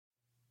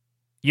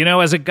You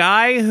know, as a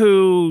guy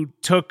who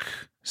took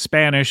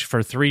Spanish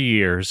for 3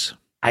 years,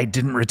 I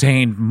didn't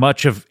retain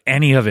much of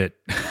any of it.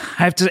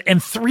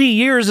 And 3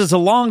 years is a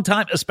long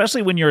time,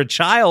 especially when you're a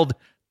child,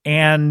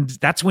 and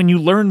that's when you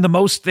learn the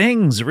most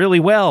things really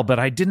well, but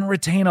I didn't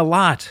retain a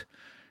lot.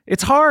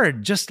 It's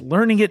hard just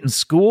learning it in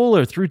school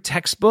or through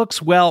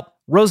textbooks. Well,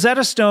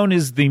 Rosetta Stone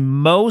is the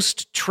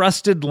most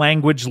trusted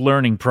language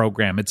learning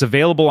program. It's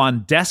available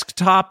on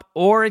desktop,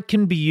 or it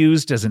can be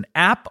used as an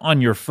app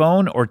on your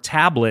phone or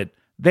tablet.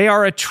 They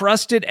are a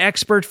trusted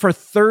expert for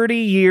 30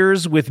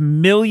 years with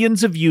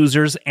millions of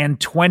users and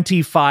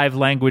 25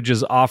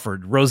 languages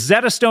offered.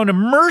 Rosetta Stone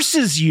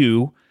immerses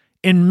you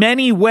in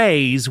many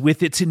ways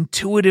with its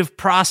intuitive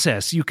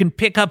process. You can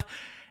pick up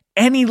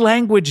any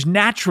language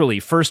naturally,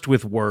 first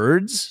with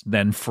words,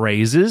 then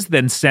phrases,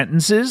 then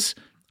sentences.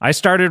 I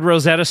started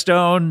Rosetta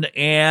Stone,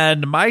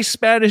 and my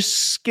Spanish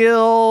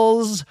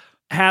skills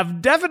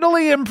have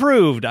definitely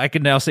improved. I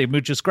can now say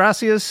muchas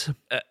gracias.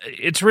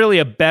 It's really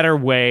a better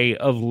way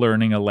of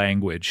learning a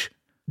language.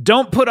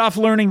 Don't put off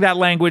learning that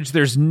language.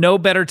 There's no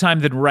better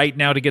time than right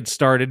now to get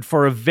started.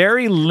 For a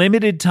very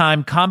limited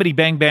time, Comedy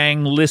Bang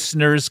Bang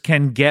listeners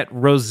can get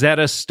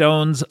Rosetta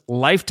Stone's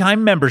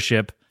lifetime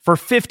membership for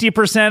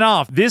 50%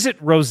 off. Visit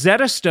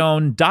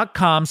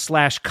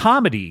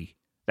rosettastone.com/comedy.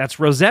 That's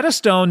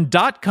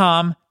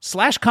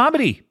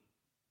rosettastone.com/comedy.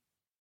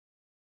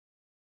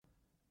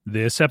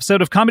 This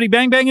episode of Comedy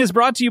Bang Bang is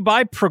brought to you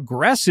by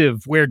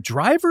Progressive, where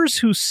drivers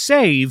who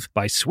save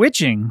by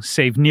switching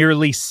save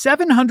nearly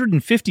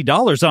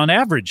 $750 on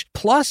average.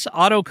 Plus,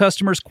 auto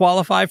customers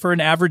qualify for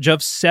an average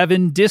of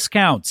 7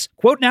 discounts.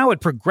 Quote now at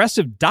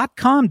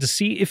Progressive.com to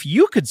see if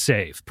you could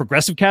save.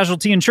 Progressive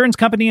Casualty Insurance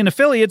Company and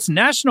Affiliates,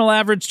 national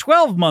average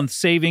 12-month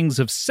savings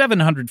of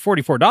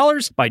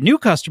 $744 by new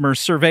customers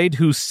surveyed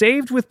who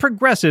saved with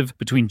Progressive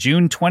between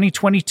June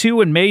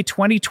 2022 and May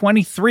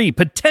 2023.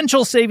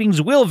 Potential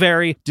savings will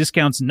vary.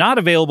 Discounts not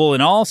available in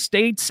all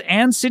states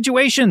and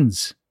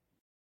situations.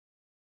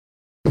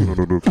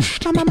 Comedy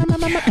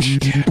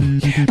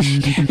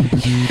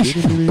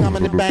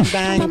bang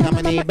bang,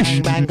 comedy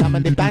bang bang,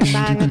 comedy bang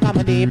bang,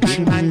 comedy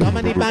bang bang,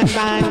 comedy bang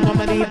bang,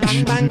 comedy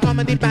bang bang,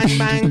 comedy bang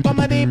bang,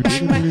 comedy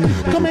bang bang, comedy bang bang,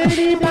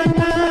 comedy bang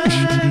bang,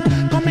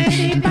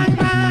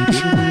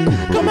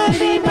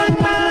 comedy bang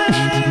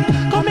bang,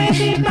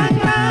 comedy bang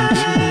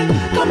bang,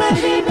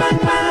 comedy bang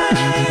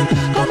bang,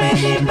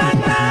 comedy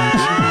bang bang.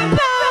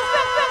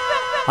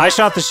 I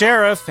shot the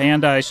sheriff,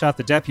 and I shot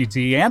the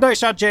deputy, and I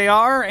shot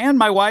JR, and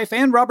my wife,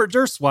 and Robert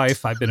Durst's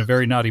wife. I've been a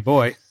very naughty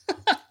boy.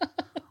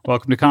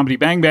 Welcome to Comedy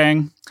Bang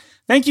Bang.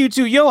 Thank you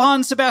to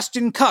Johann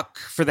Sebastian Kuck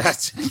for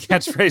that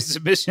catchphrase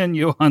submission.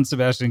 Johann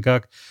Sebastian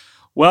Kuck.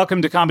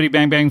 Welcome to Comedy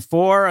Bang Bang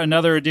for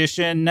another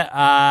edition.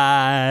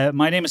 My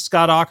name is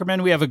Scott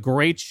Aukerman. We have a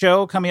great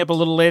show coming up a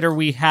little later.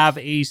 We have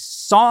a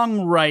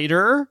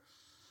songwriter.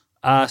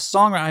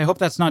 I hope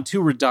that's not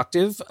too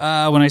reductive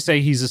when I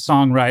say he's a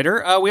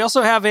songwriter. We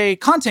also have a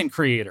content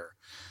creator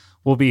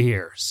will be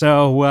here.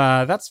 So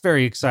that's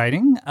very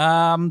exciting.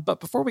 But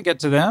before we get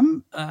to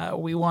them,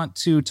 we want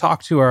to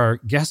talk to our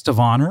guest of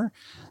honor.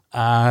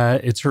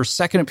 It's her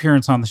second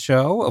appearance on the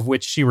show, of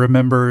which she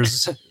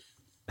remembers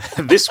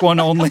this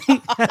one only.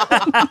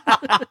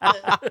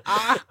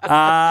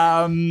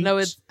 I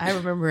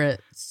remember it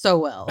so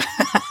well.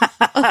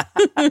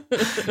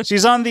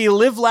 She's on the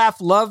Live, Laugh,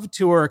 Love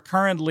tour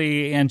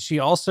currently, and she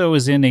also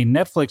is in a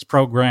Netflix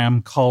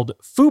program called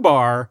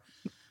FUBAR.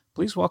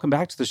 Please welcome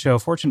back to the show,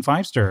 Fortune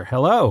Feimster.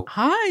 Hello.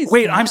 Hi.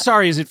 Wait, I'm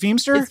sorry. Is it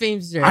Feimster? It's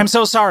Feimster. I'm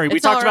so sorry. We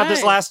talked about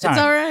this last time.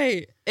 It's all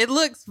right. It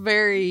looks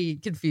very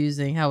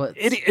confusing how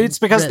it's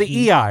because written.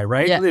 the EI,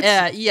 right?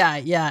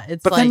 Yeah.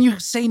 It's but then you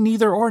say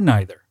neither or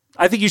neither.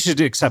 I think you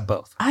should accept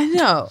both. I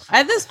know.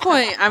 At this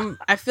point,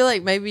 I feel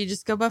like maybe you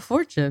just go by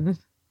Fortune.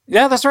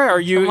 Yeah, that's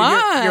right. You're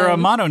a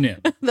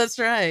mononym. That's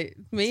right.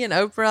 Me and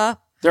Oprah.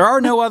 There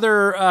are no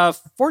other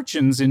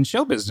fortunes in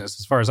show business,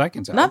 as far as I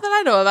can tell. Not that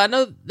I know of. I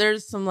know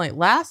there's some like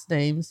last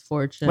names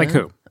Fortune. Like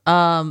who?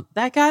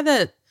 That guy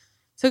that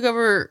took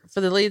over for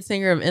the lead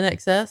singer of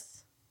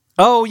NXS.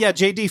 Oh yeah,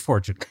 JD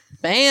Fortune.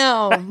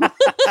 Bam.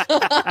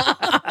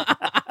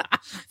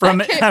 From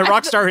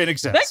Rockstar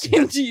NXS. That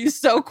came to you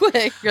so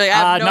quick. You're like, I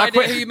have no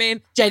idea who you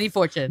mean. JD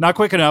Fortune. Not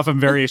quick enough. I'm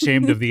very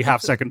ashamed of the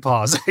half-second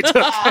pause I took.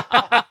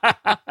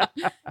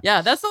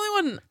 Yeah, that's the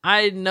only one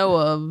I know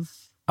of.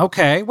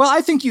 Okay. Well,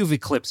 I think you've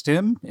eclipsed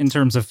him in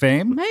terms of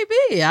fame.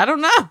 Maybe. I don't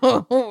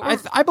know. I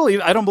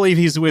don't believe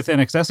he's with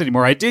NXS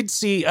anymore. I did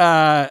see,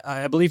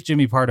 I believe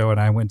Jimmy Pardo and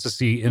I went to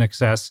see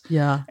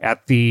NXS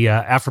at the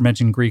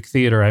aforementioned Greek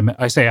Theater.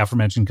 I say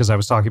aforementioned because I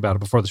was talking about it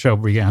before the show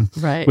began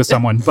with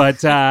someone.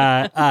 But,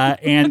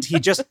 and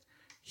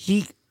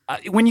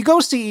when you go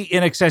see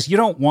NXS, you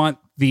don't want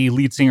the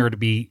lead singer to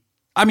be,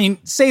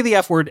 say the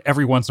F word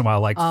every once in a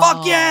while, like,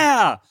 fuck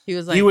yeah! He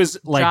was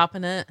like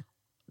dropping it.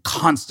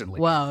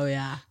 Constantly. Whoa,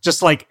 yeah.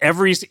 Just like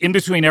in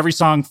between every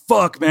song,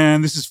 fuck,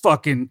 man, this is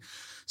fucking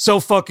so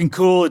fucking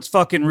cool. It's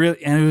fucking real.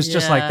 And it was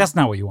just like, that's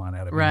not what you want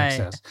out of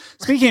NXS.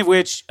 Speaking of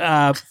which,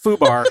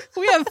 FUBAR.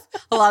 We have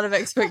a lot of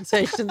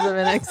expectations of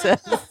NXS.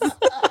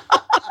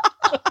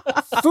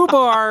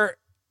 FUBAR,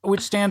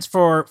 which stands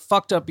for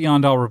Fucked Up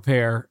Beyond All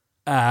Repair,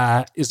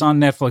 is on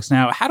Netflix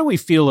now. How do we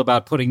feel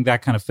about putting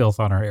that kind of filth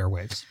on our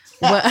airwaves?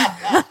 Well,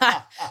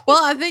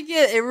 I think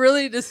it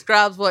really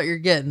describes what you're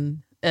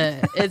getting.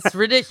 It's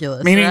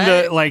ridiculous. Meaning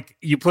right?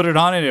 you put it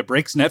on and it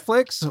breaks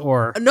Netflix,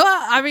 or No,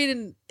 I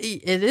mean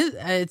it is.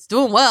 It's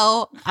doing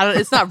well.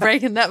 It's not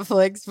breaking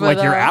Netflix, but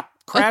like your app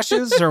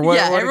crashes, or what?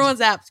 Yeah, what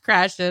everyone's app's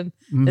crashing.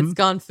 Mhm. It's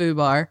gone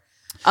FUBAR.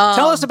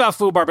 Tell us about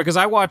FUBAR, because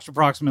I watched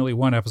approximately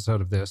one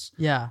episode of this.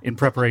 Yeah. In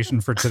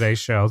preparation for today's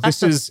show.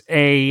 This is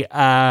a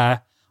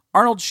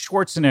Arnold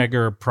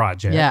Schwarzenegger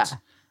project. Yeah.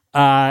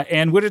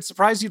 And would it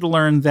surprise you to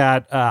learn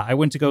that I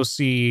went to go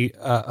see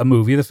a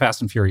movie, The Fast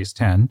and Furious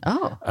 10,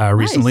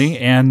 recently, nice.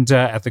 and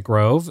at the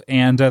Grove,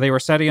 and they were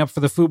setting up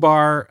for the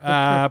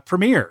FUBAR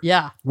premiere.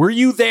 Yeah. Were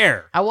you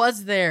there? I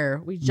was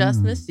there. We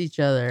just missed each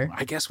other.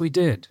 I guess we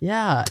did.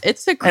 Yeah.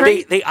 It's a And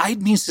great... they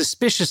eyed me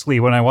suspiciously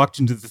when I walked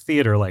into the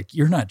theater, like,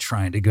 you're not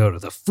trying to go to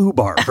the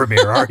FUBAR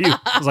premiere, are you?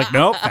 I was like,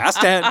 no,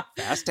 Fast 10,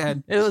 Fast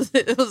 10.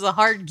 It was a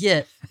hard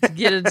get to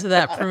get into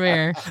that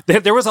premiere.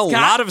 There was a Scott,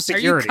 lot of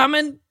security. Are you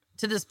coming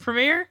to this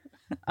premiere?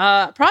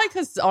 Probably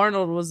because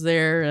Arnold was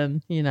there,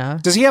 and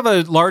Does he have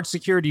a large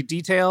security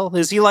detail?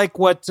 Is he like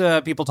what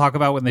people talk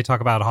about when they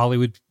talk about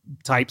Hollywood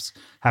types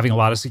having a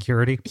lot of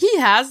security? he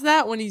has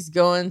that when he's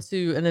going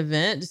to an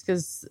event, just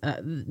because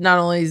not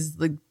only is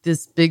like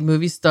this big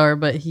movie star,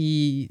 but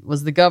he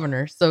was the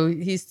governor, so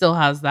he still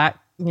has that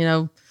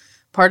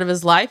part of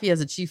his life. He has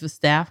a chief of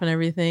staff and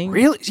everything.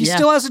 Really? He Yeah.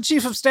 still has a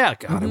chief of staff.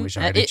 God, I Mhm. wish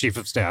I had a chief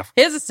of staff.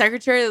 He has a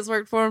secretary that's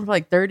worked for him for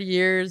like 30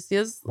 years. He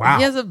has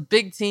a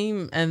big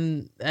team,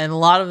 and a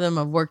lot of them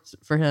have worked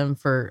for him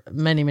for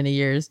many, many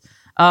years.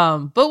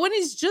 But when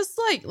he's just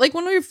like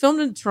when we were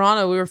filmed in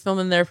Toronto, we were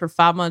filming there for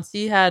 5 months.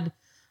 He has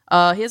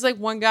like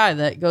one guy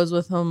that goes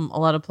with him a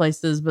lot of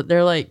places, but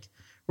they're like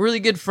really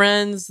good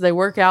friends. They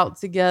work out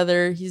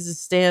together. He's a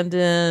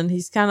stand-in.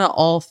 He's kind of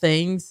all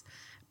things.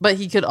 But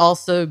he could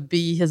also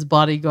be his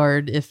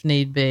bodyguard if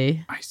need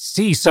be. I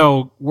see.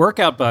 So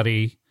workout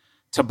buddy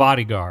to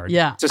bodyguard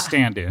to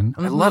stand in.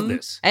 I love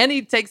this. And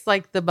he takes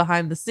like the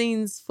behind the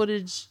scenes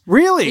footage.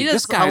 Really? He does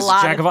This guy's a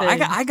lot jack of all.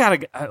 things. I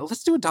gotta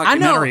let's do a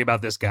documentary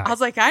about this guy. I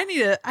was like, I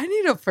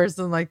need a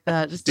person like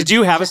that. Did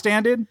you have a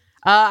stand-in?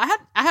 I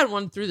had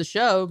one through the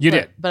show. You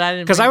did, but I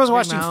didn't, because I was bring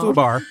watching my own.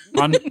 FUBAR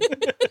on.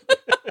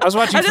 I was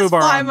watching I just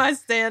FUBAR. fly my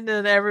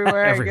stand-in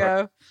everywhere I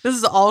go. This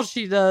is all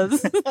she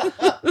does.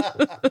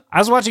 I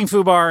was watching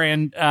FUBAR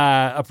and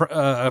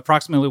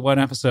approximately one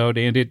episode,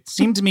 and it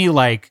seemed to me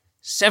like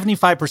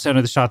 75%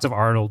 of the shots of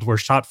Arnold were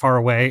shot far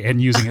away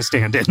and using a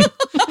stand-in.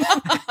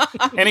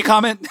 Any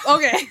comment?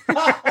 Okay.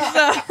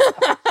 So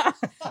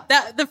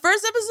the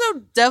first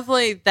episode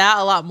definitely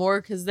a lot more,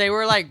 because they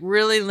were like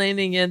really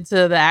leaning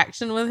into the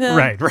action with him.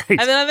 Right. And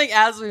then I think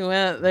as we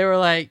went, they were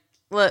like,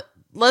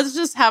 let's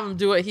just have him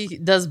do what he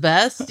does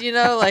best,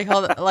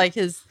 like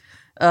his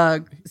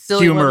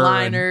silly humor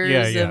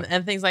one-liners and,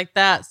 and things like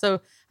that. So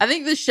I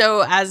think the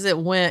show, as it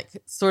went,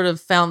 sort of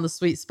found the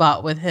sweet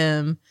spot with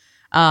him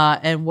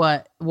and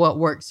what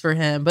works for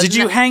him. But did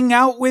you hang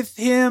out with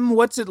him?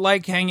 What's it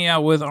like hanging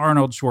out with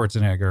Arnold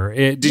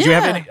Schwarzenegger? Did you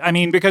have any? I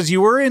mean, because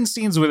you were in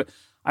scenes with.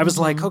 I was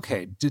like,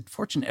 okay, did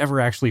Fortune ever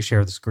actually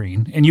share the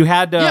screen? And you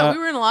had, we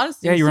were in a lot of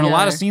scenes. Yeah, you were in a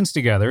lot of together. scenes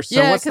together. So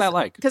what's that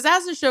like? Because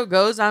as the show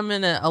goes, I'm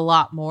in it a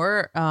lot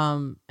more,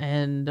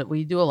 and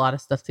we do a lot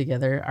of stuff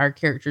together. Our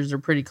characters are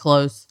pretty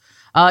close.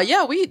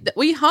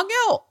 We hung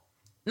out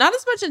not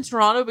as much in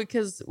Toronto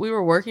because we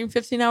were working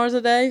 15 hours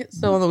a day.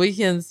 So on the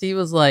weekends, he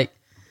was like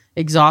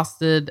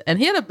exhausted, and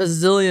he had a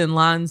bazillion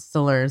lines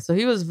to learn. So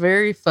he was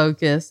very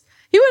focused.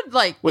 He would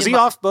like. Was he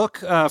off book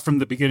from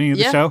the beginning of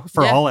the show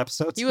for all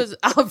episodes? He was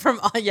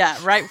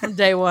right from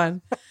day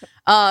one.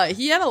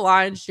 He had a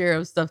lion's share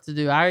of stuff to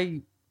do.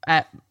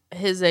 At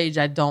his age,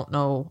 I don't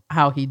know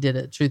how he did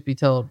it, truth be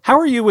told. How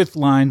are you with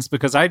lines?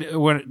 Because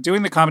when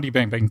doing the Comedy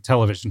Bang Bang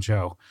television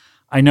show,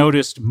 I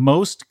noticed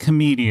most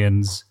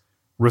comedians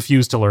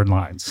refuse to learn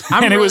lines.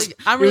 It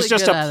was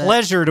just a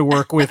pleasure to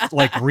work with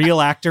like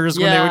real actors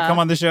when they would come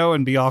on the show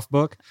and be off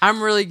book.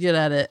 I'm really good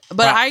at it.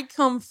 But I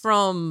come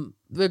from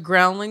the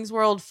Groundlings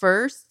world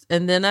first,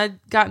 and then I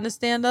got into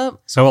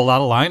stand-up. So a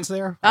lot of lines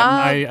there?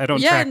 I don't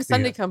track. Yeah, in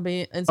Sunday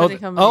Company.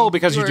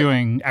 Because you're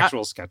doing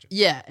actual sketches.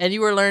 Yeah, and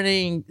you were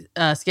learning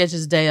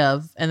sketches day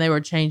of, and they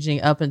were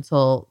changing up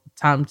until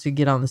time to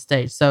get on the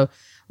stage. So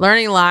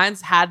learning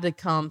lines had to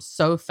come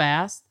so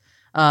fast.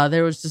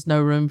 There was just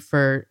no room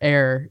for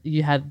error.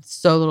 You had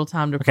so little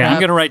time to prep. I'm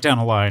going to write down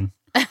a line.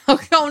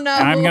 Oh, no.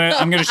 And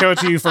I'm gonna show it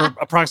to you for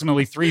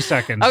approximately 3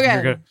 seconds.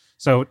 Okay.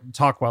 So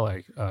talk while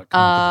I come up with this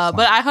but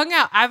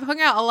line. I've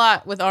hung out a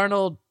lot with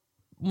Arnold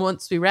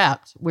once we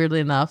wrapped, weirdly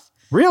enough.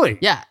 Really?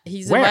 Yeah.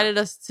 He's Where? invited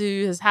us to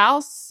his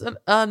house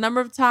a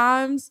number of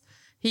times.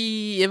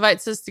 He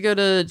invites us to go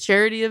to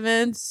charity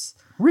events.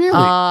 Really?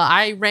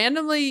 I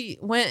randomly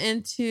went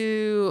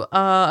into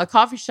a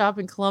coffee shop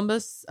in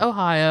Columbus,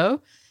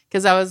 Ohio,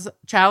 because I was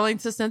traveling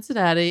to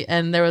Cincinnati,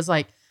 and there was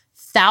like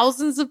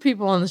thousands of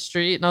people on the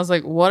street. And I was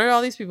like, what are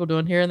all these people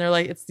doing here? And they're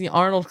like, it's the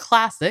Arnold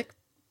Classic.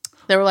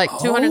 There were like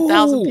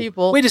 200,000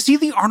 people. Wait, is he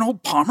the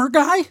Arnold Palmer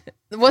guy?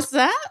 What's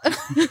that?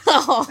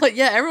 Oh,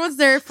 yeah, everyone's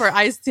there for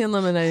iced tea and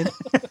lemonade.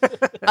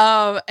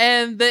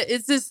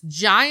 It's this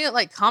giant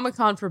like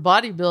Comic-Con for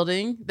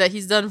bodybuilding that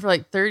he's done for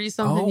like 30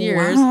 something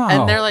years. Wow.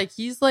 And they're like,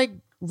 he's like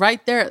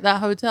right there at that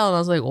hotel. And I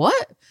was like,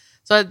 what?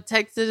 So I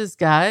texted his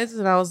guys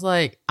and I was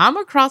like, I'm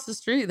across the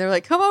street. They're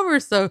like, come over.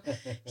 So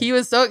he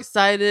was so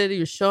excited. He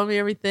was showing me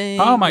everything.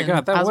 Oh my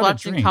God. I was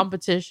watching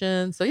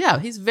competition. So yeah,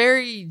 he's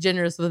very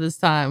generous with his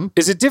time.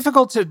 Is it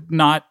difficult to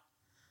not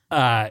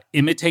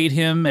imitate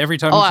him every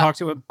time you talk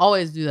to him?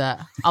 Always do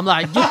that. I'm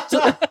like,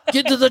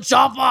 get to the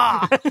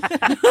chopper.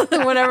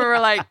 Whenever we're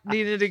like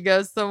needed to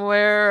go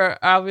somewhere,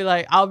 I'll be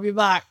like, I'll be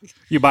back.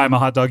 You buy him a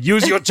hot dog.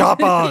 Use your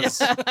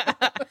choppers.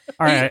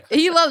 All right.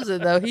 He loves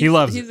it though. He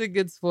loves it. He's a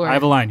good sport. I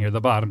have a line here, the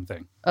bottom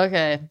thing.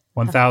 Okay.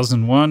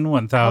 1001,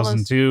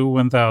 1002,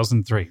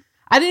 1003.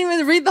 I didn't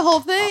even read the whole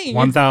thing.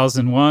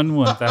 1001,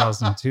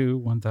 1002,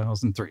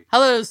 1003.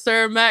 Hello,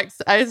 Sir Max.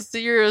 I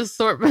see your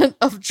assortment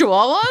of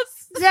chihuahuas.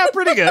 Yeah,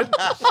 pretty good.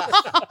 But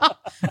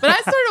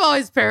I sort of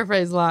always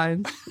paraphrase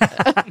lines.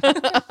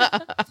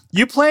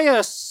 You play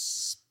a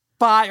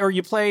spy, or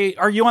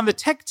are you on the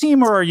tech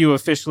team, or are you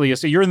officially,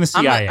 so you're in the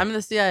CIA? I'm in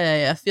the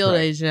CIA, a field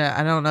agent.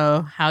 I don't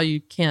know how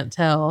you can't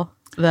tell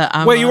that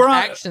I'm you were on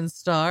action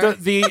star.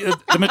 The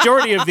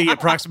majority of the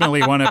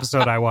approximately one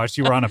episode I watched,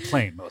 you were on a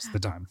plane most of the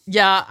time.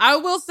 Yeah, I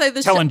will say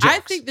the show, I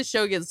think the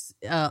show gets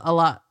a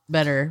lot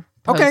be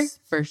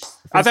first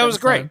I thought it was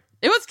great.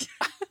 It was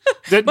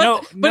But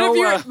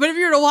if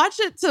you were to watch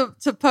it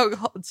to poke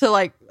to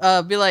like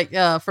be like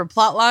for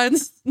plot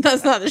lines,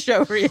 that's not the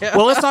show for you.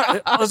 Well, let's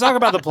talk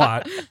about the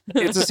plot.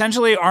 It's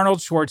essentially Arnold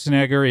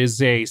Schwarzenegger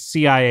is a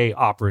CIA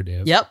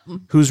operative. Yep.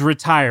 Who's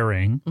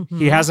retiring. Mm-hmm.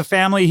 He has a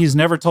family. He's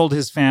never told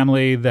his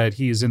family that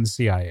he's in the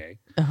CIA.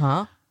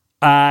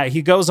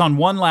 He goes on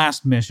one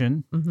last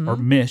mission, or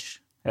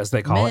mish, as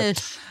they call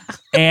it,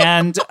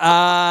 and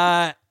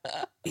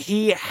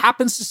he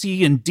happens to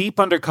see in deep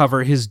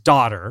undercover his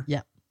daughter.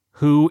 Yep.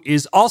 Who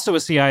is also a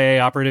CIA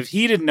operative.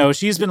 He didn't know.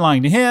 She's been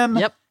lying to him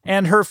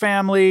and her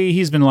family.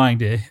 He's been lying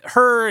to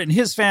her and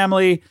his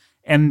family.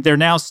 And they're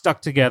now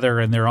stuck together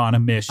and they're on a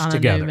mission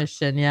together. On a new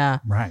mission, yeah.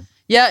 Right.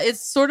 Yeah,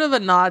 it's sort of a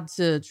nod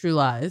to True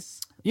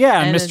Lies.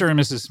 Yeah, and Mr. and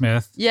Mrs.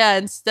 Smith. Yeah,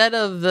 instead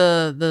of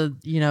the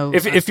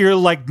if you're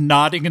like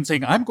nodding and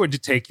saying, I'm going to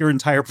take your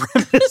entire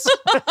premise.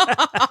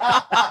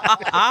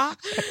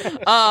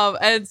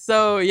 And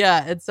so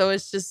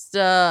it's just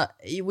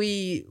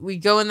we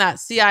go in that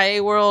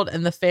CIA world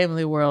and the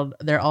family world.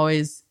 They're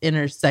always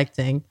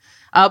intersecting.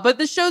 But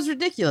the show's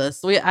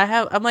ridiculous.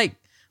 I'm like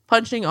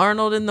punching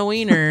Arnold in the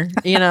wiener,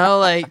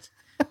 like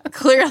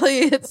clearly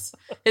it's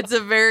a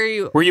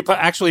very... Were you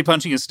actually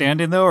punching a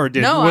stand-in though, or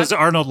was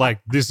Arnold like,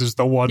 this is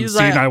the one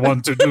scene I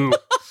want to do?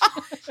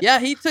 Yeah,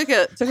 he took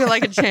it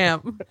like a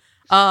champ.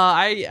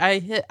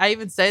 I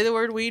even say the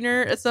word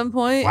wiener at some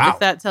point. Wow. If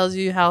that tells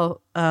you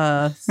how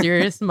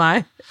serious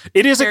my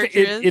it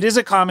is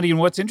a comedy. And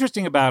what's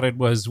interesting about it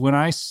was when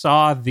I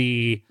saw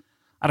I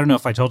don't know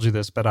if I told you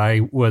this, but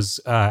I was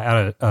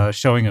at a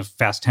showing of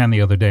Fast 10 the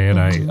other day,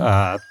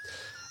 and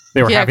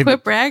they were having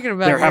bragging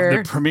about having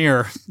the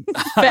premiere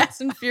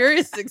Fast and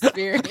Furious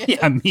experience.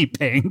 Yeah, me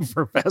paying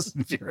for Fast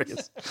and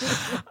Furious.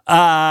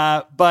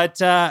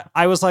 But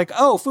I was like,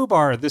 oh,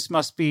 FUBAR, this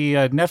must be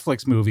a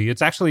Netflix movie.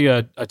 It's actually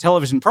a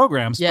television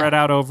program spread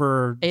out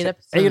over 8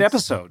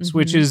 episodes,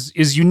 which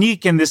is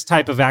unique in this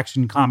type of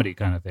action comedy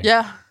kind of thing.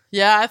 Yeah.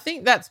 Yeah, I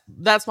think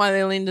that's why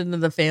they leaned into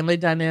the family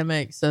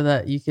dynamic, so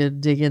that you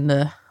could dig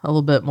into a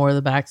little bit more of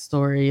the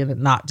backstory and it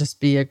not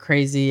just be a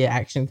crazy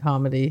action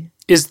comedy.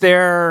 Is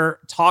there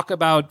talk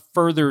about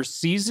further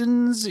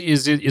seasons?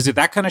 Is it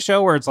that kind of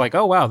show where it's like,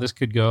 oh wow, this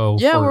could go?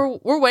 Yeah,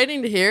 we're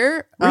waiting to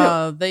hear.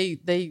 Really?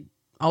 They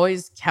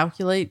always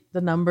calculate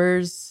the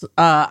numbers.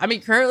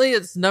 Currently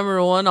it's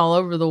number 1 all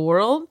over the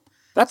world.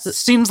 That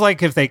seems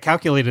like if they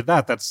calculated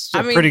that's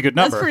a pretty good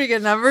number. That's pretty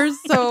good numbers.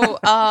 So,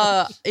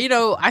 I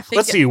think...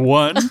 Let's see,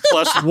 1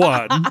 plus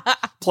 1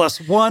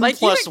 plus 1 like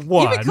plus even,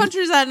 1. Even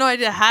countries I had no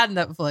idea had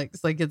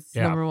Netflix. Like, it's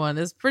number 1.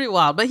 It's pretty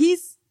wild. But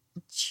he's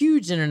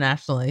huge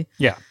internationally.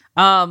 Yeah.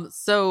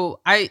 So,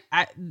 I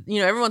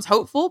everyone's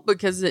hopeful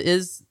because it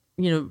is,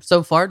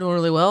 so far doing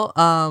really well.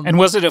 And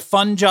was it a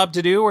fun job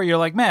to do where you're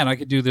like, man, I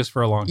could do this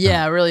for a long time?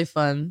 Yeah, really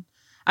fun.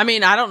 I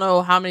don't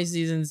know how many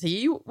seasons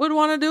he would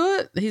want to do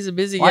it. He's a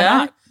busy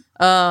guy.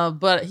 Not?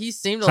 But he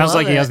seemed to Sounds love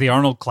like it. he has the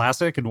Arnold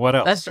Classic, and what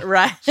else? That's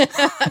right.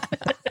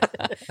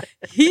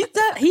 He's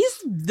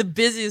the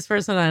busiest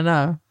person I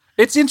know.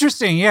 It's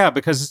interesting, yeah,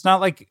 because it's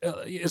not like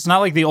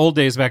the old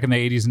days back in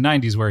the 80s and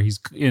 90s where he's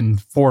in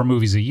 4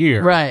 movies a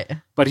year. Right.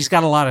 But he's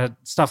got a lot of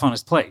stuff on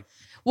his plate.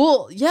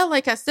 Well, yeah,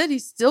 like I said,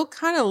 he's still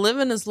kind of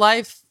living his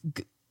life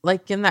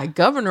like in that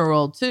governor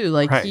role too.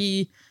 Like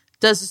he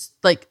does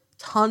like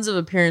tons of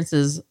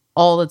appearances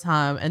all the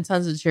time and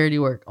tons of charity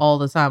work all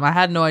the time. I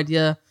had no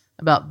idea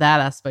about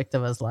that aspect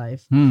of his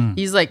life.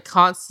 He's like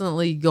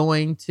constantly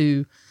going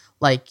to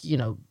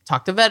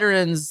talk to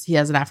veterans. He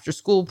has an after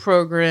school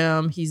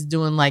program. He's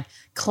doing like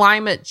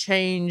climate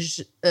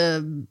change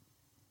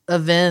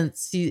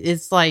events.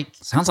 It's like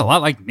sounds a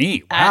lot like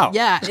me. Wow.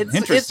 Yeah,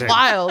 it's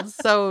wild.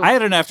 So I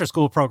had an after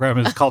school program.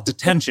 It's called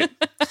Detention.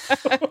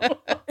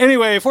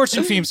 Anyway,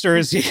 Fortune Feimster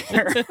is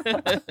here.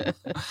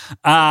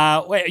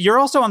 Wait, you're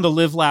also on the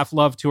Live, Laugh,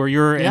 Love tour.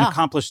 You're an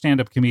accomplished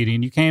stand-up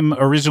comedian. You came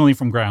originally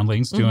from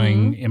Groundlings,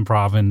 doing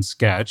improv and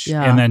sketch,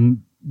 and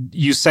then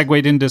you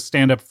segued into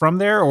stand-up from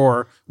there,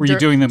 or were you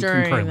doing them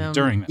concurrently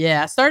during them?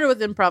 Yeah, I started with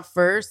improv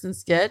first and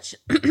sketch,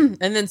 and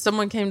then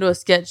someone came to a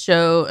sketch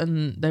show,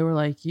 and they were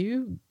like,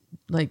 "You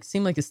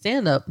seem like a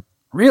stand-up."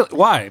 Really?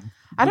 Why?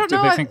 I don't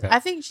know. I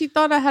think she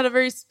thought I had a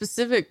very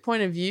specific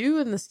point of view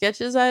in the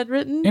sketches I had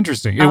written.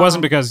 Interesting. It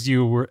wasn't because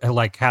you were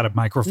had a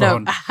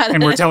microphone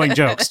and were telling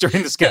jokes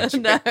during the sketch.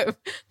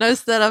 No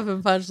setup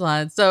and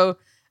punchline. So,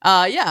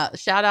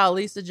 shout out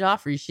Lisa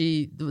Joffrey.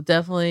 She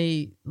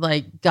definitely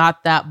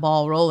got that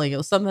ball rolling. It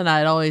was something I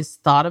had always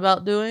thought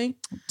about doing.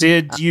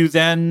 Did you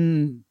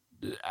then?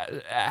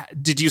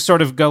 Did you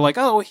sort of go like,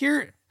 oh,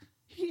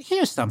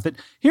 here's something.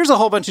 Here's a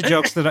whole bunch of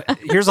jokes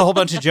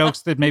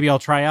that maybe I'll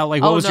try out.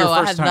 Like, what was your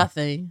first time? I had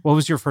nothing. What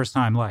was your first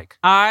time like?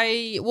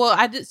 I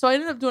did. So I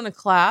ended up doing a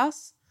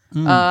class.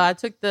 I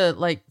took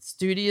the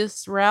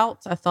studious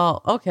route. I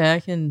thought, okay, I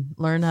can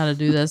learn how to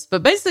do this,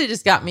 but basically, it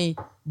just got me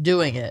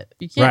doing it.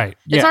 You can't. Right.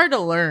 It's hard to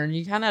learn.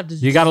 You kind of have to.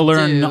 You got to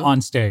learn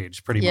on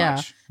stage, pretty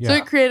much. Yeah. So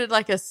it created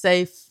a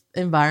safe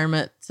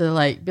environment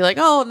to be like,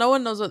 oh, no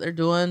one knows what they're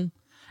doing.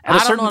 At a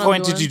certain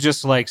point, did you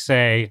just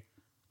say,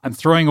 I'm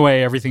throwing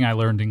away everything I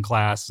learned in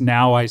class.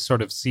 Now I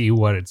sort of see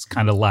what it's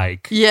kind of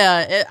like.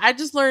 Yeah, I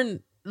just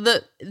learned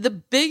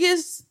the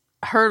biggest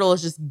hurdle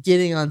is just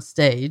getting on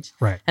stage.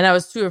 Right. And I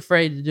was too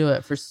afraid to do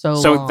it for so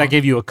long. So that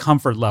gave you a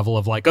comfort level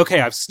of okay,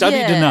 I've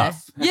studied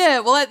enough. Yeah,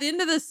 well, at the end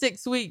of the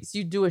 6 weeks,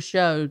 you do a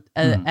show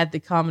at the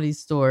Comedy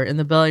Store in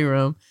the Belly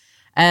Room.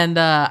 And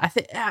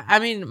I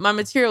mean, my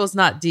material is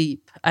not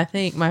deep. I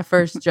think my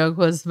first joke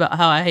was about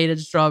how I hated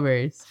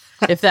strawberries.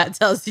 If that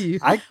tells you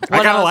I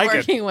what I was like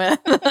working with.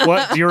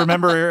 What do you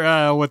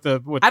remember? What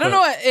I don't know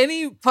what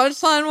any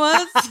punchline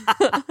was.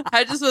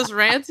 I just was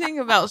ranting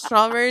about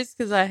strawberries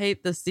because I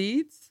hate the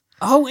seeds.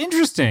 Oh,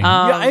 interesting.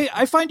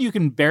 I find you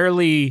can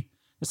barely.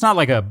 It's not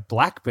like a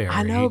blackberry.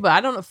 I know, but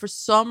I don't know. For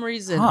some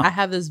reason, I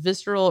have this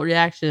visceral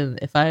reaction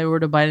if I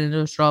were to bite into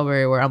a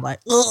strawberry where I'm like,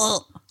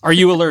 ugh. Are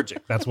you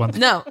allergic? That's one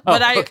thing. No,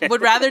 but I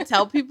would rather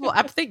tell people.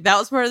 I think that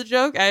was part of the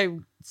joke. I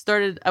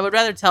would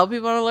rather tell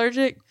people I'm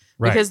allergic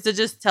because to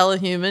just tell a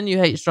human you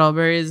hate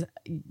strawberries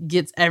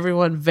gets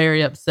everyone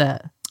very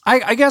upset.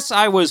 I guess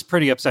I was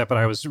pretty upset, but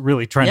I was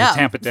really trying to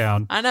tamp it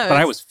down. I know. But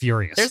I was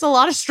furious. There's a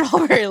lot of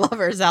strawberry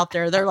lovers out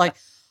there. They're like,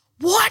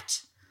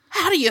 what?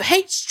 How do you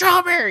hate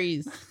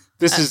strawberries?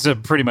 This is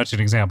pretty much an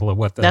example of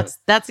what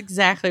that's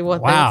exactly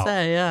what they would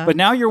say, yeah. But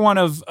now you're one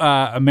of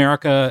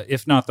America,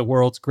 if not the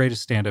world's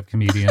greatest stand-up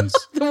comedians.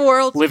 The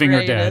world's living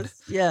greatest, or dead.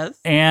 Yes.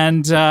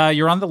 And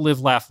you're on the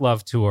Live, Laugh,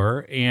 Love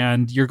tour,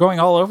 and you're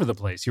going all over the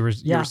place. You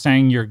were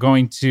saying you're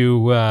going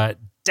to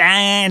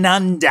down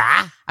under.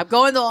 I'm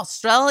going to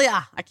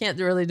Australia. I can't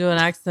really do an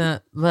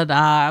accent, but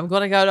I'm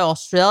going to go to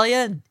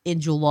Australia in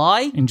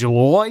July. In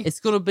July?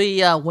 It's going to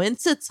be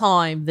winter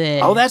time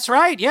there. Oh, that's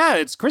right. Yeah,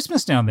 it's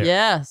Christmas down there.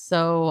 Yeah,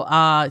 so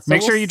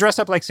make sure you dress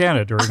up like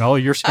Santa during all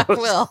your shows. I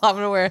will.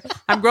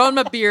 I'm growing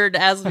my beard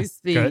as we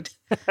speak. Good.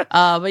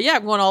 But yeah,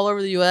 I'm going all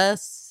over the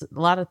U.S.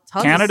 Tons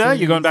Canada?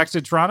 of You going back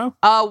to Toronto?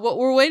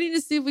 We're waiting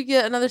to see if we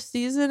get another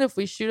season. If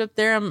we shoot up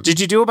there, Did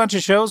you do a bunch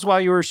of shows while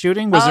you were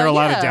shooting? Was there a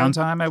lot of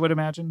downtime? I would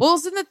imagine. Well,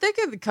 it's in the thick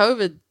of the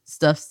COVID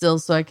stuff still,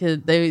 so I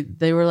could.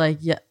 They were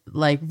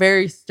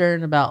very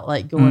stern about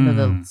going to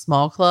the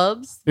small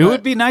clubs. It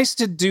would be nice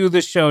to do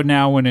the show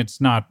now when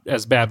it's not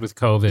as bad with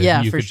COVID.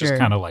 Yeah, you for could sure. just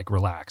kind of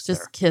everrelax.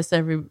 Just kiss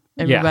everybody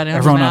on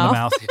everyone the on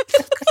mouth. the mouth.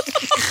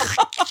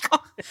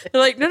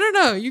 They're like,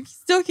 no, you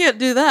still can't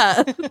do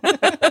that.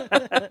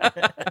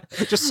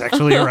 Just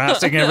sexually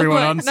harassing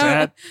everyone on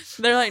set.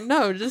 They're like,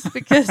 no, just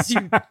because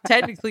you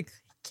technically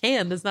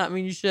can does not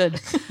mean you should.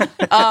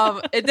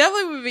 It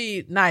definitely would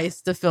be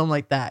nice to film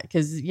like that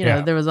because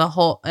there was a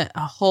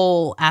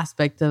whole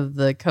aspect of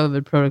the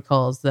COVID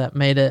protocols that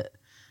made it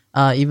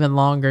even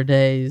longer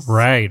days.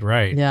 Right.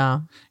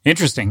 Yeah.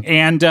 Interesting.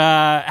 And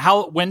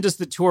when does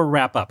the tour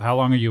wrap up? How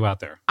long are you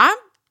out there? I'm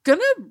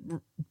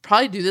gonna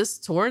probably do this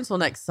tour until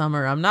next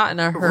summer. I'm not in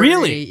a hurry.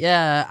 Really?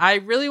 Yeah. I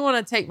really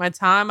want to take my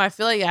time. I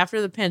feel like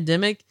after the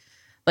pandemic,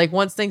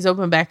 once things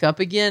open back up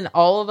again,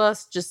 all of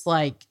us just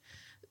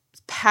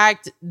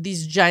packed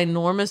these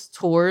ginormous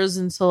tours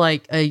into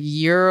a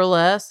year or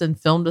less and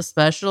filmed a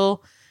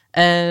special.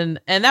 And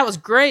that was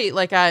great.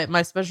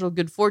 My special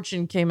Good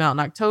Fortune came out in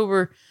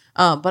October.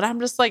 But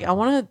I'm just I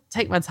want to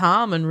take my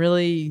time and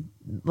really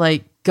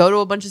go to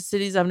a bunch of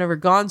cities I've never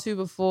gone to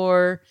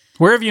before.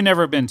 Where have you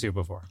never been to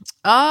before?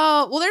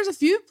 Well, there's a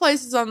few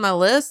places on my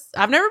list.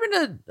 I've never been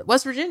to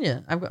West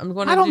Virginia. I'm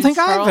going to I don't think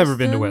I've ever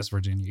been to West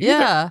Virginia either.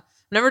 Yeah.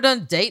 Never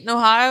done Dayton,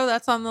 Ohio.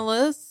 That's on the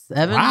list.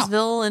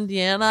 Evansville,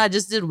 Indiana. I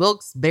just did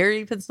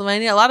Wilkes-Barre,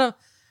 Pennsylvania. A lot of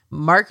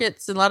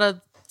markets and a lot of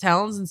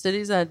towns and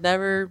cities I'd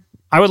never.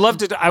 I would love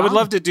to do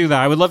that.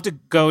 I would love to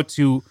go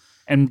to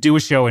and do a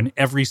show in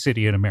every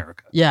city in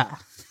America. Yeah.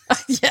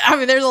 Yeah, I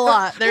mean, there's a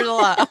lot.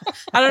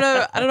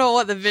 I don't know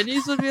what the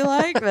venues would be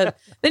like, but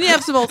then you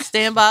have some old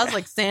standbys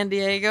like San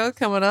Diego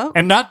coming up,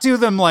 and not do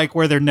them like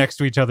where they're next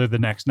to each other the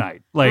next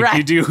night. Like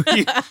right. you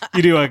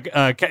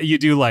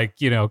do like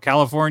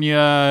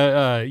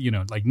California,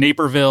 like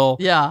Naperville,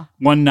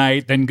 one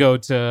night, then go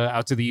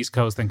out to the East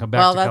Coast, then come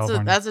back to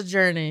California. That's a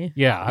journey.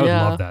 Yeah, I would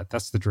love that.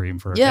 That's the dream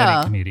for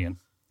any comedian.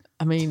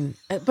 I mean,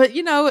 but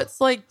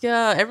it's like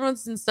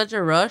everyone's in such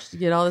a rush to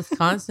get all this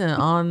content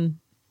on.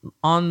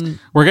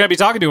 We're going to be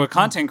talking to a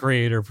content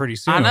creator pretty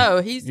soon. I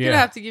know. He's going to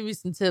have to give me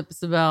some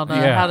tips about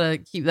how to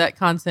keep that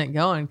content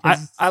going.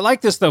 I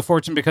like this, though,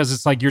 Fortune, because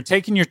it's like you're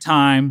taking your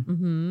time.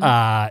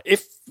 Mm-hmm.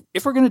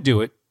 If we're going to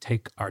do it,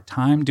 take our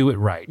time, do it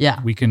right.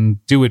 Yeah. We can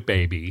do it,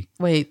 baby.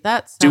 Wait,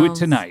 do it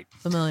tonight.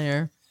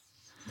 Familiar.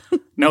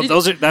 No,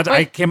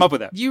 I came up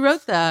with that. You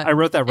wrote that. I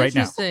wrote that right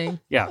now. Interesting.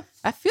 Yeah.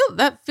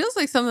 That feels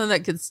like something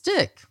that could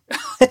stick.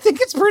 I think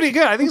it's pretty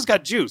good. I think it's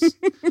got juice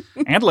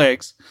and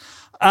legs.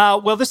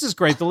 Well, this is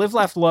great. The Live,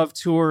 Laugh, Love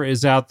tour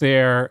is out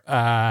there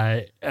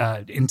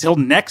until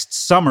next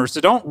summer, so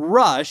don't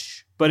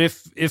rush. But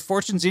if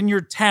Fortune's in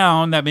your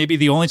town, that may be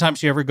the only time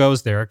she ever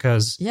goes there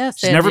because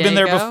she's never been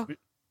there before.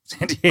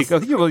 San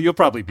Diego, you'll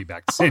probably be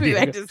back to San Diego.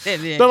 Back to San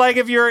Diego. But like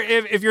if you're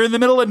in the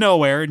middle of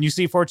nowhere and you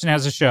see Fortune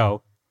has a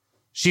show,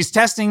 she's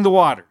testing the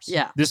waters.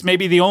 Yeah, this may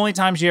be the only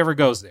time she ever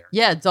goes there.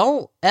 Yeah,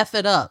 don't F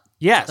it up.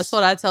 Yes. That's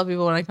what I tell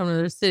people when I come to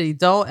their city.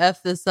 Don't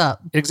F this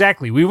up.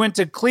 Exactly. We went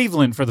to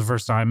Cleveland for the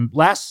first time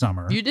last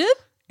summer. You did?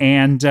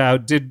 And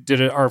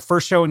did our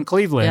first show in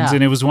Cleveland.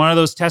 And it was one of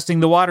those testing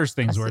the waters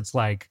things where it's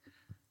like,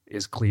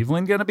 is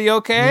Cleveland going to be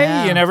okay?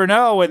 Yeah. You never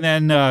know. And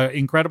then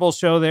incredible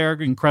show there,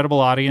 incredible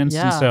audience.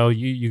 Yeah. And so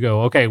you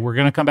go, okay, we're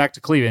going to come back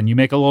to Cleveland. You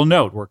make a little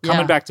note. We're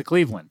coming back to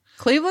Cleveland.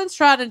 Cleveland's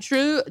tried and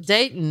true.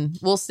 Dayton.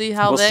 We'll see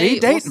how we'll see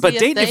Dayton. But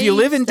Dayton, if you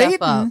live in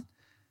Dayton,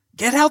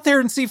 get out there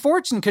and see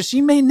Fortune because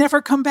she may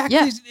never come back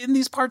in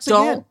these parts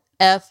again. Don't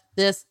F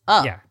this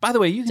up. Yeah. By the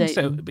way, you can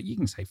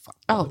say fuck.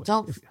 Oh,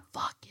 don't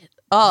fuck it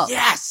up.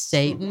 Yes.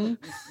 Satan.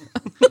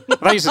 I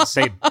thought you said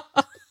Satan.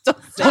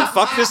 Don't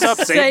fuck this up,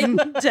 Satan.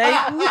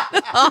 Dayton.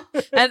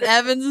 And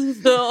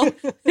Evansville,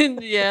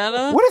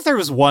 Indiana. What if there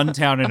was one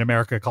town in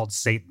America called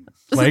Satan?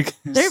 Like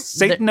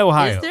Satan,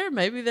 Ohio. Is there?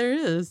 Maybe there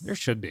is. There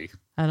should be.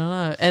 I don't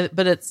know.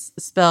 But it's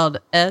spelled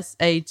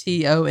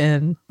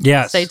Saton.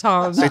 Yes.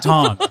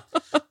 Satan.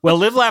 Well,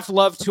 Live, Laugh,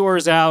 Love tour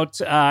is out,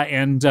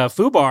 and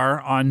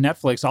FUBAR on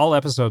Netflix. All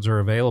episodes are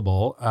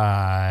available.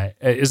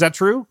 Is that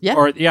true?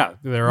 Yeah.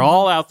 They're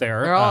all out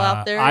there. They're all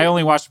out there. I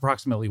only watched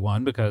approximately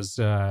one because...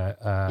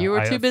 you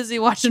were too busy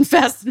watching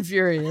Fast and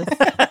Furious.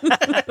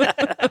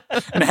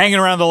 And hanging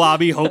around the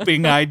lobby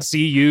hoping I'd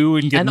see you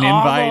and get an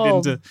invite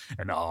into...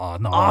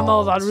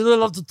 Arnold, I'd really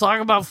love to talk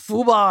about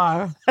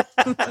FUBAR.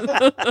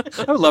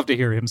 I would love to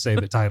hear him say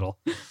the title.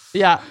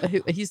 Yeah,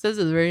 he says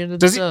it at the very end of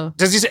the show.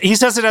 He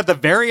says it at the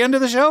very end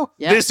of the show?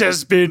 Yeah. This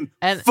has been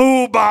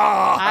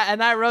FUBAR!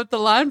 And I wrote the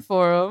line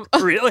for him.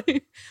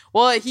 Really?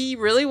 Well, he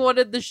really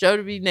wanted the show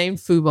to be named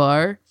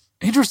FUBAR.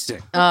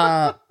 Interesting.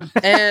 And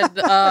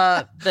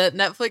that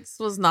Netflix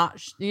was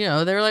not, they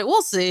were like,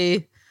 we'll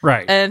see.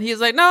 Right. And he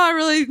was like, no, I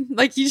really,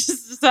 he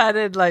just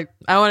decided, I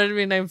wanted to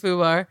be named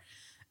FUBAR.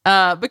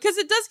 Because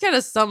it does kind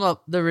of sum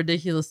up the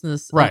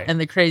ridiculousness and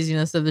the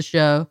craziness of the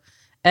show.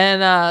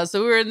 And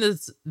so we were in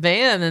this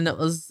van, and it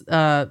was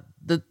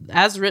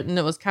as written.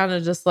 It was kind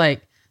of just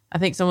like, I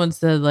think someone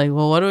said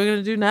well, what are we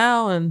gonna do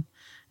now? And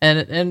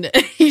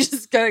he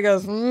just kind of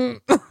goes,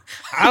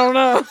 I don't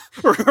know.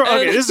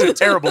 Okay, this is a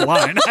terrible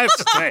line, I have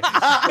to say.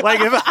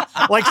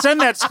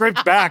 Send that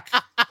script back.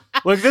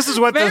 Look, this is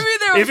what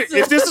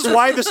if this is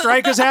why the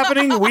strike is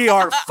happening, we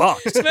are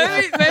fucked.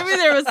 Maybe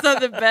there was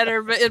something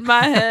better, but in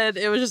my head,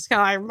 it was just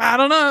kind of I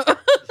don't know.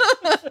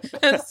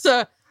 And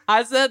so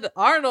I said,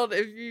 Arnold,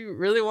 if you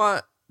really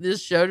want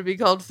this show to be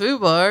called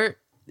FUBAR,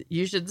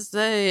 you should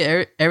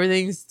say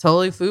everything's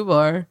totally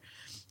FUBAR.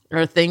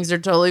 Or things are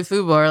totally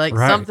FUBAR,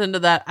 something to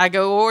that. I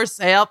go, or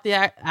say out the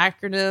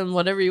acronym,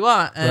 whatever you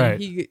want.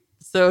 And he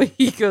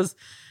goes,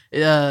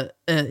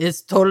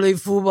 it's totally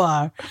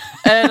FUBAR.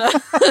 And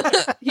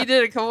he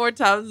did it a couple more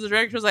times. The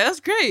director was like,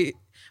 that's great.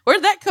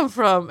 Where'd that come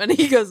from? And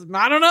he goes,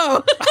 I don't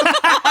know.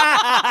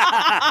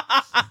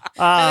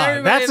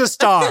 That's a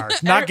star.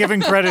 Not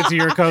giving credit to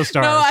your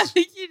co-stars. No, I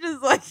think he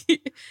just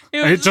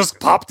it just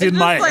popped in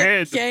my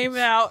head. Came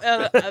out.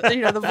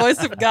 The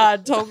voice of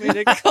God told me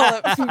to call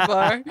it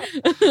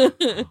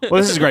FUBAR.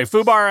 Well, this is great.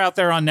 FUBAR out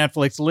there on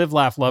Netflix. Live,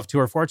 Laugh, Love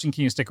tour. Fortune,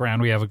 can you stick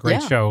around? We have a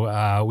great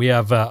show. We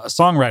have a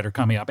songwriter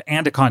coming up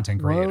and a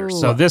content creator. Whoa.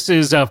 So this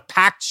is a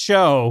packed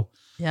show.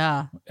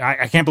 Yeah.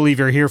 I can't believe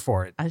you're here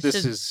for it.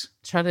 This is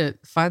try to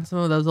find some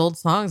of those old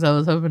songs I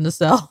was hoping to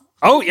sell.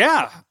 Oh,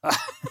 yeah.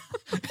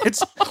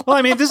 This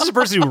is a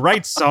person who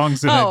writes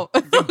songs and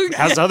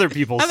has other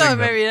people sing them. I thought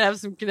maybe you'd have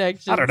some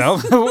connections. I don't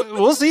know.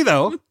 We'll see,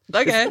 though.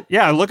 Okay.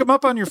 Yeah, look them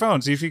up on your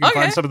phone. See if you can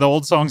find some of the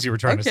old songs you were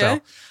trying to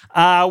sell.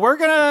 We're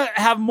going to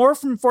have more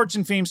from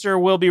Fortune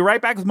Feimster. We'll be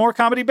right back with more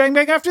Comedy Bang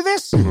Bang after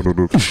this.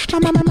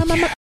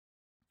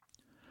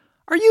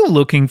 Are you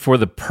looking for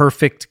the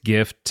perfect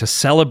gift to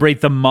celebrate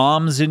the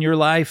moms in your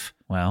life?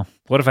 Well,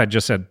 what if I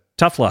just said,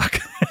 tough luck,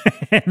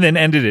 and then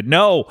ended it?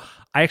 No,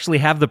 I actually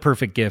have the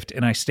perfect gift,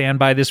 and I stand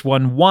by this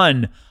one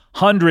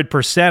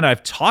 100%.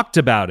 I've talked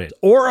about it.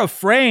 Aura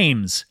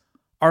frames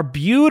are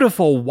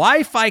beautiful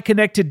Wi-Fi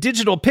connected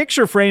digital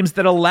picture frames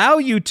that allow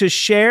you to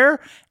share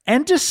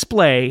and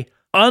display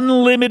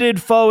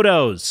unlimited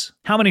photos.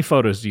 How many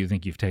photos do you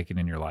think you've taken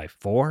in your life?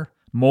 4?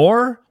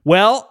 More?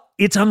 Well,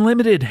 it's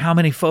unlimited how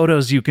many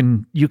photos you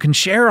can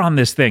share on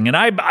this thing. And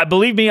I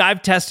believe me,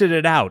 I've tested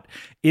it out.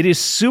 It is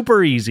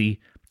super easy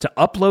to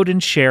upload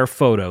and share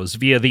photos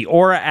via the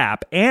Aura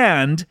app.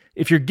 And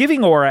if you're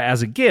giving Aura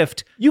as a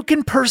gift, you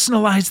can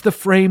personalize the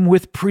frame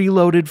with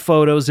preloaded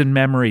photos and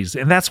memories.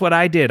 And that's what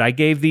I did. I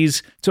gave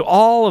these to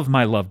all of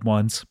my loved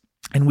ones.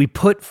 And we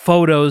put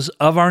photos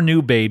of our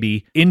new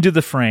baby into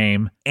the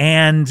frame,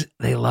 and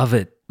they love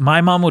it.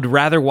 My mom would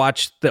rather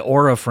watch the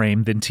Aura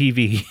frame than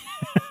TV.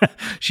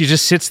 She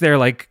just sits there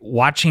like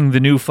watching the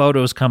new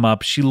photos come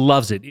up. She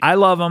loves it. I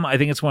love them. I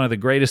think it's one of the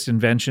greatest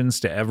inventions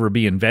to ever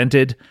be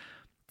invented.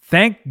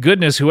 Thank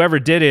goodness whoever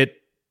did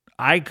it.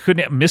 I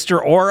couldn't.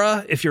 Mr.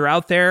 Aura, if you're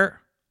out there,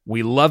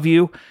 we love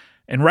you.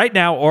 And right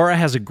now, Aura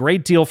has a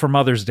great deal for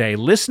Mother's Day.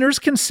 Listeners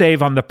can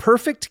save on the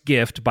perfect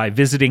gift by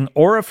visiting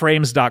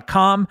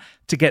auraframes.com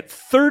to get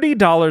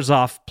 $30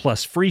 off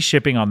plus free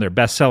shipping on their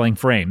best-selling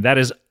frame. That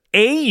is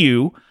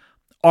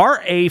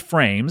AURA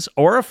Frames,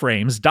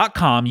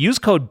 auraframes.com. Use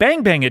code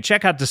BANGBANG at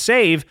checkout to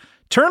save.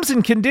 Terms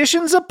and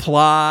conditions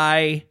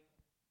apply.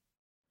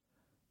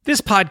 This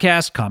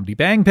podcast, Comedy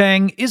Bang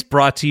Bang, is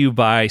brought to you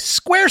by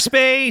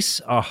Squarespace,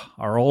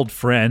 our old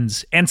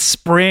friends, and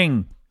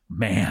Spring.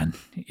 Man,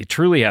 it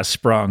truly has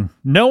sprung.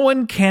 No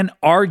one can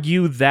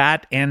argue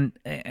that. And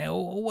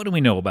what do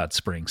we know about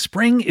spring?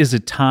 Spring is a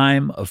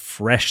time of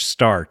fresh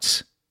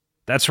starts.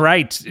 That's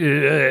right.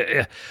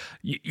 You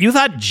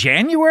thought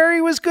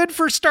January was good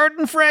for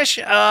starting fresh?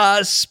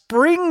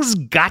 Spring's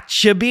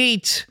gotcha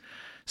beat.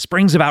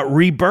 Spring's about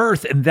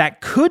rebirth, and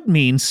that could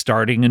mean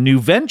starting a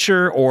new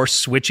venture or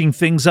switching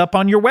things up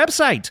on your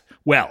website.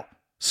 Well,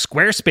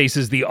 Squarespace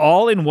is the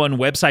all-in-one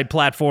website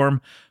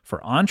platform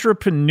for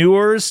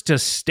entrepreneurs to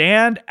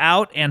stand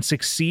out and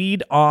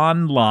succeed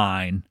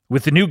online.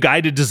 With the new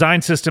guided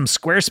design system,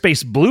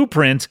 Squarespace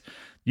Blueprint,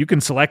 you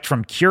can select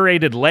from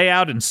curated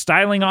layout and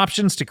styling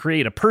options to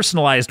create a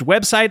personalized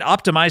website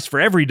optimized for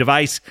every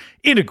device,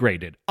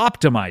 integrated,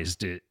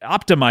 optimized it.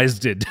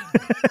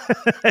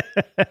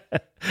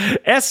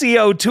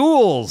 SEO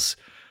tools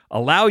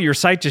allow your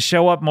site to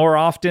show up more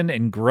often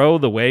and grow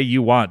the way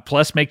you want.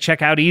 Plus, make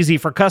checkout easy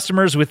for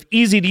customers with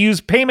easy-to-use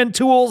payment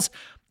tools.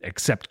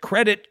 Accept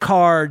credit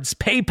cards,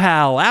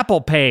 PayPal, Apple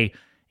Pay,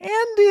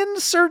 and in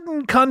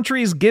certain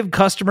countries, give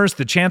customers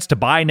the chance to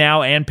buy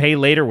now and pay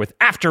later with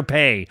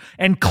Afterpay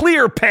and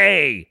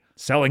ClearPay.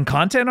 Selling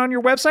content on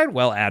your website?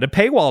 Well, add a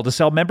paywall to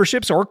sell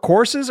memberships or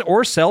courses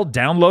or sell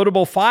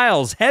downloadable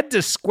files. Head to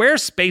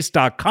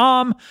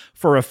squarespace.com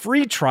for a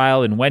free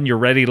trial, and when you're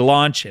ready to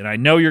launch, and I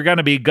know you're going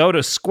to be, go to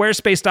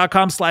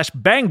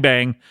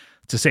squarespace.com/bangbang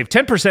to save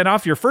 10%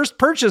 off your first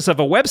purchase of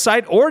a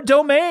website or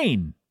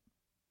domain.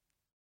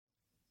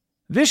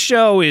 This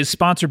show is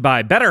sponsored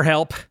by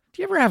BetterHelp.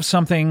 Do you ever have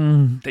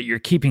something that you're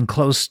keeping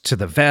close to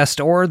the vest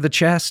or the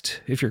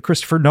chest? If you're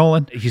Christopher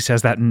Nolan, he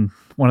says that in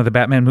one of the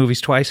Batman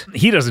movies twice.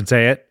 He doesn't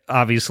say it,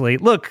 obviously.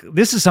 Look,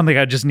 this is something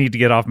I just need to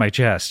get off my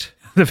chest.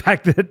 The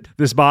fact that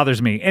this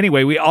bothers me.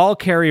 Anyway, we all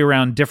carry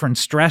around different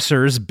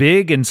stressors,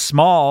 big and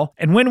small,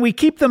 and when we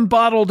keep them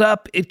bottled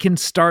up, it can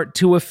start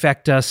to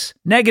affect us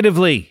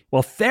negatively.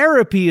 Well,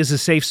 therapy is a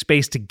safe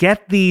space to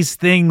get these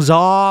things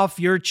off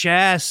your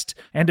chest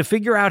and to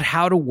figure out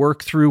how to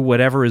work through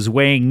whatever is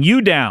weighing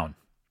you down.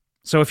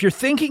 So if you're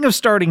thinking of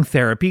starting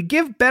therapy,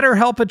 give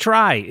BetterHelp a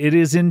try. It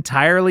is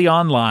entirely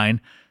online,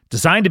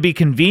 designed to be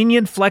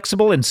convenient,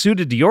 flexible, and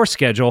suited to your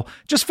schedule.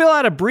 Just fill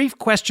out a brief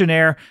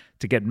questionnaire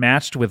to get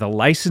matched with a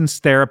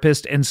licensed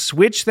therapist and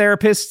switch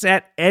therapists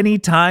at any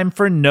time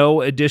for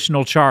no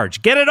additional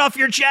charge. Get it off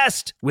your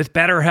chest with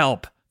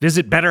BetterHelp.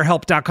 Visit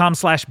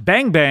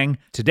BetterHelp.com/bangbang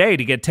today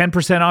to get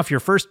 10% off your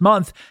first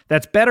month.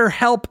 That's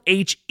BetterHelp,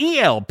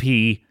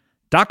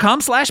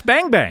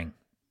 HELP.com/bangbang.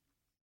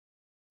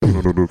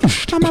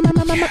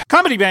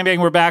 Comedy Bang Bang,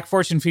 we're back.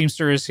 Fortune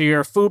Feimster is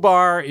here.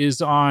 FUBAR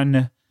is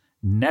on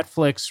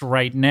Netflix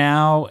right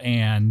now.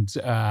 And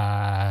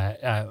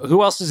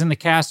who else is in the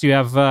cast? You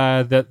have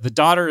the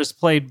daughter is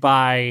played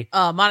by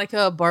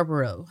Monica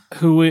Barbaro,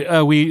 who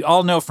we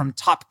all know from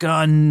Top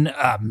Gun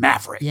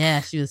Maverick.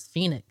 Yeah, she was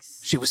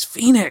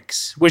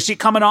Phoenix. Was she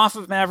coming off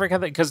of Maverick?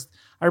 Because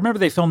I remember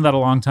they filmed that a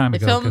long time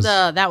ago. They filmed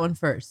that one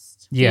first.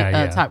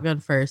 Yeah. Top Gun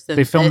first. And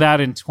they filmed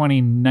that in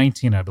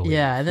 2019, I believe.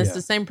 Yeah, and it's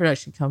the same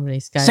production company,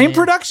 Sky. Same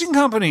production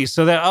company.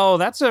 So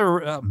that's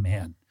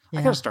man. Yeah.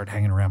 I got to start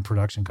hanging around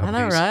production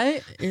companies. I know,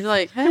 right? You're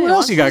like, hey, what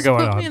else you got going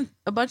put on? Me in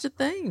a bunch of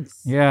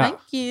things. Yeah. Thank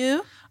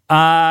you.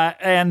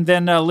 And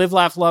then Live,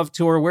 Laugh, Love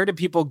Tour. Where do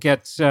people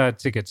get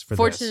tickets for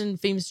this?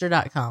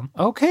 FortuneFeimster.com.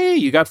 Okay,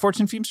 you got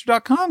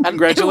FortuneFeimster.com.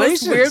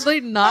 Congratulations. It was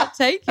weirdly not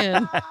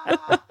taken.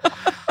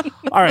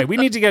 All right, we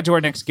need to get to our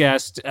next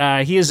guest.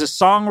 He is a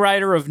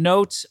songwriter of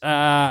note.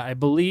 I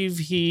believe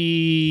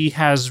he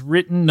has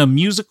written a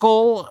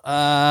musical,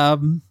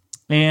 and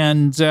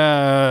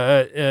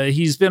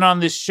he's been on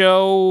this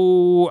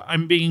show,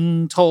 I'm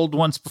being told,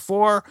 once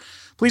before.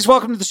 Please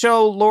welcome to the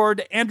show,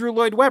 Lord Andrew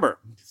Lloyd Webber.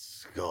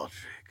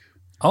 Scottrick.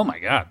 Oh, my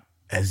God.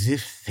 As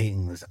if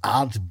things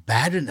aren't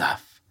bad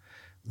enough.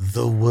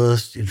 The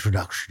worst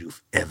introduction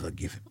you've ever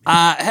given me.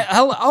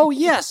 Hello. Oh,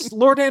 yes,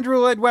 Lord Andrew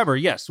Lloyd Webber.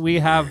 Yes, we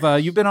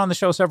have. You've been on the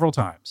show several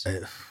times.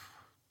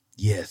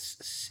 Yes,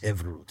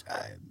 several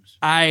times.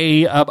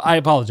 I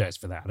apologize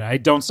for that. I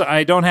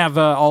don't have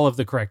all of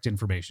the correct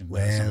information.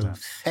 Well,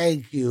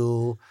 thank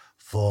you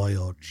for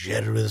your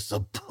generous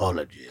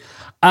apology.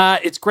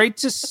 It's great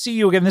to see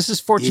you again. This is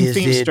Fortune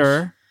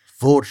Feimster.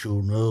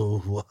 Fortune,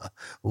 oh,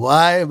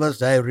 why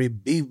must I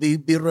be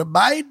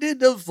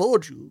reminded of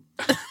fortune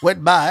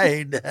when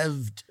mine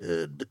have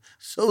turned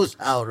so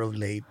sour of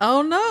late?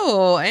 Oh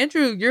no,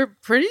 Andrew, you're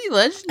pretty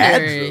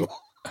legendary.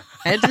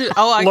 Andrew,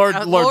 Lord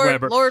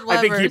Webber. Lord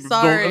Webber. I think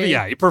sorry.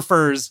 He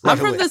prefers. I'm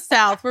from the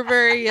South. We're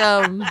very,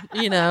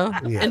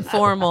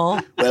 informal.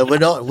 Well,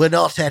 we're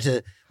not at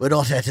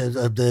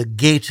the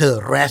Gator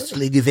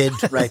wrestling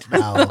event right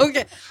now.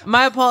 Okay,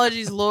 my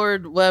apologies,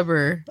 Lord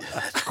Webber.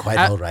 That's quite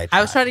all right.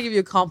 I was trying to give you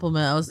a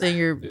compliment. I was saying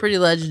you're pretty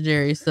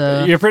legitimary.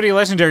 So you're pretty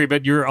legendary,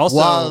 but you're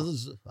also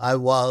I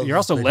was. You're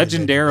also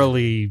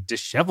legendarily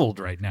disheveled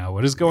right now.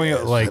 What is going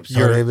on? Like,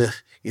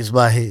 is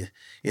my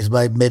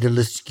medal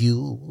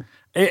askew?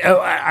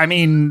 I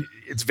mean,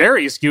 it's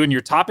very askew, and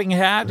your topping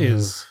hat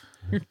is.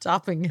 Your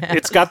topping hat.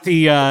 It's got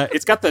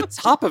the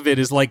top of it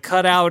is like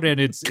cut out, and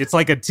it's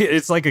like a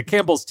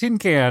Campbell's tin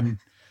can.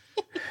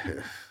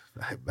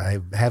 I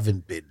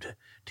haven't been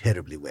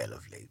terribly well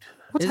of late.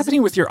 What's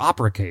happening with your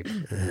opera cape?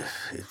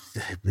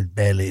 It's been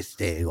barely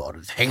staying on.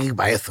 It's hanging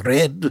by a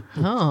thread.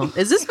 Oh,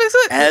 is this because?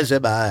 As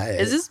am I.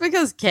 Is this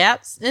because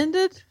Cats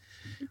ended?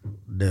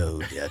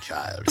 No, dear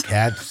child,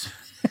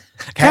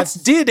 Cats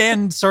did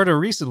end sort of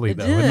recently,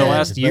 though, in the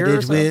last year.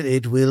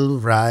 It will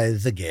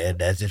rise again,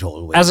 as it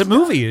always as a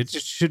movie. It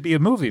just should be a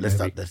movie. Let's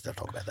not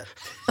talk about that.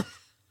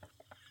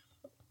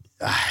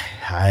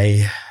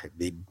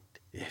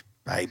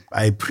 I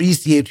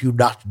appreciate you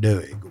not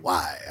knowing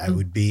why I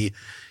would be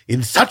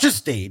in such a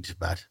state,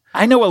 but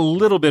I know a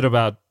little bit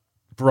about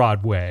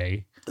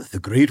Broadway. The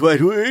Great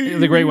White Way.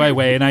 The Great White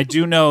Way. And I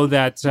do know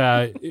that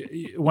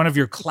one of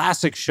your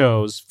classic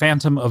shows,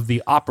 Phantom of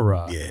the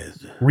Opera,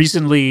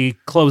 recently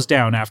closed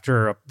down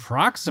after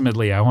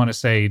approximately, I want to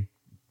say,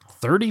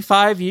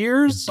 35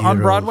 years on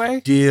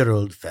Broadway. Dear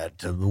old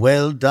Phantom,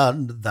 well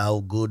done,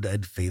 thou good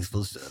and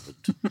faithful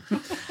servant.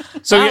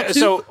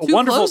 So a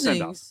wonderful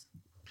send-off.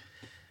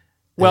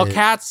 Well,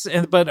 Cats,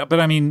 but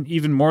I mean,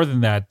 even more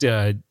than that,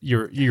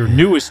 your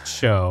newest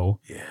show.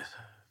 Yes.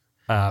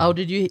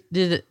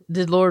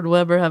 Did Lord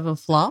Webber have a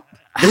flop?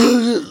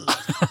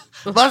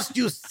 Must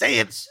you say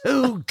it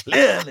so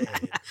clearly?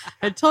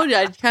 I told you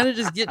I'd kind of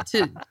just get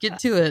to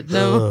it.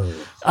 No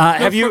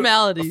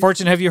formalities.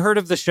 Fortune, have you heard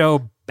of the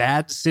show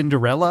Bad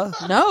Cinderella?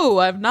 No,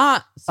 I've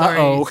not.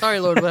 Sorry,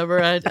 Lord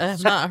Webber. I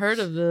have not heard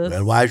of this.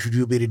 Well, why should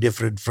you be any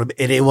different from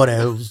anyone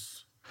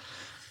else?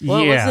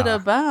 What was it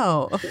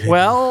about?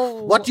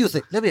 Well, what do you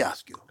think? Let me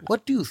ask you.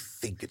 What do you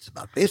think it's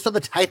about, based on the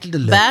title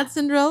alone? Bad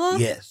Cinderella?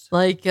 Yes.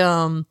 Like,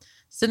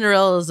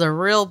 Cinderella is a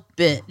real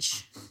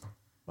bitch.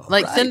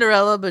 Like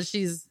Cinderella, but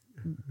she's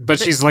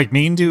like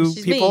mean to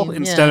people mean,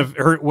 instead of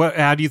her.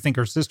 How do you think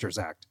her sisters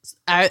act?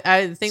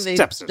 I think they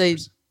flip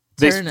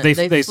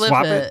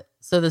swap it.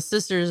 So the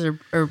sisters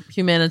are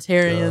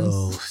humanitarians.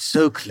 Oh,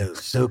 so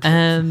close.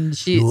 And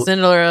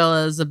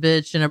Cinderella is a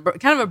bitch and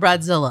kind of a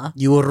Bradzilla.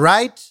 You were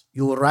right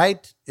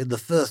in the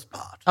first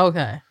part.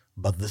 Okay.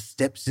 But the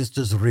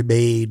stepsisters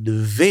remain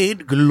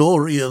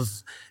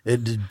vainglorious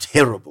and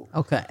terrible.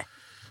 Okay.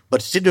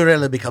 But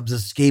Cinderella becomes a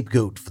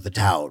scapegoat for the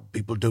town.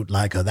 People don't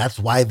like her. That's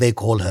why they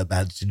call her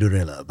Bad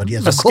Cinderella. But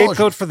yes, a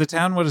scapegoat for the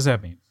town? What does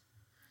that mean?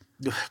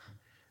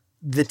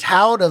 The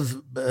town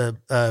of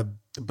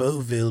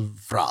Beauville,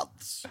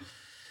 France.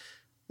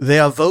 They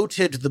are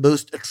voted the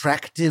most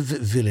attractive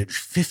village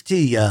 50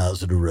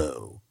 years in a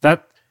row.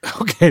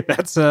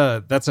 That's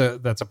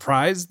a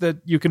prize that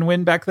you can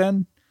win back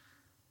then?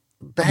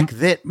 Back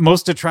then?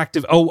 Most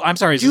attractive. Oh, I'm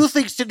sorry. Do you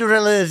think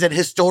Cinderella is an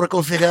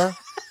historical figure?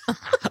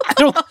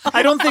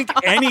 I don't think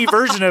any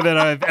version of it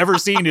I've ever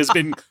seen has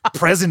been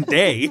present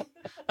day.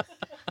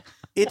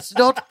 It's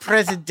not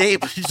present day,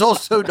 but it's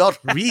also not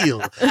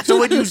real. So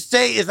when you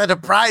say, is that a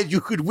prize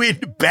you could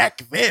win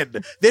back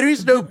then? There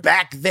is no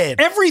back then.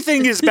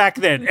 Everything is back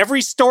then.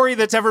 Every story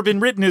that's ever been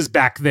written is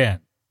back then.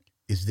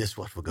 Is this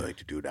what we're going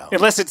to do now?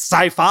 Unless it's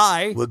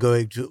sci-fi.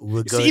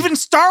 Even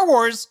Star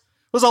Wars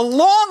was a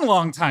long,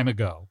 long time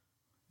ago.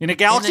 In a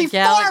galaxy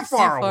far,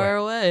 far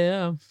away.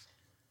 Yeah.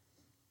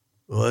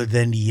 Well,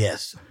 then,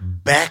 yes.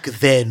 Back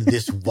then,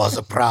 this was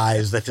a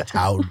prize that a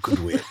town could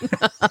win.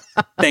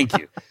 Thank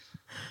you.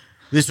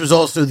 This was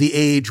also the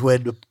age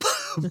when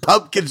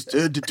pumpkins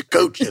turned into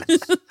coaches.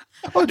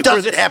 It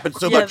doesn't happen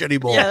so much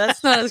anymore. Yeah,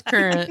 that's not as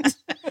current.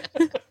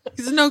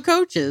 There's no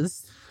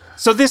coaches.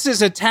 So this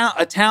is a town.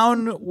 A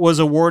town was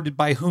awarded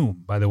by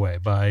whom, by the way?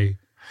 By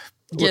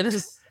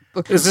Guinness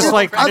Book is this World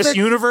like Records. this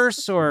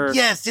universe or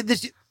Yes, in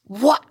this.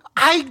 What?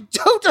 I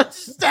don't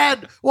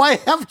understand why I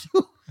have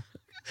to.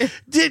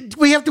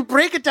 We have to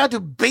break it down to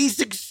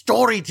basic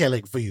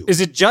storytelling for you.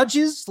 is it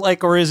judges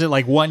or is it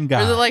like one guy?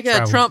 Or is it like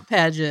a Trump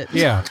pageant?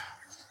 Yeah.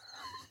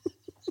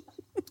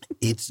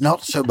 It's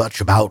not so much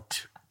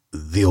about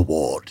the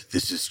award.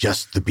 This is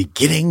just the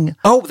beginning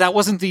Oh, that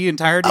wasn't the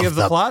entirety of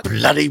the plot?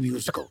 bloody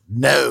musical.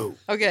 No.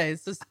 Okay,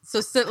 so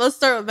let's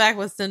start back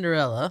with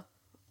Cinderella.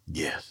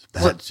 Yes.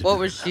 What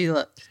was she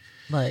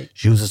like?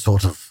 She was a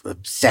sort of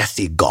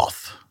sassy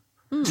goth,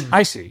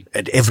 I see.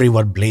 and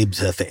everyone blames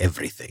her for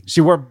everything.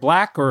 She wore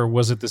black, or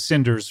was it the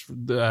cinders?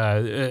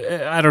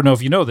 I don't know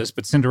if you know this,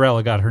 but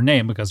Cinderella got her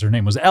name because her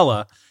name was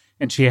Ella,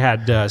 and she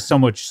had so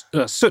much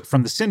soot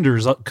from the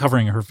cinders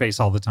covering her face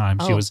all the time.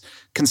 She was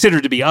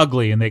considered to be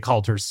ugly, and they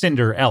called her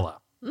Cinderella.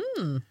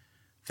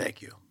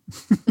 Thank you.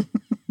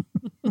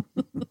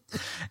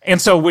 And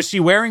so was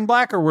she wearing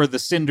black, or were the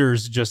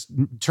cinders just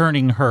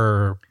turning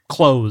her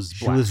clothes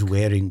She black? was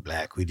wearing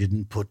black. We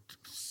didn't put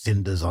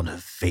cinders on her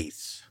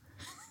face.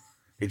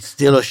 It's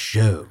still a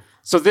show.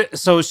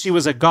 So she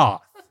was a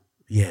goth.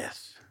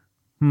 Yes.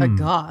 A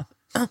goth.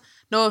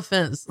 No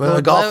offense. Well, a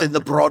Lord goth in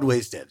the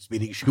Broadway sense,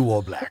 meaning she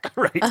wore black.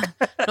 Right.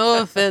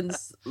 No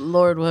offense,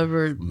 Lord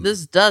Webber.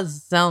 This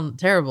does sound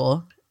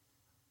terrible.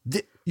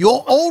 You're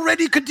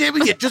already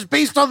condemning it just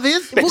based on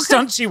this? Based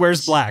on she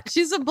wears black.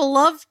 She's a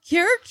beloved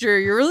character.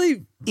 You're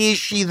really, Is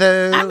she,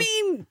 though? I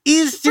mean,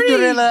 Is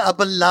Cinderella a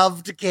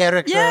beloved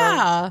character?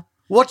 yeah.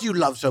 What do you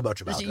love so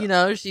much about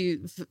her? She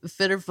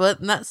fit her foot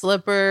in that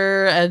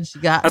slipper, and she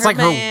got That's her like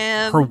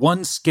man. her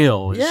one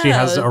skill. Is she Yeah.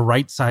 has a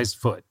right-sized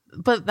foot.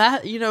 But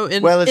that,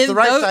 Well, it's the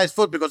right size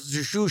foot because it's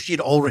a shoe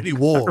she'd already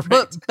wore.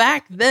 But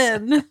back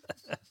then,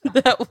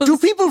 that was. Do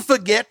people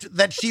forget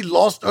that she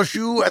lost a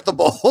shoe at the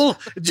ball?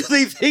 Do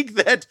they think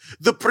that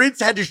the prince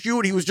had a shoe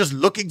and he was just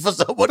looking for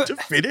someone to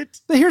fit it?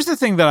 But here's the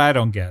thing that I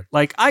don't get.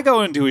 Like, I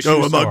go into a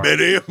shoe store.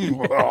 Betty?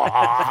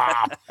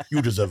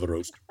 You deserve a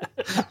roast.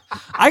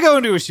 I go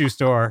into a shoe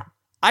store.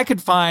 I could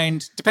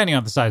find, depending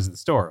on the size of the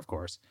store, of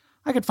course,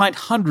 I could find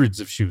hundreds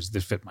of shoes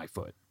that fit my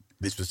foot.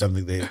 This was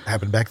something that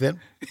happened back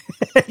then?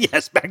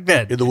 Yes, back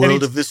then. In the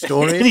world of this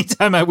story?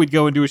 Anytime I would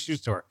go into a shoe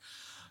store.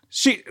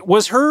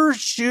 Was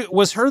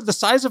the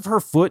size of her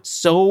foot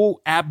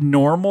so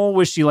abnormal?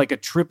 Was she like a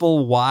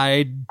triple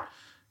wide?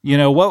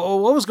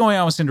 What was going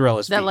on with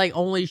Cinderella's feet? That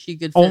only she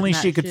could fit. Only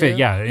she could fit,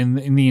 yeah.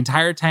 In the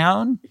entire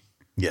town?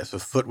 Yes, her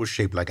foot was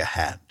shaped like a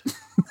hand.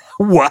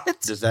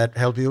 What? Does that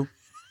help you?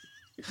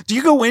 Do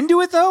you go into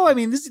it, though? I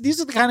mean,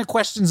 these are the kind of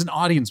questions an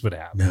audience would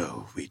have.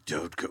 No, we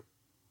don't go.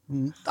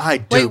 I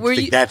don't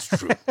think that's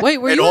true. Wait,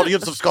 were An you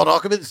audience of Scott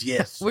Ackermans?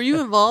 Yes. Were you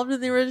involved in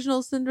the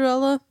original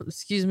Cinderella?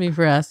 Excuse me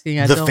for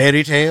asking. The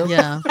fairy tale?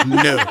 Yeah.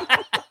 No.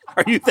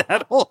 Are you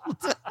that old?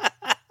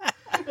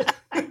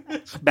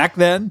 Back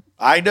then?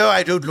 I know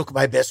I don't look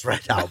my best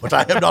right now, but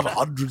I am not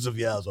hundreds of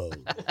years old.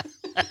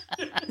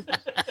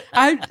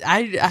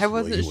 I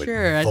wasn't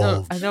sure. I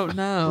don't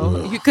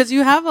know because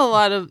you have a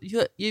lot of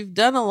you've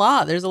done a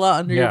lot. There's a lot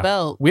under your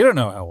belt. We don't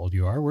know how old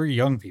you are. We're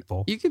young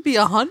people. You could be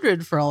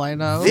 100 for all I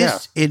know.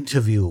 This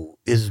interview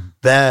is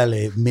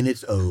barely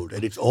minutes old,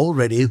 and it's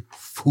already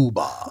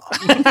FUBAR.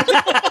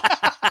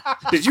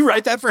 Did you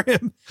write that for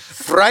him?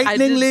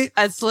 Frighteningly,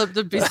 I slipped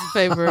a piece of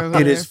paper over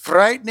it there. is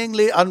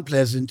frighteningly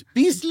unpleasant,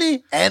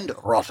 beastly, and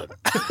rotten.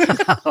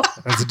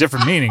 That's a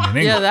different meaning in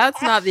English. Yeah,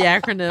 that's not the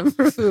acronym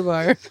for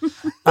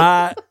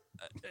FUBAR.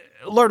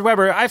 Lord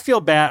Webber, I feel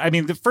bad. I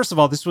mean, first of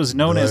all, this was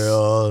known as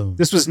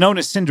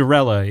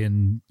Cinderella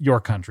in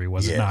your country,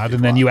 was it not?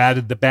 And then you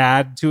added the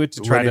bad to it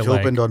to try when to it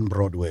opened on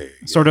Broadway.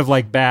 Sort of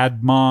like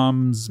bad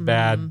moms,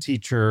 bad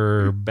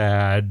teacher,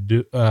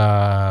 bad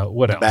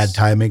what else? Bad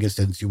timing, a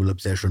sensual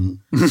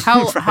obsession.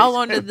 How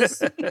long did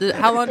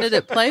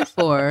it play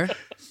for?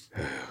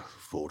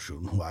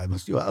 Fortune, why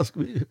must you ask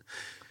me?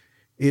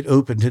 It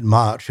opened in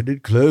March and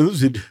it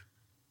closed in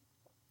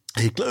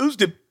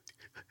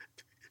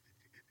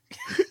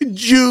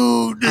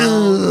June.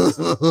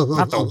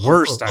 Not the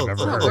worst I've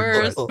ever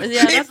heard. It's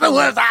the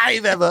worst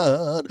I've ever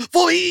heard.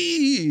 For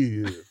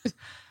me.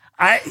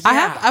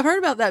 I've heard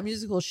about that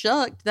musical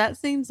Shucked. That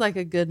seems like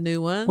a good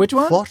new one. Which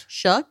one? What?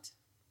 Shucked?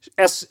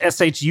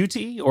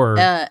 SHUT or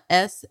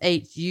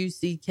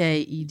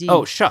SHUCKED.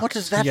 Oh, Shucked. What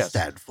does that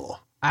stand for?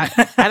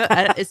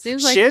 It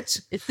seems like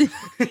shit.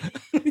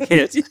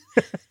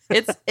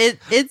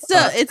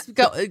 It's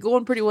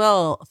going pretty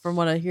well from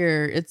what I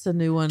hear. It's a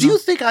new one. Do you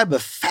think I'm a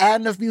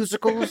fan of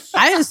musicals?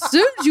 I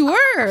assumed you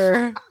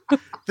were.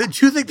 Do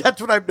you think that's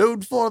what I'm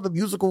known for in the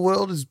musical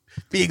world, is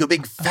being a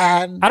big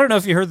fan? I don't know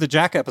if you heard the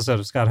Jack episode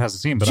of Scott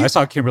Hasn't Seen, but I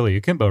saw Kimberly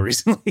Akimbo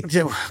recently.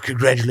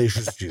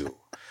 Congratulations to you.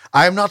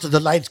 I am not the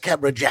lights,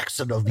 camera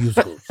Jackson of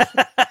musicals.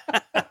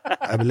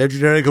 I'm a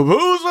legendary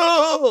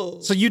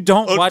composer. So you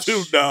don't watch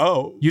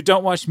now. You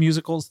don't watch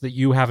musicals that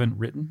you haven't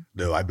written?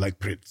 No, I'm like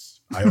Prince.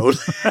 I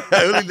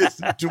only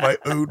listen to my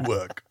own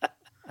work.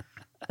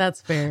 That's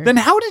fair. Then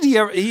how did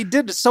he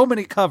did so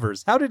many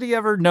covers. How did he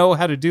ever know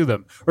how to do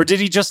them? Or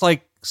did he just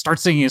like start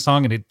singing a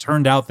song and it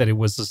turned out that it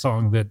was the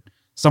song that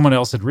someone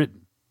else had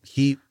written?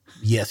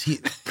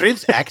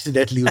 Prince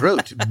accidentally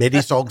wrote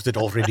many songs that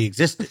already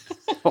existed.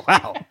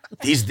 Wow.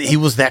 He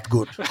was that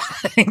good.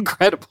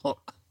 Incredible.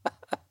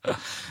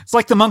 It's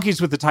like the monkeys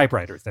with the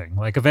typewriter thing.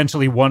 Like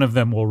eventually one of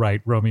them will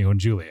write Romeo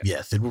and Juliet.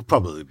 Yes, it will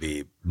probably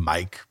be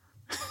Mike.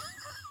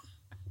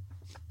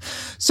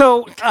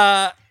 So,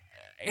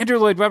 Andrew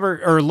Lloyd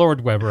Webber, or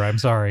Lord Webber, I'm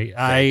sorry.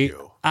 Thank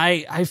you.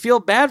 I feel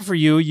bad for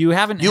you. You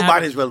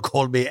might as well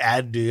call me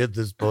Andy at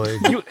this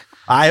point.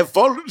 I have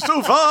fallen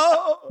so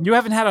far. You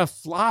haven't had a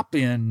flop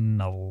in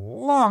a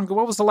long...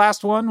 What was the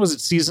last one? Was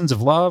it Seasons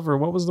of Love, or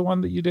what was the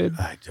one that you did?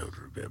 I don't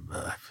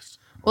remember.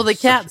 Well, the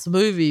Cats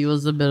movie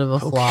was a bit of a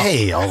flop.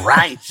 Okay, all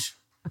right.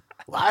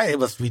 Why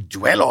must we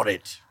dwell on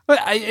it? But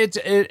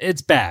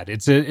it's bad.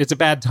 It's a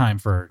bad time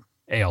for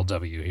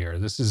ALW here.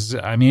 This is,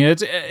 I mean,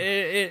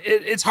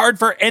 it's hard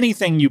for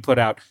anything you put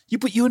out.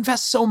 You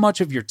invest so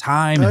much of your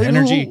time and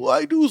energy.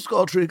 I do,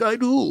 Scottrick, I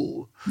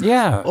do.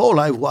 Yeah.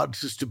 All I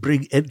want is to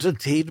bring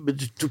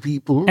entertainment to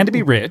people. And to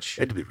be rich.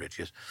 And to be rich,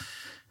 yes.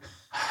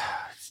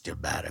 Still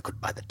mad I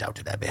couldn't buy the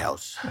Downton Abbey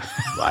house.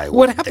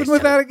 What happened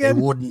with that again?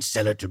 They wouldn't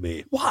sell it to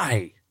me.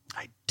 Why?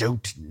 I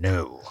don't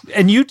know.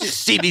 And you just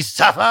see me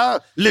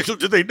suffer. Little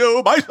do they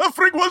know my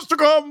suffering was to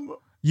come.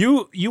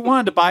 You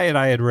wanted to buy it,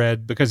 I had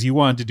read, because you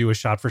wanted to do a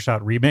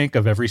shot-for-shot remake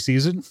of every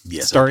season,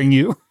 yes, starring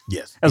you,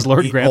 yes, as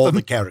Lord Grantham. All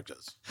the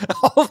characters,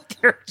 all the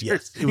characters,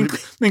 yes,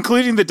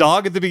 including the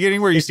dog at the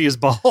beginning where you see his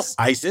balls.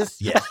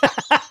 Isis, yes.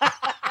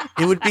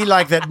 It would be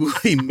like that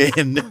movie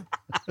Men.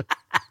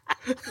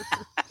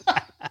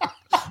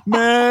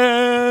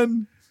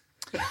 Man.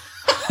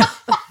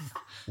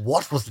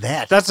 What was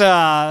that? That's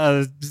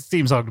a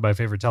theme song to my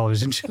favorite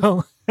television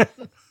show.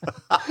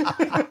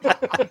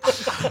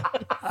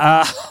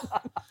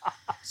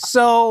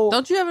 So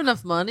don't you have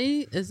enough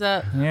money? Is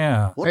that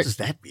What does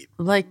that mean?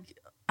 Like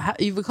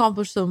you've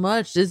accomplished so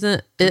much.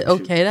 Isn't it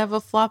okay to have a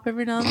flop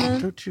every now and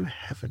then? Don't you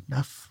have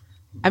enough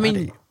money? I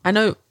mean, I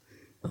know.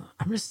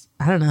 I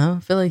don't know. I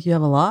feel like you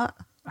have a lot.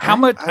 How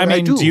much? I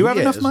mean, do you have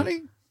enough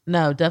money?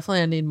 No,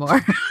 definitely I need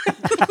more.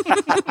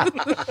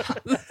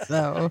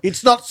 So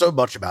it's not so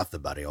much about the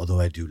money, although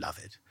I do love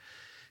it.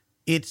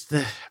 It's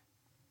the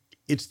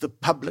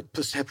public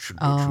perception,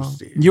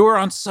 interesting. You were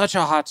on such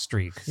a hot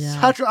streak.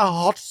 Yeah. Such a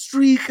hot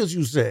streak, as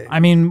you say.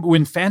 I mean,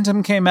 when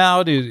Phantom came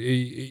out,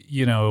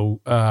 you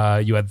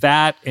had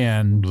that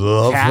and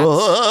Cats.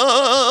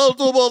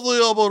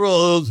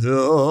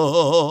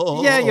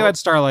 Yeah, you had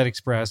Starlight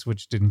Express,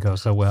 which didn't go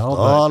so well.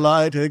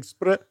 Starlight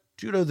Express.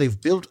 Do you know they've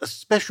built a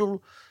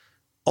special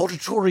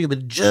auditorium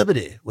in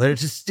Germany where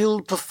it is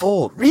still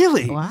performed?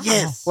 Really? Wow.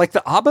 Yes. Like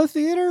the ABBA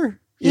Theater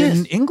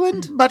in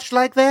England? Much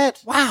like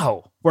that.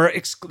 Wow. Where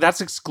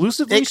that's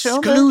exclusively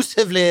shown there?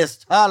 Exclusively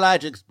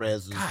Starlight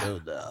Express is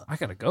shown there. I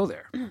gotta go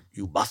there.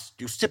 You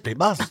must. You simply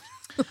must.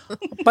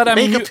 But I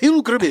mean, Make a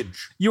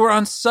pilgrimage. You were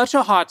on such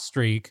a hot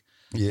streak,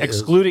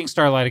 excluding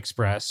Starlight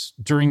Express,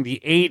 during the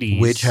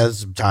 80s. Which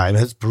time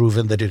has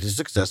proven that it is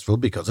successful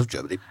because of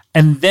Germany.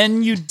 And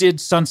then you did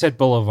Sunset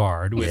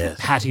Boulevard with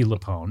Patti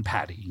LuPone.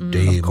 Patti,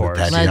 Dame, of course.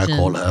 Patti, I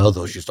call her,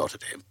 although she's not a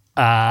dame.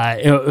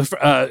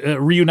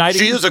 Reuniting.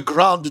 She is a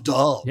grande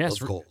dame,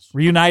 yes, of course.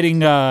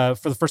 Reuniting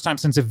for the first time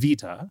since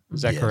Evita.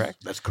 Is that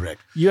correct? That's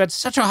correct. You had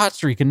such a hot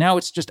streak, and now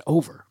it's just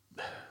over.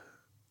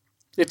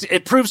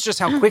 It proves just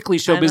how quickly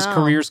showbiz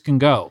careers can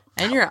go.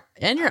 And your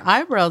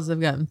eyebrows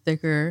have gotten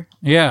thicker.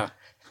 Yeah.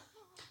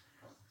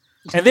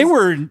 And they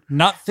were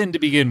not thin to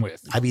begin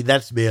with. I mean,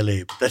 that's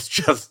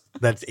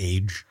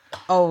age.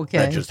 Oh, okay.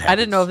 That just I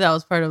didn't know if that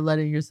was part of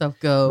letting yourself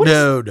go.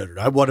 No.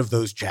 I'm one of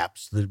those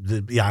chaps.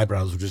 The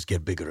eyebrows will just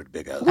get bigger and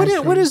bigger.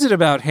 What is it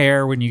about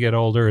hair when you get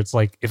older? It's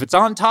like, if it's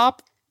on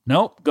top,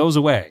 nope, goes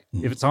away.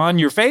 If it's on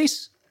your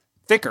face,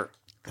 thicker.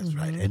 That's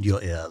right. And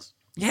your ears.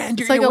 Yeah, and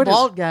it's like a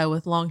bald guy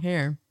with long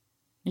hair.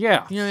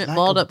 Yeah. You know, like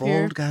bald a up here.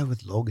 bald guy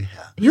with long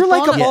hair. You're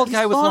like a bald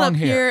guy with long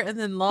hair. And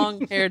then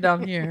long hair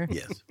down here.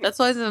 Yes. That's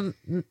why it's a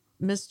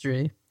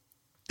mystery.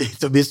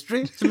 It's a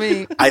mystery? To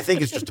me. I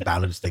think it's just to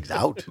balance things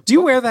out. Do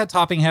you wear that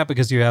topping hat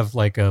because you have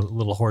like a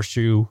little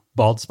horseshoe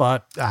bald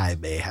spot? I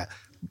may have.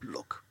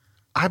 Look,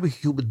 I'm a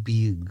human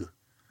being.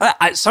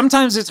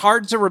 Sometimes it's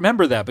hard to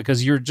remember that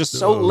because you're just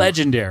so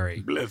legendary.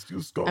 Bless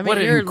you, Scott. I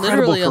mean, you're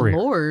literally career. A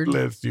lord.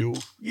 Bless you.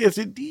 Yes,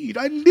 indeed.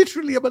 I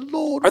literally am a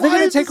lord. Are they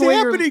going to take away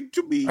happening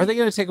to me? Are they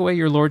going to take away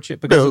your lordship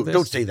because of this? No,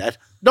 don't say that.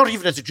 Not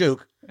even as a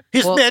joke.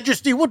 His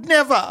Majesty would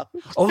never.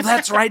 Oh,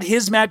 that's right.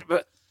 His Majesty.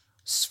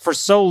 For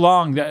so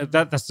long,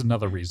 that's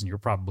another reason you're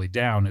probably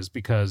down, is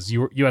because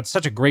you had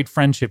such a great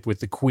friendship with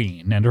the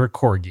Queen and her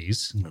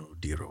corgis. Oh,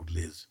 dear old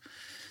Liz.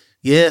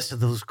 Yes, and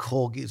those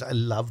corgis, I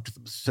loved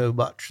them so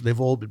much. They've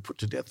all been put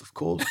to death, of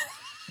course.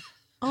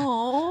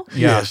 Oh.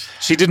 Yeah. Yes.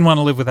 She didn't want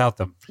to live without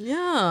them.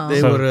 Yeah.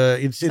 They were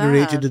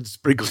incinerated and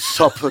sprinkled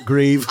sop her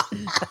grave.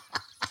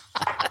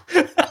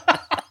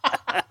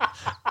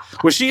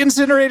 Was she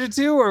incinerated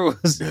too, or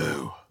was...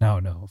 No.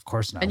 No, of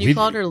course not. And you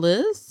called her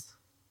Liz?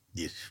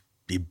 Yes,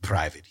 in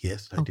private,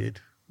 yes, I did.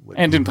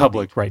 And in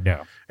public right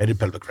now. And in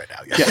public right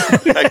now,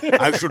 yes.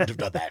 I shouldn't have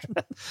done that.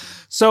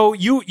 So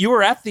you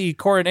were at the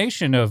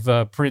coronation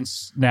of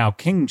Prince, now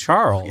King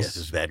Charles. Yes,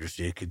 His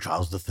Majesty, King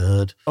Charles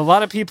III. A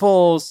lot of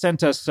people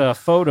sent us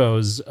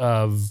photos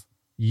of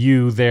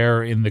you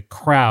there in the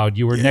crowd.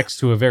 You were next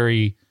to a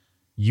very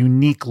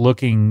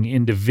unique-looking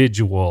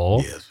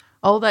individual. Yes.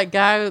 Oh, that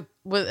guy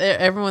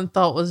everyone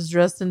thought was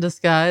dressed in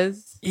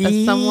disguise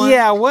as someone?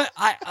 Yeah,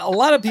 a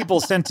lot of people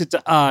sent it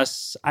to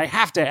us. I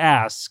have to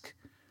ask,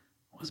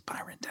 was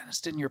Byron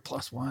Denniston your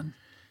plus one?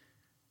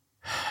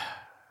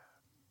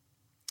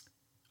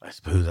 I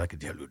suppose I can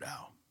tell you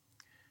now.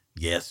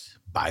 Yes,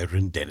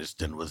 Byron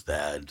Denniston was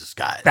there in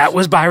disguise. That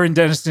was Byron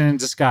Denniston in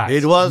disguise.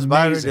 It was Amazing.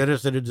 Byron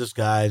Denniston in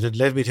disguise. And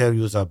let me tell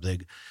you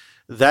something.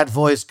 That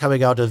voice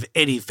coming out of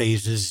any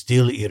face is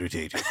still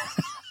irritating.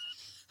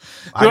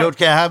 I don't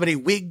care how many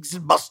wigs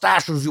and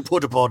mustaches you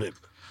put upon him.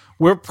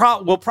 We'll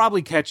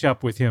probably catch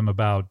up with him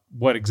about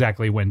what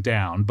exactly went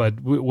down,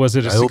 but was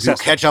it a I hope success?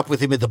 you catch up with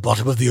him at the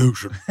bottom of the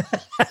ocean.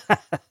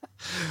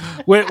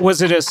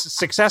 Was it a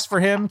success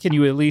for him? Can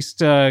you at least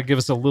give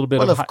us a little bit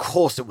Well, of... of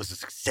course it was a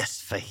success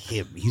for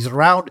him. He's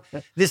around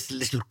this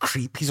little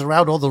creep. He's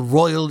around all the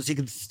royals he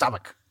can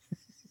stomach.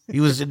 He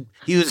was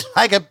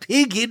like a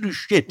pig in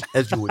shit,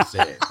 as you would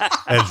say.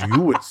 As you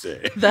would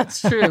say.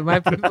 That's true. My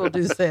people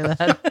do say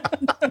that.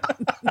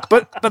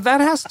 But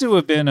that has to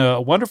have been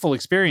a wonderful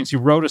experience. You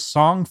wrote a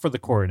song for the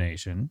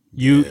coronation.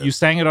 You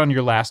sang it on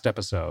your last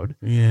episode.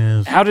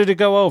 Yes. How did it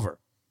go over?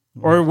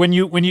 Or when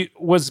you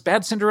was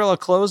Bad Cinderella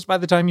closed by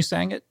the time you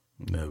sang it?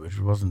 No, it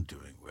wasn't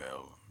doing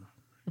well.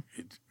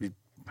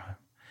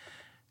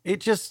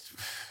 It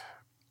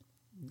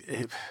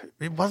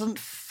wasn't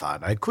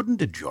fun. I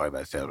couldn't enjoy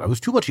myself. I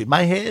was too much in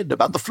my head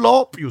about the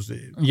flop, you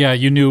see. Yeah,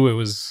 you knew it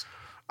was...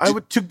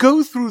 To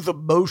go through the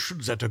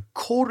motions at a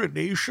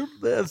coronation,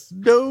 there's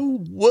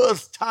no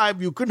worse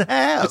time you can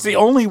have. It's the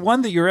only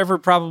one that you're ever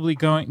probably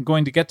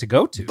going to get to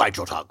go to. Bite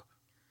your tongue.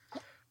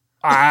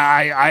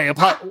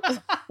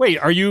 Wait,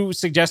 are you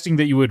suggesting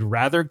that you would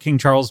rather King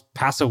Charles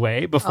pass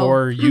away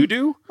before you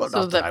do? Well,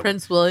 So that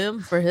Prince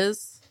William for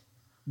his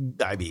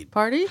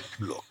party?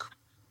 Look,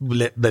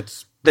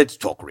 let's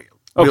talk real.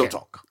 Okay. Real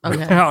talk.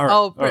 Okay.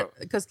 All right.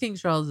 Because King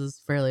Charles is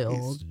fairly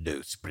old. He's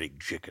no spring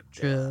chicken.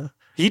 True.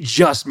 He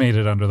just made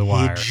it under the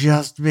wire. He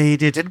just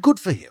made it, and good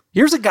for him.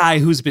 Here's a guy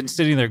who's been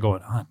sitting there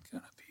going, I'm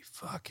going to be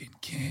fucking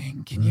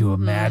king. Can you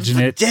imagine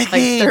it?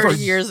 Decades. Like 30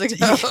 years ago.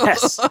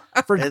 Yes,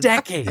 for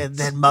decades. And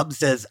then Mum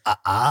says,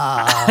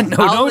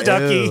 no,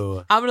 Ducky.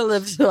 I'm going to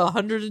live to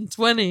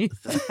 120.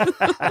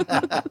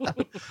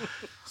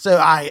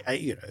 So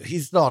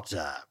he's not,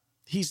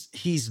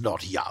 he's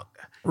not young.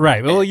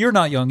 Right. Well, you're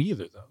not young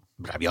either, though.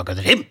 But I'm younger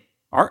than him.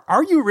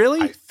 Are you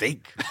really? I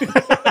think.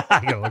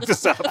 I gotta look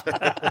this up.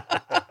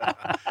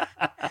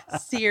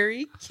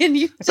 Siri, can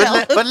you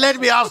tell But let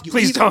me ask you.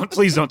 Please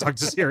don't talk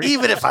to Siri.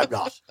 Even if I'm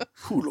not,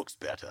 who looks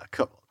better?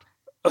 Come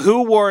on.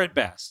 Who wore it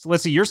best?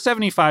 Let's see. You're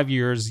 75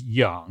 years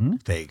young.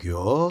 Thank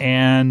you.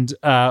 And,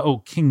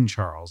 King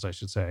Charles, I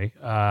should say.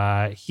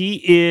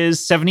 He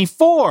is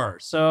 74.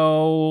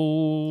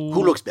 So.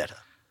 Who looks better?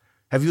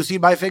 Have you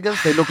seen my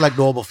fingers? They look like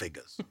normal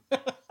fingers.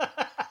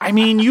 I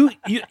mean, you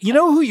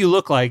know who you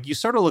look like? You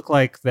sort of look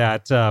like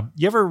that.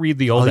 You ever read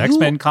the old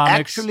X-Men comics?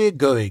 Actually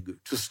going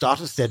to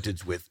start a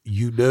sentence with,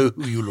 you know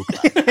who you look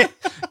like.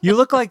 You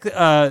look like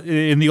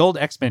in the old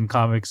X-Men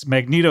comics,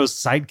 Magneto's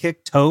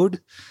sidekick, Toad.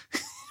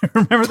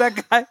 Remember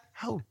that guy?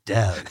 How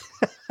dare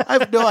you? I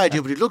have no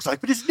idea what he looks like,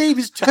 but his name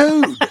is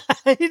Toad.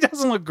 He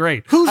doesn't look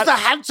great. Who's the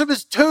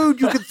handsomest Toad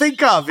you can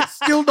think of? It's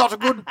still not a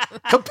good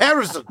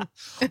comparison.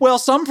 Well,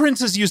 some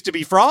princes used to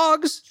be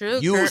frogs. True.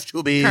 Used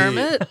to be.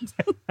 Kermit.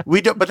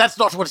 We don't, but that's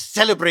not what's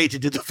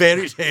celebrated in the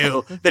fairy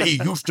tale, that he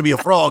used to be a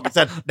frog. It's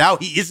that now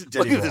he isn't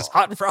anymore. Look at this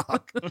hot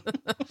frog.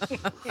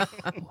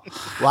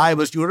 Why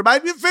must you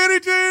remind me of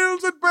fairy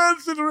tales and Bad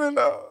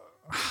Cinderella?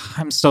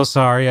 I'm so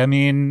sorry. I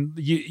mean,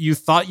 you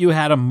thought you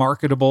had a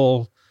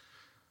marketable,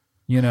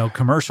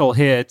 commercial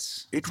hit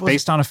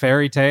based on a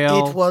fairy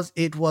tale.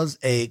 It was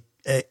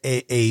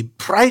a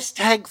price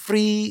tag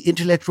free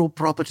intellectual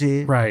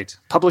property. Right.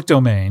 Public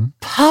domain.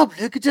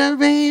 Public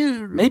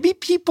domain. Maybe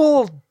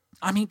people,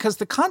 because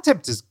the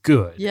concept is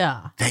good.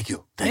 Yeah. Thank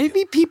you.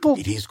 Maybe people.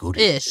 It is good.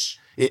 Ish.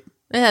 It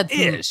had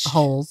some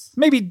holes.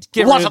 Maybe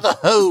get what rid are of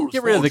the holes?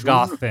 Get rid of the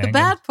goth thing. The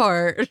bad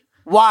part.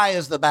 Why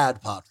is the bad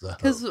part the hole?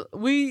 Because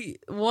we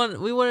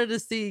wanted to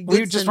see good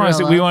We just want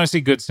to see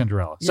good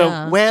Cinderella.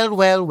 Yeah. So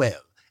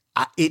well.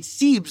 It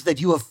seems that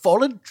you have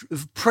fallen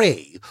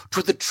prey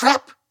to the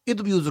trap in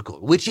the musical,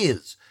 which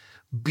is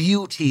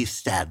beauty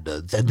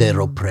standards and their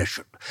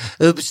oppression.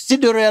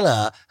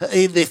 Cinderella,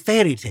 in the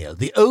fairy tale,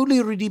 the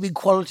only redeeming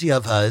quality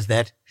of her is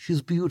that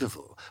she's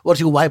beautiful. Once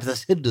you wipe the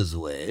cinders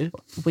away.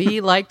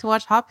 We like to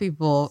watch hot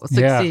people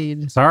succeed.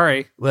 Yeah.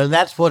 Sorry. Well,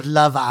 that's what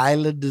Love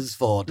Island is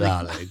for,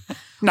 darling.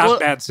 Not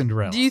Bad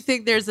Cinderella. Do you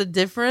think there's a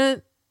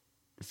different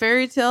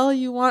fairy tale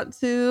you want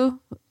to,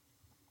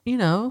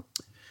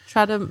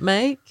 try to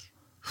make?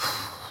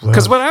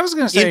 Because what I was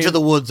going to say... Into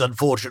the Woods,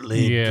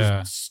 unfortunately,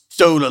 just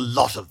stole a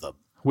lot of them.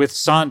 With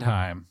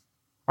Sondheim.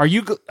 Are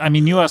you? I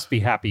mean, you must be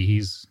happy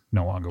he's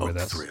no longer with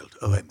us. Thrilled.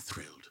 Oh, I'm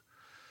thrilled.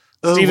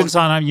 Steven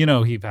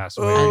Sondheim, he passed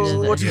away.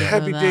 Oh, what a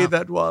happy day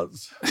that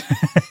was.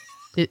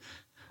 You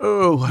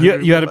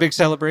had a big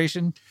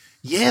celebration?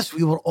 Yes,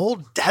 we were all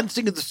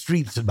dancing in the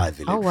streets in my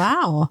village. Oh,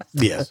 wow.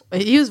 Yes.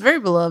 He was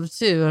very beloved,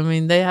 too. I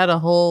mean, they had a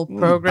whole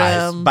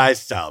program. By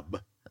some.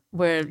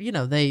 Where,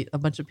 a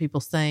bunch of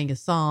people sang his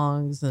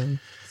songs and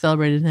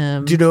celebrated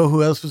him. Do you know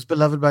who else was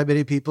beloved by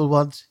many people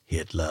once?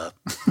 Hitler.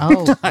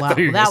 Oh, wow.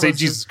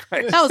 Jesus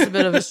Christ. That was a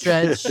bit of a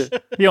stretch.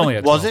 He only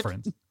had 12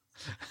 friends.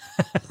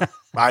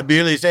 I'm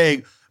merely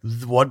saying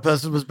one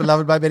person was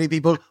beloved by many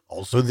people.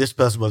 Also, this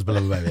person was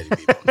beloved by many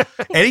people.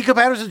 Any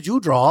comparisons you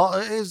draw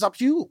is up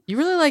to you. You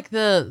really like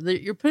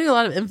you're putting a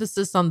lot of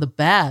emphasis on the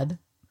bad.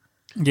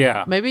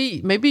 Yeah.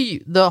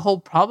 Maybe the whole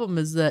problem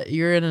is that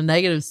you're in a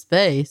negative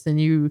space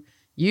and you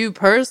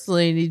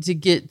personally need to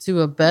get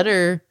to a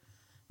better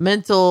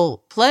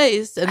mental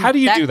place. And how do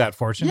you do that,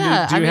 Fortune?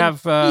 Yeah, do you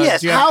have?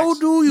 Yes. How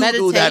do you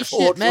do that,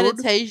 Fortune?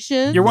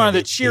 Meditation. You're one of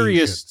the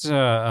cheeriest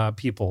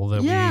people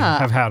that we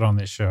have had on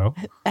this show.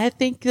 I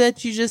think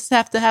that you just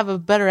have to have a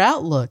better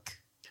outlook.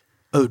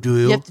 Oh, do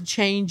you? You have to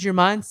change your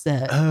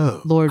mindset.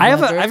 Oh, Lord. I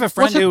have a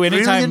friend who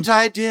anytime. Brilliant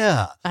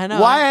idea. I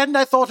know. Why hadn't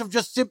I thought of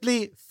just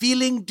simply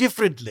feeling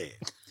differently?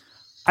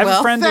 I have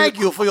a friend. Thank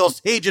you for your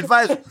sage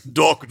advice,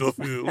 Dr.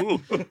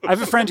 Phil. I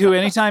have a friend who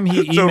anytime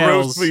he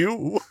emails, for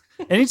you.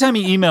 Anytime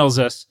he emails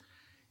us,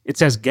 it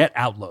says "Get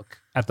Outlook"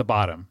 at the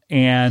bottom,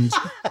 and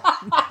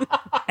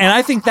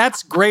I think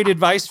that's great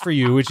advice for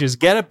you, which is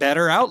get a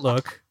better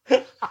outlook.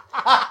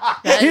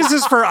 His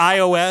is for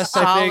iOS,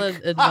 I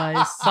think.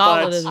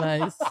 Solid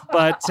advice.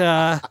 But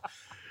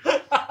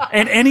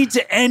and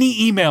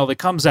any email that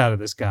comes out of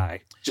this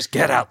guy, just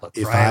get Outlook.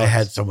 If I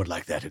had someone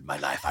like that in my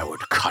life, I would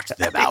cut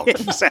them out.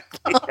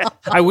 Exactly.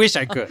 I wish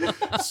I could.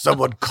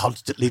 Someone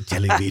constantly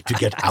telling me to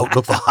get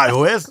Outlook for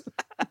iOS?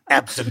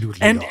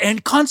 Absolutely not.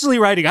 And constantly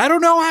writing, I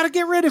don't know how to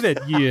get rid of it.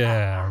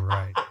 Yeah,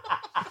 right.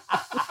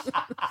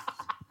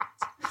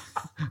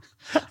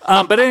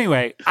 But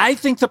anyway, I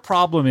think the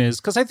problem is,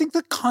 because I think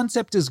the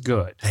concept is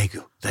good. Thank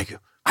you.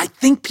 I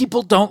think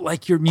people don't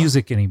like your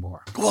music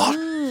anymore. What?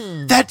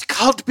 That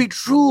can't be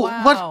true.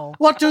 Wow.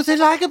 What do they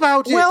like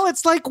about it? Well,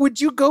 it's like,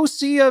 would you go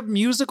see a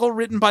musical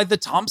written by the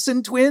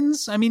Thompson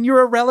twins? I mean,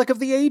 you're a relic of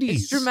the 80s.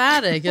 It's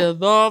dramatic.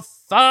 The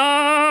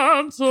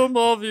Phantom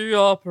of the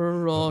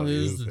Opera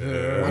is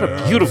there. What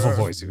a beautiful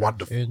voice.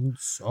 Wonderful.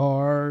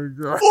 Inside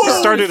your... It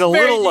started a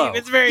little low.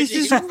 It's very This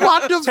is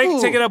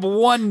wonderful. Take it up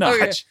one notch.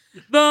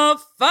 Okay. The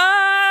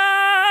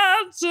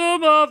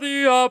Phantom of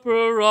the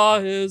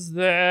Opera is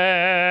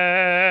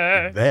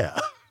there. There.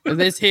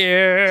 It's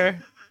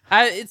here.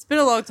 It's been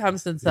a long time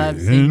since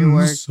I've seen your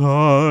work.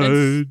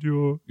 Inside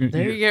your...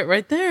 There you get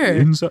right there.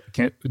 Inside...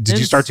 Did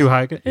you start too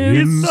high again?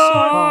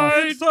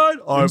 Inside.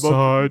 I'm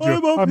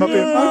up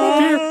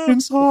here.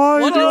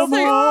 Inside What your is the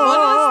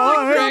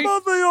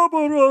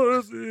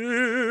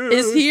mind.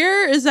 Is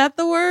here? Is that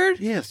the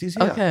word? Yes, he's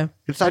here. Okay.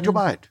 Inside your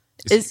mind.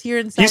 Is here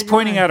inside He's your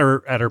pointing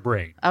mind? at her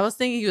brain. I was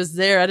thinking he was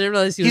there. I didn't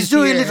realize he was He's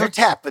doing here. a little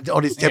tap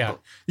on his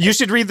temple. Yeah. You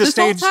should read the This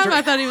whole stage. time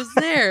I thought he was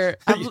there.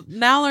 I'm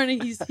now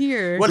learning he's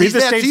here. Well, read he's the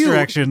there to stage you.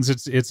 directions.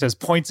 It says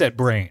points at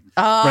brain.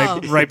 Oh.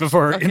 Right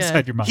before Okay.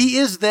 inside your mind. He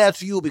is there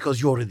to you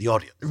because you're in the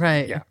audience.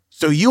 Right. Yeah.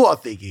 So you are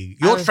thinking,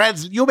 you're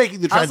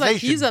making the I was translation.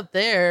 like, he's up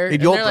there. in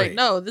And your they're brain. like,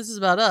 no, this is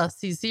about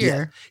us. He's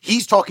here. Yeah.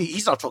 He's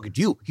not talking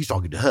to you, he's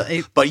talking to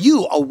her. But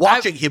you are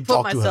watching him put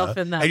talk to myself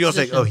her. in that And you're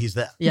saying, position. oh, he's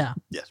there. Yeah.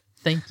 Yes.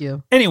 Thank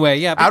you. Anyway,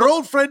 yeah. Our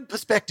old friend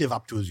perspective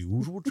up to his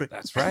usual trick.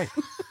 That's right.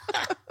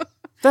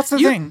 That's the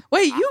thing.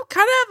 Wait, you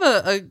kind of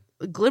have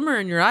a glimmer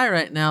in your eye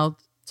right now,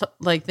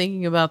 like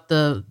thinking about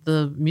the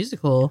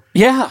musical.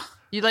 Yeah.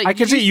 You like? I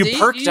can see you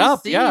perked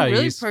up. Yeah, you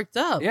really you perked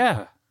up.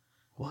 Yeah.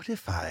 What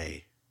if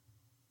I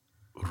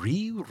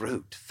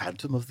rewrote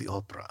Phantom of the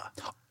Opera?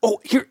 Oh,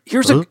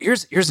 here's an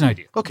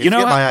idea. Okay, you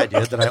know my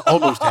idea that I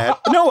almost had.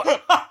 No,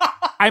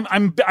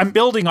 I'm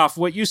building off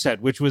what you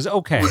said, which was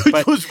okay,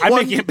 but I'm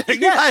making it.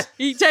 Yes,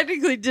 He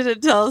technically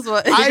didn't tell us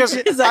what.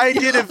 I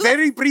did a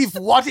very brief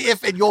what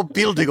if, and you're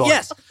building on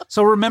yes. it.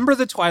 So remember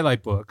the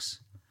Twilight books?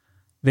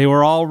 They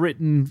were all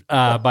written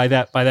by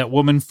that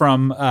woman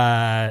from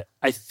I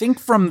think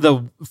from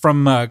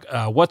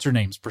what's her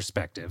name's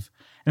perspective,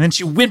 and then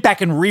she went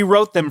back and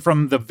rewrote them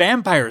from the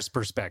vampire's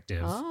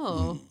perspective.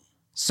 Oh.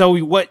 So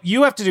what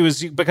you have to do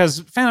is,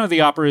 because Phantom of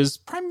the Opera is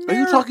primarily... Are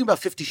you talking about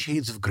 50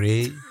 Shades of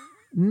Grey?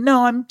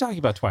 No, I'm talking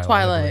about Twilight.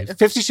 Twilight.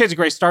 50 Shades of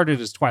Grey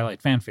started as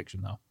Twilight fan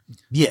fiction, though.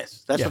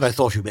 Yes, that's what I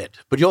thought you meant.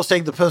 But you're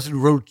saying the person who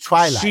wrote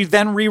Twilight. She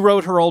then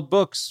rewrote her old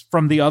books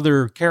from the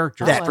other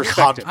characters' That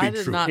perspective. can't be I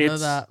did true. not know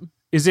that.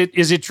 Is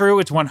it true?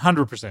 It's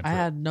 100% true. I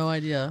had no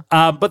idea.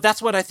 But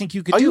that's what I think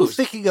you could Are do. you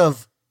thinking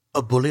of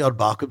A Bully on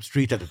Markham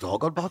Street and a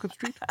Dog on Markham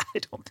Street? I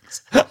don't think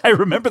so. I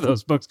remember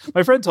those books.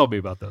 My friend told me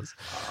about those.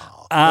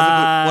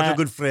 What a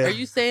good friend. Are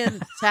you saying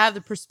to have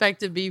the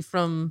perspective be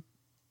from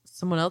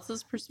someone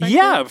else's perspective?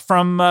 Yeah,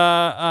 from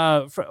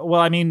well,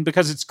 I mean,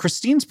 because it's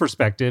Christine's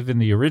perspective in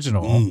the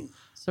original.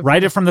 So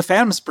Write it from the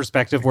fan's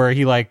perspective, where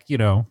he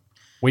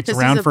waits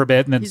around for a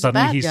bit, and then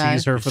suddenly he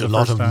sees her it's for the a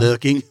lot first of time.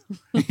 lurking.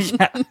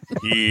 Yeah.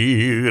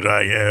 Here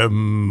I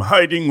am,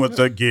 hiding once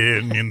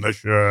again in the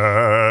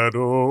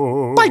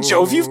shadows. By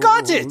Jove, you've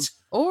got it!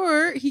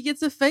 Or he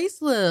gets a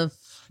facelift.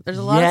 There's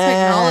a lot of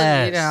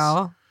technology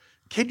now.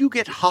 Can you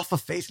get half a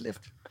facelift?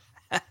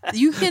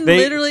 You can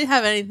literally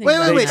have anything. Wait.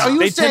 Are you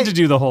They saying, tend to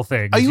do the whole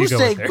thing. Are you go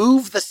saying with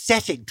move the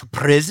setting to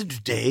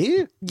present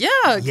day?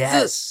 Yeah.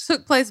 Yes. It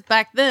took place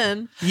back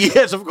then.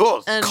 Yes, of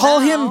course. And Call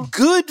now, him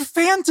Good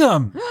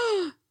Phantom.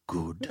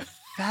 Good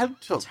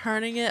Phantom.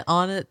 turning it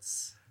on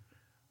its.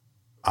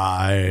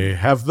 I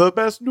have the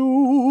best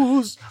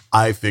news.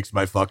 I fixed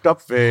my fucked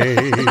up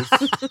face.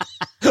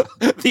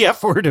 The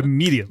F word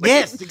immediately.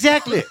 Yes,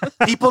 exactly.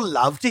 People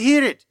love to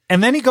hear it.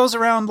 And then he goes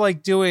around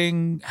like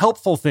doing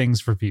helpful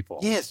things for people.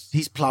 Yes,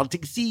 he's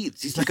planting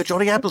seeds. He's like a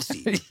Johnny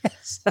Appleseed.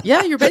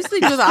 Yeah, you're basically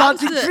doing the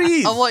Planting opposite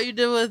trees. of what you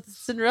did with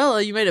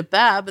Cinderella. You made it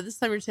bad, but this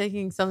time you're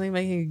taking something,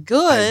 making it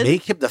good. I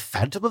make him the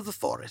Phantom of the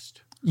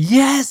Forest.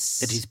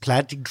 Yes. And he's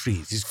planting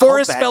trees. He's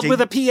Forest combating- spelled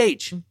with a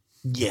PH.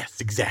 Yes,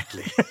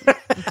 exactly.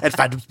 And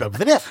Phantom spelled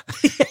with an F.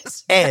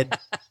 Yes. And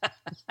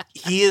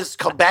he is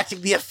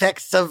combating the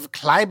effects of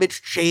climate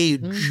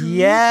change.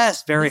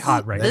 Yes. Very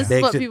hot right this now.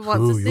 is what people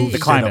want to see. The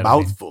climate, climate I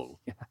mean. mouthful.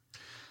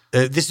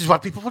 This is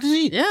what people want to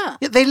see. Yeah.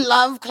 They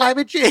love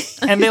climate change.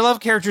 And they love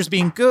characters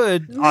being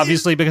good,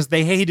 obviously, because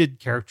they hated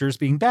characters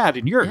being bad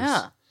in yours.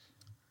 Yeah.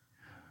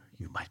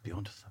 You might be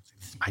onto something.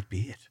 This might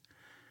be it.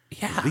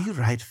 Yeah.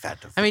 Rewrite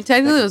Phantom. I mean,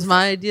 technically it was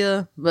my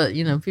idea, but,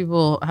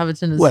 people have a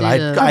tendency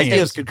to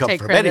ideas can come take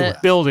from credit. anywhere.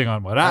 Building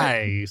on what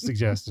I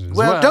suggested as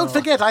well. Well, don't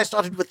forget, I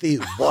started with the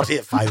what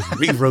if I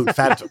rewrote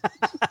Phantom.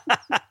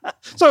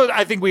 So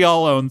I think we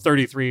all own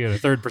 33 and a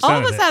third percent. All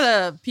of us had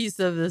a piece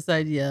of this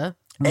idea.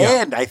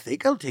 Yeah. And I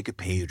think I'll take a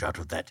page out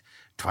of that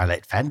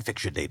Twilight fan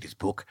fiction lady's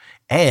book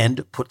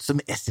and put some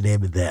S&M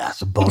in there,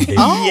 some bondage.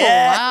 Oh,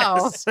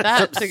 Yes. wow.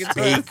 That took a twist.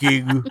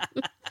 Spanking.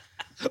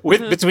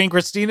 Between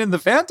Christine and the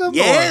Phantom?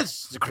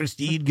 Yes!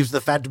 Christine gives the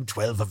Phantom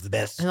 12 of the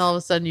best. And all of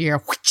a sudden you hear,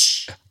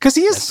 whoosh. Because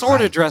he is That's sort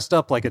of right. dressed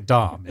up like a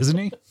Dom, isn't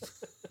he?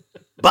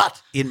 But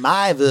in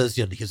my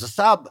version, he's a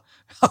sub.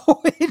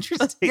 Oh,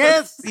 interesting.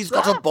 Yes, he's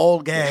got a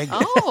ball gag.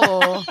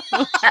 Oh.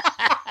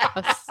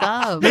 A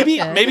sub. Maybe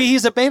Okay.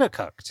 he's a beta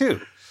cuck, too.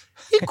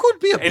 He could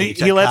be a And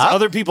beta he lets cock.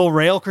 other people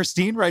rail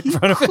Christine right in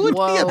front of him. Could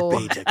Whoa.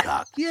 be a beta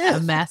cock, A yes.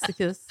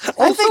 masochist.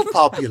 Also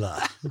popular.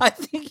 I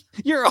think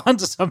you're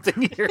onto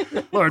something here,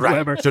 Lord Right.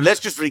 Webber. So let's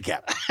just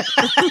recap.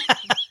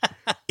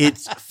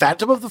 It's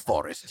Phantom of the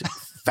Forest.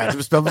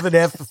 Phantom spelled with an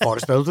F,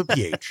 Forest spelled with a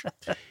PH.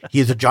 He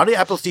is a Johnny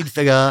Appleseed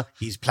figure.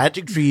 He's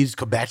planting trees,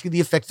 combating the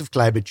effects of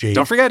climate change.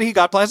 Don't forget, he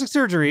got plastic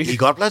surgery. He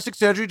got plastic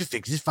surgery to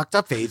fix his fucked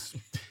up face.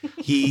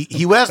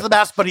 He wears the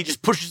mask, but he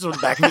just pushes it on the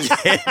back of his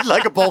head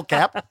like a ball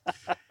cap.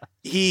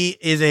 He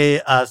is a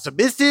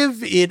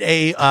submissive in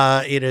a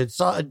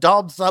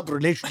dom sub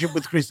relationship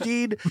with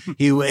Christine.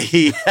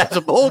 He has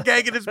a ball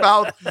gag in his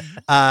mouth.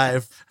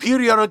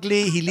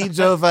 Periodically, he leans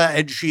over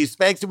and she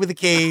spanks him with a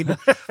cane.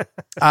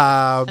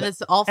 And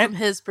it's all from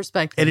his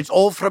perspective. And it's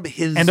all from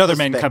his. And other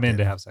men come in perspective.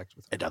 to have sex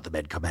with him. And other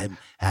men come in,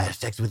 have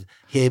sex with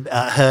him,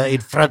 her in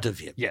front of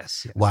him.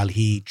 Yes. While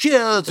he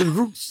cheers and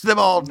roots them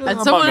on. and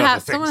among someone other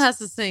someone things. has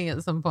to sing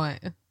at some point.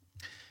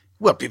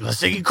 Well, people are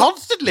singing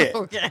constantly.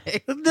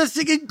 Okay. They're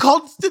singing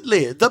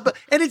constantly. And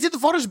it's in the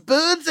forest.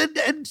 Birds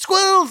and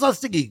squirrels are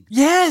singing.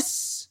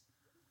 Yes.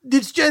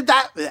 It's just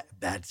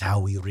that's how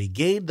we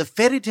regain the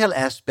fairy tale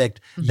aspect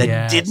that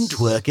Yes. didn't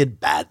work in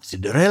Bad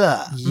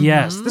Cinderella.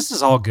 Yes. This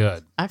is all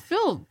good. I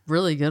feel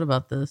really good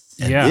about this.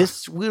 And Yeah.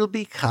 this will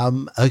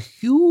become a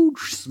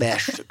huge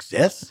smash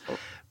success,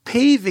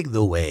 paving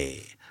the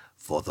way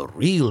for the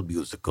real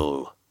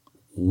musical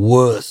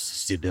Worse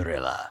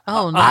Cinderella.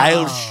 Oh, no.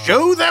 I'll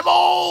show them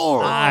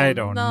all. I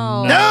don't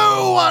no. know.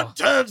 No one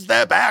turns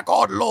their back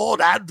on Lord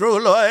Andrew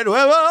Lloyd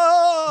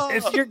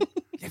Webber.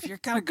 If you're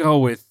gonna go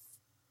with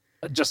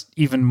just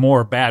even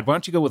more bad, why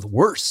don't you go with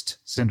Worst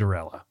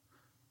Cinderella?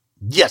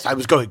 Yes, I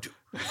was going to.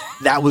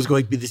 That was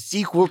going to be the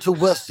sequel to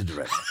Worse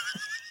Cinderella.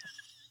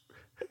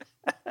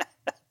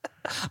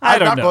 I I'm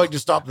don't not know. going to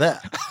stop there.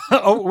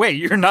 Oh wait,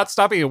 you're not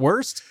stopping at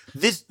Worst?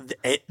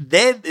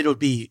 Then it'll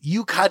be,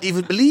 you can't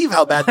even believe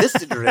how bad this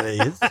Cinderella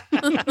is.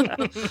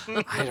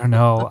 I don't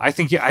know. I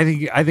think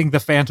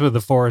the Phantom of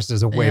the Forest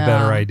is a way Yeah,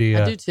 better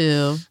idea. I do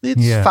too.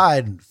 It's Yeah.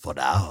 fine for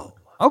now.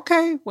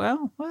 Okay,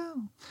 well. All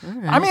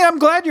right. I mean, I'm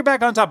glad you're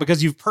back on top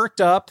because you've perked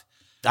up.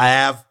 I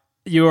have.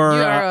 Your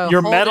You are a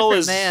your whole metal different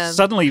is man.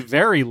 suddenly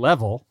very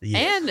level.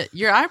 Yes. And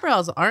your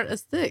eyebrows aren't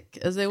as thick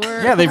as they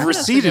were. Yeah, they've a minute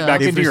receded ago. back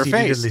They've into your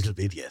receded face. a little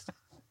bit, yes.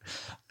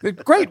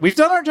 Great, we've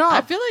done our job.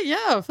 I feel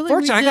like, we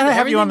Fortunately, I did gotta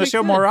have you on the everything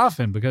show we more could.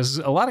 often because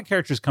a lot of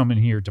characters come in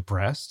here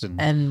depressed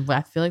And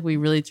I feel like we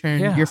really turned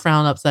Yeah. your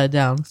frown upside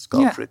down.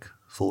 Sculptric,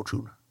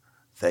 Fortune,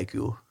 thank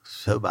you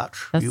so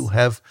much. That's- You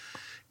have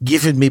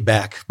given me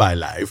back my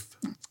life.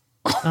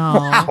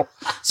 Oh,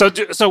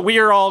 So we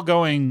are all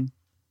going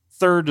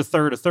third to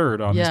third to third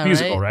on yeah, this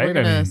musical, right? We're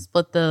gonna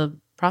split the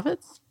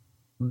profits.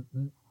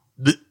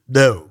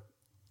 No.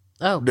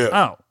 Oh, No.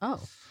 oh, oh,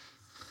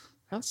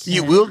 Okay.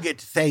 You will get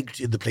thanked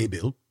in the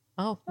playbill.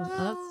 Oh,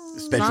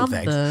 that's Special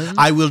something. thanks.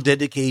 I will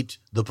dedicate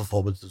the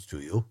performances to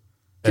you,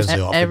 as they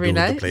often every do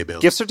night? in the playbill.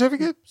 Gift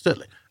certificate?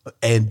 Certainly.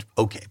 And,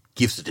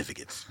 gift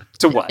certificates.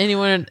 To what?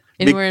 Anywhere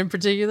in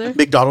particular?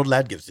 McDonald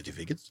Land gift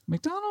certificates.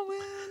 McDonald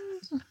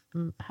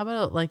Land. How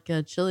about like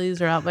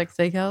Chili's or Outback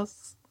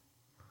Steakhouse?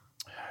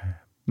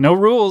 No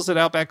rules at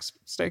Outback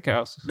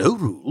Steakhouse. No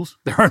rules.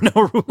 There are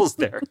no rules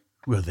there.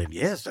 Well, then,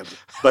 yes.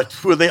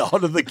 But will they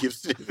honor the gift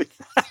certificate?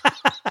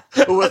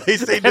 Or will they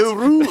say no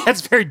rules?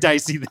 That's very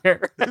dicey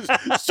there.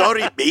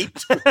 Sorry,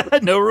 mate.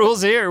 No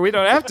rules here. We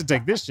don't have to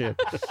take this shit.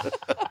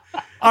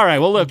 All right.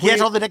 Well, look.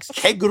 Get on the next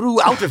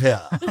kangaroo out of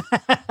here.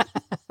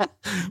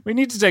 We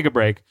need to take a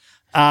break.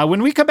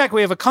 When we come back,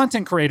 we have a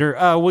content creator.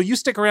 Will you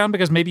stick around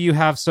because maybe you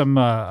have some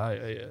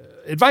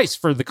advice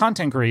for the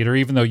content creator,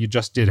 even though you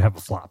just did have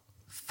a flop?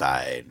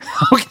 Fine.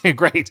 Okay,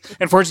 great.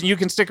 And Fortune, you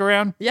can stick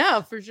around?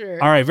 Yeah, for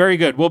sure. All right, very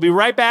good. We'll be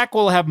right back.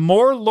 We'll have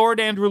more Lord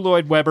Andrew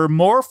Lloyd Webber,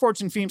 more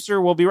Fortune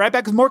Feimster. We'll be right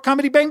back with more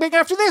Comedy Bang Bang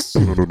after this.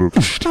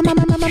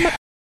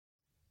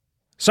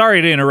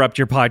 Sorry to interrupt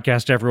your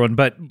podcast, everyone,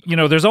 but,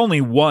 there's only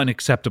one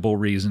acceptable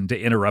reason to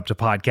interrupt a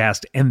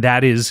podcast, and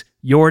that is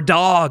your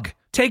dog.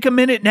 Take a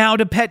minute now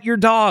to pet your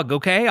dog,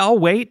 okay? I'll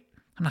wait.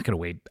 I'm not going to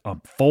wait a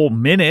full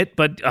minute,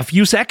 but a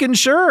few seconds,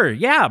 sure.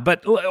 Yeah,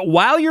 but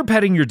while you're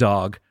petting your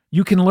dog,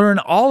 you can learn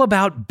all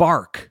about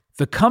Bark,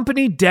 the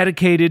company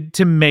dedicated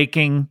to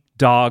making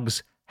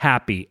dogs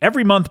happy.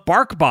 Every month,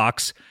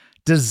 BarkBox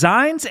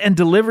designs and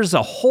delivers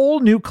a whole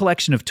new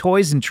collection of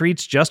toys and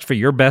treats just for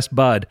your best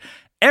bud.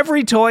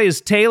 Every toy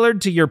is tailored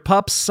to your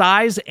pup's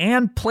size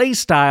and play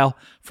style,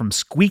 from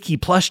squeaky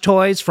plush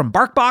toys from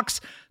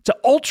BarkBox to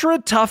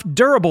ultra-tough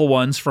durable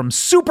ones from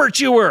Super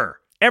Chewer.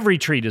 Every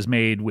treat is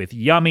made with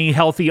yummy,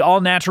 healthy,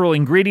 all-natural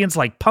ingredients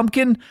like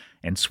pumpkin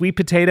and sweet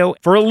potato.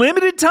 For a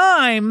limited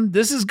time,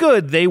 this is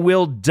good, they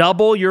will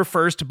double your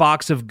first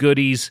box of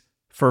goodies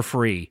for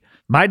free.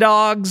 My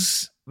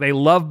dogs, they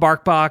love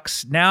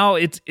BarkBox. Now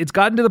it's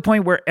gotten to the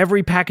point where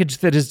every package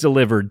that is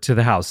delivered to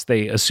the house,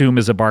 they assume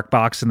is a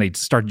BarkBox, and they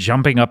start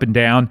jumping up and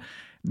down.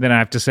 Then I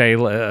have to say,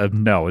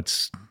 no,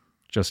 it's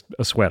just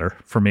a sweater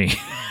for me.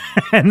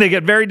 And they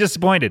get very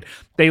disappointed.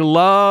 They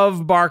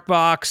love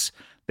BarkBox.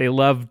 They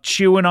love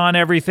chewing on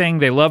everything.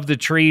 They love the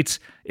treats.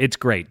 It's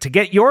great. To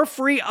get your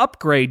free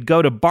upgrade,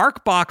 go to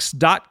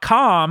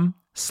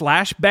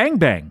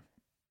barkbox.com/bangbang.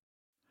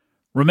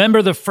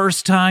 Remember the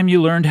first time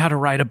you learned how to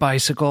ride a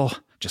bicycle?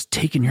 Just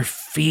taking your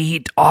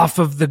feet off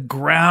of the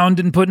ground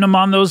and putting them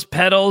on those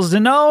pedals,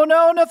 and no,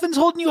 nothing's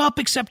holding you up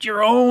except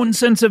your own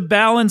sense of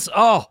balance.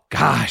 Oh,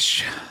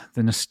 gosh,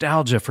 the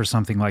nostalgia for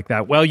something like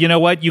that. Well, you know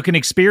what? You can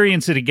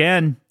experience it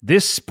again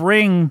this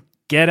spring.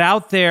 Get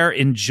out there,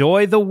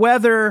 enjoy the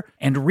weather,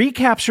 and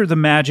recapture the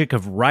magic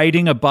of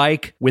riding a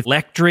bike with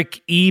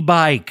electric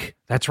e-bike.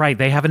 That's right,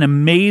 they have an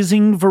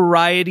amazing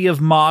variety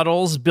of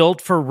models built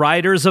for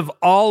riders of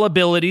all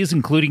abilities,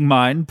 including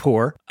mine,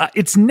 poor.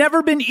 It's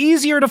never been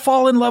easier to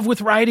fall in love with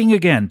riding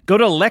again. Go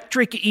to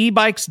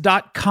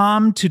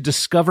electricebikes.com to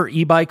discover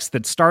e-bikes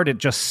that start at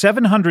just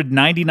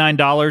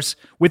 $799.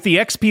 With the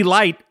XP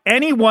Lite,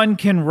 anyone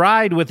can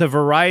ride with a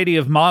variety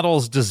of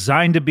models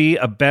designed to be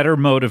a better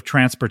mode of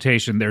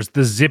transportation. There's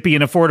the zippy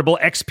and affordable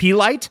XP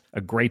Lite, a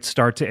great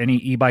start to any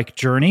e-bike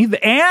journey.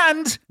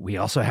 And we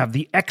also have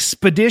the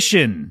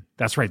Expedition.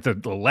 That's right, the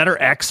letter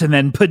X and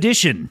then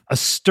Pedition, a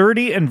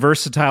sturdy and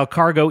versatile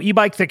cargo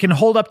e-bike that can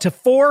hold up to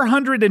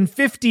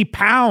 450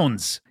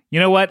 pounds. You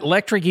know what?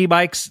 Electric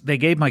e-bikes, they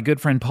gave my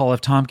good friend Paul F.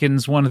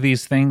 Tompkins one of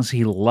these things.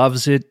 He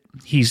loves it.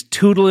 He's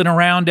tootling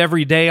around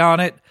every day on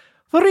it.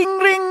 Ring,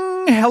 ring.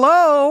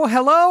 Hello,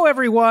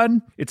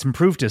 everyone. It's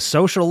improved his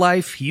social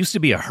life. He used to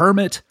be a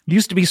hermit. He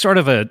used to be sort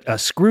of a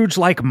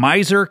Scrooge-like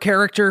miser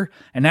character,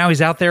 and now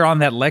he's out there on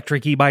that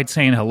electric e-bike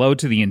saying hello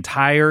to the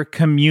entire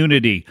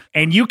community.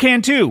 And you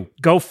can too.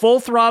 Go full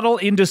throttle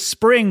into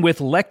spring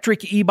with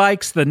electric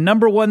e-bikes, the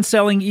 #1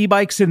 selling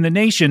e-bikes in the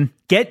nation.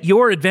 Get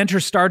your adventure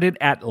started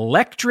at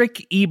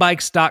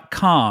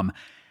electricebikes.com.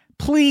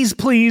 Please,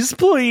 please,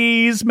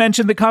 please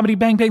mention the Comedy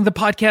Bang Bang the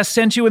podcast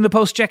sent you in the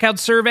post-checkout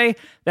survey.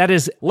 That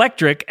is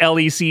electric,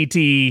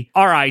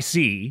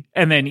 Lectric,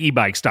 and then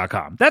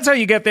ebikes.com. That's how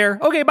you get there.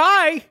 Okay,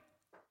 bye.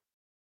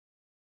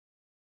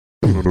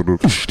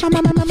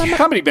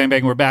 Comedy Bang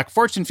Bang, we're back.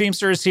 Fortune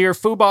Feimster is here.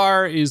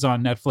 FUBAR is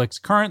on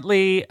Netflix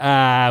currently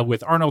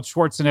with Arnold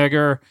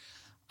Schwarzenegger.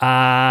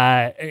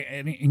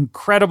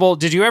 Incredible.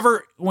 Did you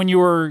ever, when you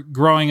were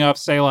growing up,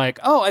 say like,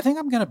 oh, I think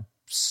I'm going to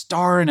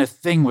star in a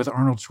thing with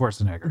Arnold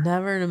Schwarzenegger?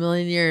 Never in a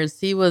million years.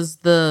 He was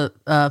the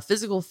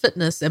physical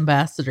fitness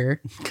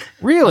ambassador.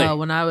 Really?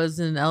 When I was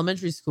in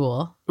elementary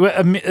school.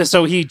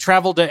 So he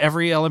traveled to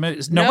every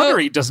element. No wonder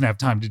he doesn't have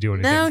time to do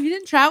anything. No, he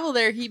didn't travel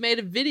there. He made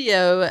a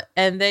video,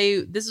 and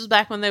this was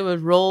back when they would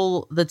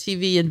roll the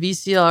TV and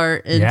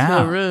VCR into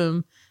a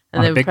room,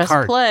 and they would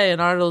press play, and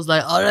Arnold was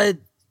like, all right,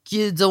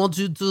 kids, I want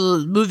you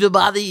to move your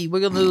body.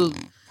 We're going to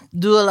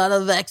do a lot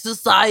of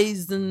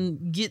exercise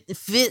and get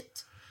fit.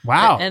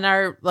 Wow. And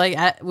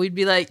we'd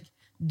be like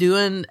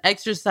doing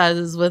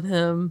exercises with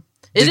him.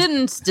 It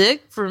didn't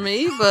stick for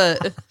me,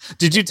 but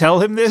Did you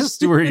tell him this?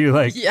 Were you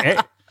like, yeah. hey,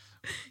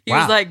 He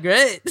was like,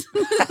 great.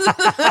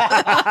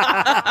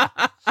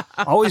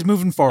 always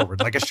moving forward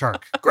like a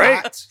shark.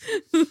 Great.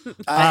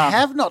 I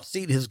have not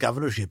seen his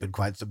governorship in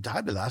quite some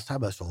time. The last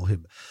time I saw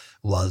him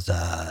was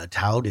a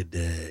town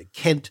in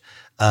Kent.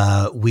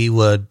 He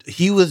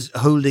was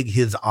holding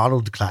his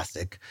Arnold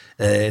Classic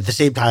at the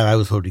same time I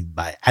was holding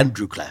my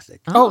Andrew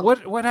Classic. Oh,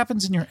 what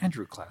happens in your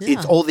Andrew class? Yeah.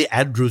 It's all the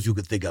Andrews you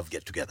could think of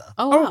get together.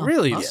 Oh, wow.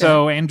 Really? Okay.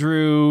 So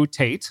Andrew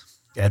Tate.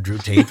 Andrew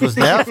Tate was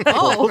there.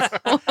 Oh.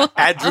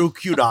 Andrew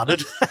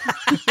Cunarded.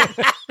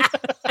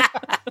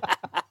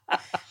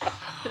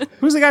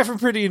 Who's the guy from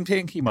Pretty in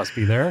Pink? He must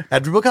be there.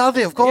 Andrew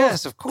McCarthy, of course.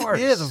 Yes, of course.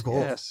 Yes, of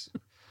course.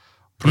 Yes.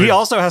 He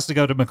also has to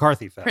go to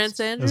McCarthy Fest. Prince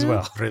Andrew? as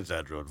well. Prince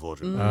Andrew,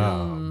 unfortunately.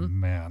 Oh,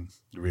 man.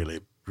 Really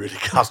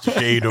cast a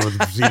shade over the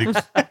proceedings.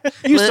 I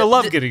used to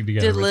love Did- getting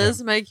together Did with Liz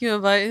him. make you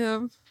invite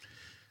him?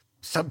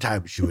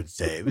 Sometimes she would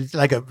say, it's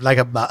like a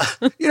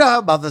you know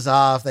how mothers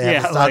are if they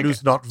have a son like,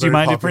 who's not very do you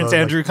mind if popular, Prince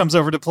like, Andrew comes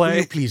over to will you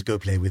play? please go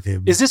play with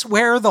him? Is this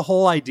where the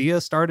whole idea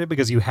started?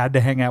 Because you had to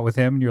hang out with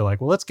him, and you're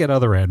like, well, let's get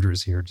other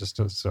Andrews here, just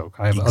to, so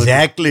I have other-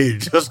 Exactly,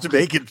 just to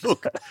make it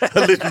look a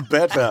little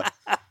better.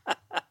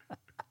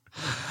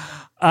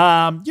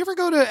 You ever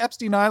go to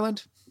Epstein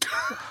Island?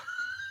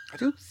 I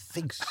don't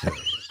think so.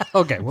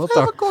 Okay, we'll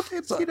Have talk. a go to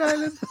Epstein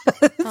Island?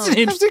 It's an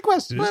interesting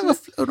question. I've never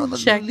flown on the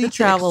Check the Elite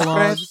travel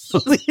Express.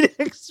 logs. Elite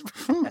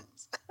Express.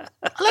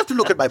 I'll have to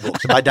look at my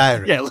books, my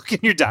diary. Yeah, look in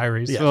your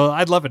diaries. Yeah. Well,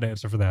 I'd love an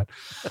answer for that.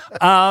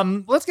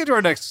 Let's get to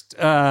our next,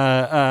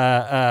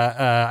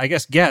 I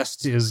guess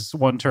guest is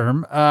one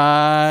term.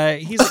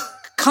 He's a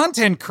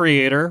content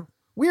creator.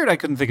 Weird I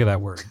couldn't think of that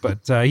word, but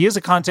he is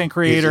a content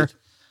creator. Is it?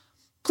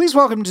 Please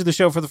welcome to the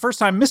show for the first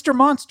time, Mr.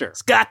 Monster.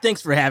 Scott,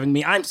 thanks for having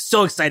me. I'm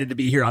so excited to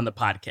be here on the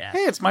podcast. Hey,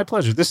 it's my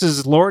pleasure. This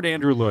is Lord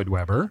Andrew Lloyd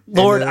Webber.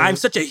 Lord, I'm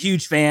such a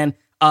huge fan.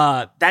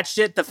 That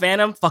shit, the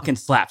Phantom, fucking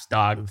slaps,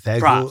 dog.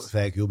 Thank Props.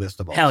 you,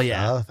 Mr. Boss. Hell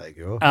yeah. Thank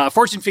you.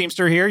 Fortune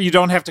Feimster here. You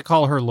don't have to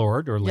call her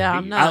Lord or Lady. Yeah,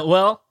 I'm not.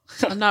 Well,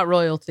 I'm not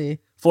royalty.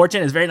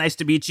 Fortune, it's very nice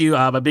to meet you.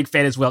 I'm a big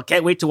fan as well.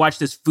 Can't wait to watch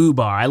this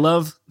FUBAR. I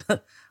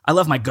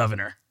love my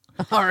governor.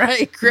 All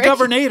right, great.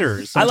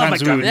 Governators. I love my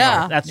sometimes we governor. would Yeah.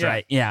 call. That's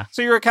right. Yeah.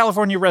 So you're a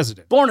California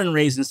resident. Born and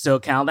raised in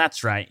SoCal.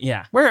 That's right.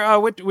 Yeah. Where?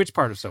 Which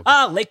part of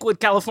SoCal? Lakewood,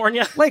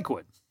 California.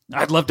 Lakewood.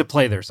 I'd love to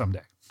play there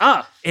someday.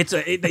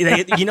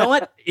 You know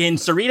what? In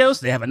Cerritos,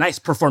 they have a nice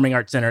performing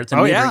arts center. It's a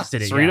neighboring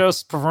city. Yeah.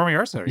 Cerritos Performing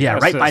Arts Center. Yeah,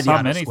 Yes, right by the saw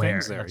Auto many Square.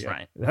 things there. That's yeah.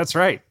 right. That's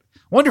right.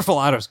 Wonderful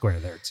auto square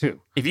there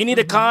too. If you need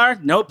a car,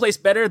 no place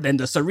better than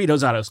the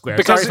Cerritos Auto Square.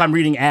 Because Sorry if I'm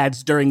reading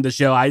ads during the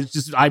show. I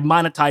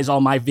monetize all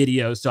my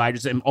videos, so I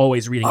just am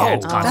always reading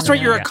ads. that's constantly.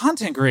 right. You're Yeah. a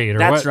content creator.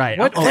 That's right.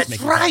 What, I'm always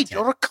That's making right. content.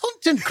 You're a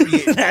content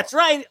creator. That's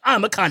right.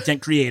 I'm a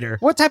content creator.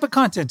 what type of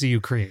content do you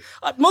create?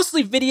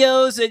 Mostly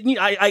videos. And,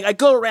 I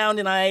go around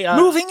and I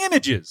Moving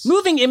images.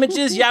 moving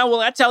images. Yeah, well,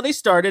 that's how they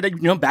started.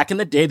 Back in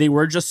the day, they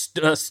were just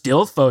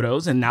still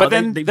photos, and now But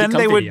then they they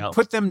become would video.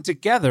 put them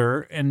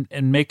together and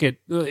make it.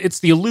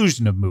 It's the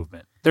illusion of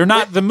movement. They're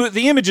not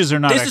the images are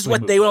not. This is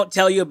what they won't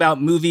tell you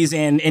about movies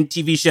and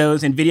TV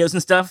shows and videos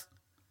and stuff.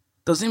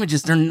 Those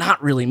images, they're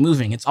not really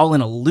moving. It's all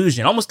an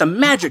illusion, almost a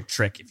magic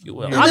trick, if you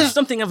will. I'm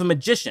something of a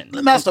magician.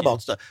 Master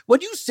Monster,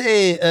 when you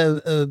say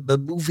a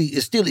movie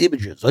is still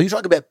images, are you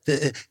talking about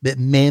the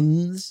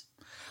memes?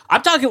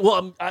 I'm talking.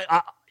 Well,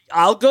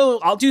 I'll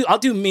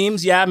do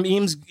memes. Yeah,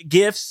 memes,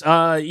 gifs.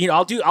 I'll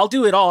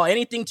do it all.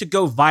 Anything to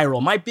go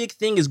viral. My big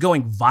thing is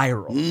going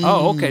viral.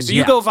 Oh, okay. So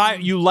you Yeah. go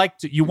viral.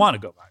 You want to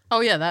go viral. Oh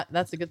yeah,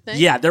 that's a good thing.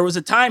 Yeah, there was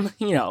a time,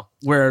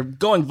 where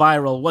going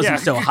viral wasn't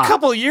so a hot.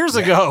 couple of years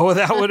ago,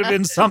 that would have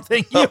been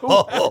something you.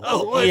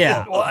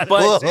 Yeah,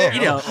 but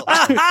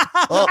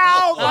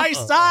Ow, my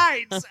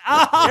sides!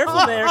 Ow.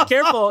 careful there,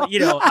 careful.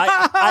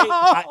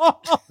 I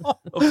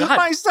oh God,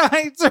 My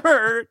sides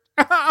hurt.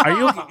 are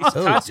you okay?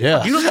 Scott,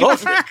 yeah. you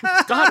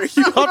Scott, are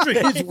you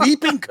okay? He's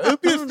weeping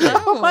copiously.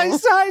 My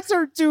sides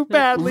hurt too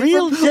badly.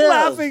 Real from death.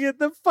 laughing at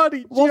the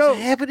funny What's joke.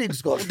 happening,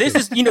 Scott? This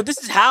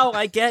is how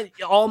I get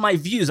all my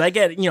views. I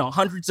get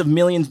hundreds of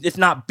millions, if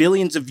not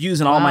billions, of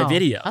views in all my Wow.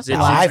 videos. That's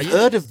It's- awesome. I've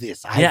heard of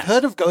this. I've Yes.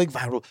 heard of going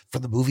viral for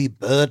the movie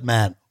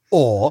Birdman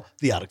or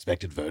The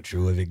Unexpected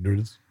Virtue of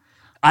Ignorance.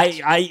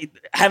 I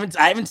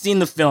haven't seen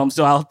the film,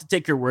 so I'll have to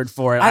take your word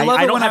for it. I love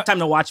I it don't when have time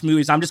to watch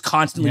movies. I'm just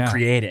constantly Yeah.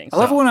 creating. I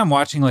love so. it when I'm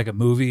watching like a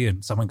movie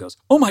and someone goes,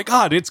 "Oh my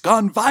god, it's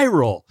gone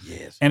viral!"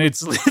 Yes. and it's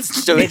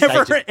So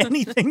never exciting.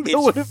 anything that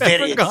It's would have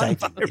very ever gone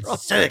exciting. viral.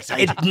 It's so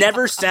exciting. It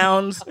never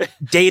sounds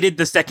dated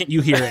the second you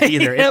hear it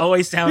either. It Yep.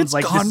 always sounds It's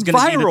like this gone is going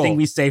to be the viral. thing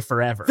we say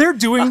forever. They're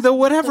doing the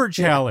whatever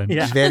challenge.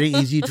 Yeah. It's very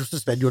easy to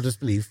suspend your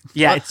disbelief.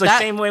 Yeah, it's the that,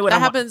 same way when that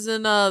I'm happens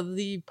in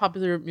the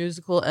popular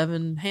musical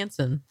Evan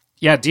Hansen.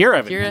 Yeah, Dear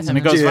Evan, Dear and it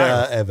Evan. goes Dear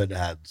viral. Evan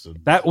Hansen.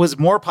 That was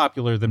more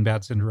popular than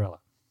Bad Cinderella.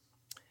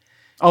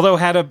 Although it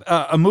had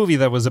a movie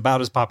that was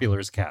about as popular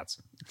as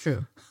Cats.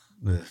 True.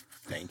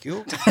 Thank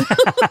you.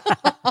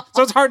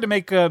 So it's hard to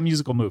make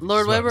musical movies.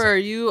 Lord is what I'm Webber, saying. are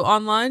you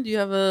online? Do you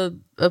have a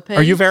page?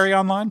 Are you very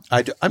online?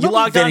 I'm You not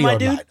logged on, very my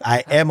online. dude?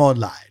 I am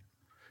online.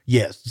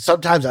 Yes.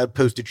 Sometimes I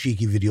post a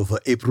cheeky video for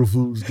April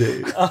Fool's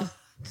Day.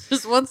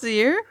 Just once a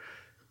year?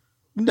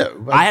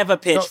 No. I have a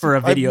pitch for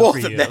a video more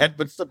for than you. that,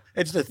 but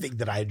it's the thing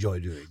that I enjoy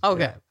doing.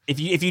 Okay.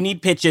 If you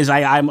need pitches,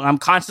 I'm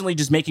constantly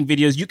just making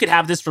videos. You could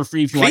have this for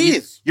free if you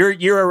Please.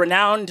 want. You're a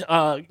renowned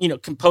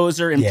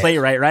composer and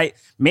playwright, right?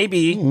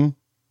 Maybe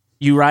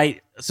you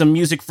write some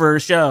music for a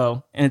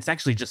show, and it's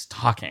actually just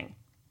talking.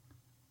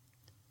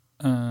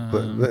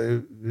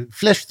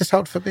 Flesh this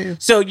out for me.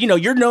 So,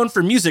 you're known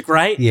for music,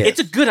 right? Yes. It's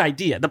a good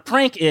idea. The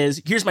prank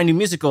is, here's my new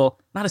musical,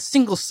 not a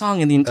single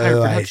song in the entire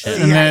production.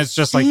 And then it's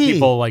just like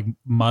people like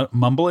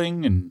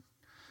mumbling and...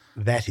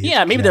 That is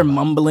maybe they're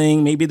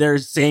mumbling, maybe they're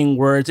saying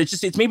words.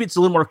 Maybe it's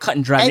a little more cut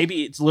and dry.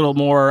 Maybe it's a little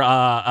more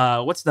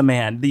what's the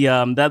man?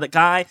 The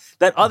guy,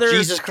 that other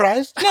Jesus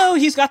Christ? No,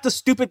 he's got the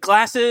stupid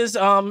glasses.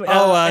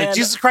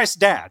 Jesus Christ's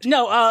dad.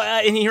 No,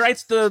 and he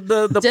writes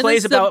the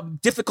plays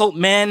about difficult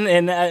men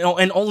and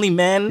only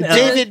men.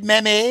 David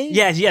Mamet?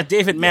 Yeah,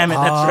 David Mamet.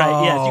 That's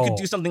right. Yeah, you could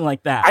do something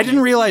like that. I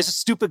didn't realize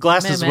stupid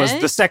glasses was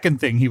the second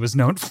thing he was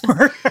known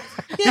for.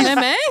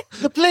 Mamet?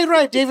 The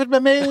playwright, David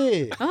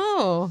Mamet.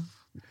 Oh.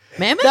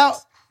 Mammoth? Now,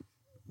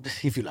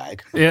 if you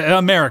like.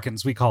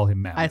 Americans, we call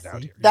him Mammoth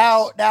out here.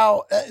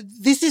 Now,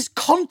 this is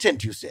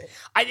content, you say?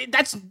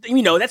 That's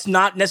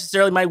not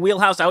necessarily my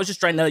wheelhouse. I was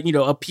just trying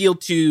to, appeal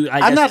to.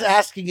 I'm not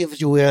asking if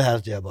it's your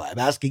wheelhouse, dear boy. I'm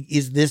asking,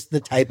 is this the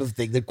type of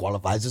thing that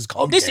qualifies as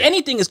content?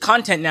 Anything is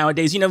content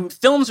nowadays.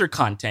 Films are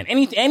content.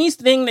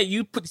 Anything that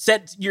you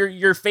set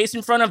your face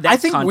in front of,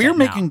 that's content. I think we're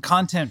making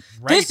content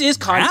right now. This is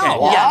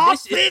content. What? Yeah,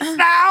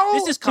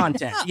 This is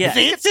content. Yeah.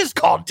 This is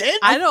content?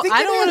 I don't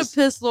want to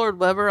piss Lord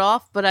Webber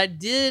off, but I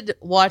did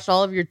watch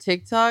all of your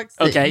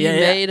TikToks that you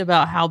made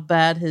about how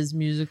bad his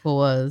musical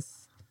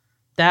was.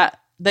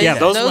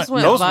 Those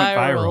went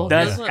viral.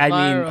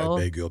 I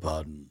beg your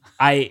pardon.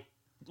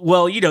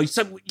 So you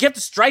have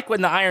to strike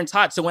when the iron's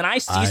hot. So when I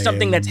see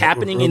something that's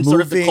happening in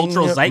sort of the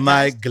cultural zeitgeist,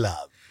 my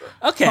glove.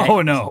 Okay.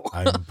 Oh no!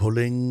 I'm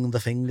pulling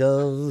the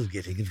fingers,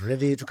 getting it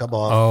ready to come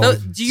off. Oh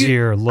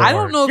dear Lord! I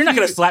don't know. You're not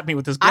going to slap me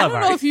with this glove. I don't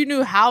know if you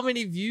knew how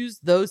many views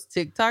those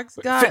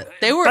TikToks got.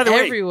 They were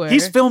everywhere.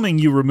 He's filming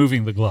you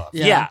removing the glove.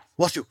 Yeah.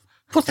 What you?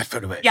 Put that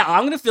phone away. Yeah,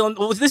 I'm going to film.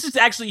 Well, this is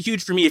actually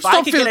huge for me. If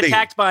I could get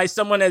attacked by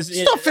someone as...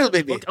 Stop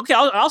filming me. Okay,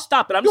 I'll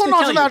stop it. You're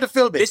not allowed to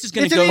film it. This is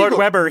going to go... Lord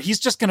Webber, he's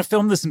just going to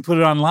film this and put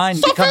it online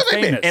and become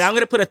famous. And I'm going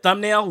to put a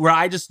thumbnail where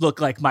I just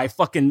look like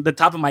the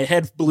top of my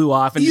head blew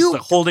off and just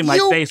holding my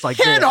face like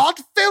this. You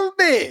cannot film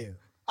me.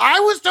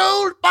 I was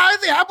told by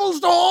the Apple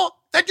Store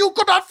that you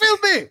could not film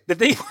me.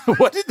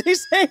 What did they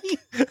say?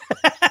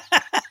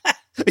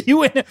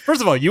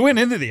 First of all, you went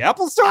into the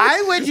Apple Store?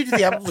 I went into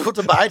the Apple Store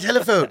to buy a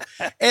telephone.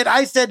 And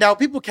I said, now,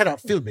 people cannot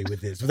film me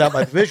with this without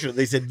my permission.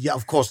 They said, yeah,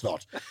 of course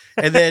not.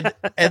 And then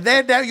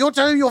now you're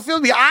telling me you're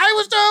filming me. I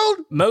was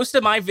told most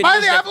of my videos by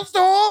the Apple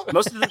Store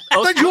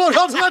that you are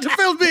not allowed to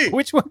film me.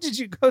 Which one did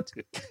you go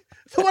to?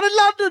 The one in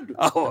London.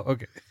 Oh,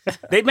 okay.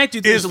 They might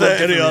do things Is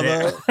there any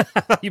other?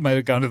 You might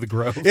have gone to the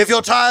Grove. If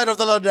you're tired of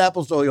the London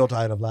Apple Store, you're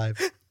tired of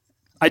life.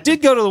 I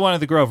did go to the one at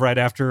the Grove right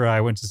after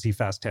I went to see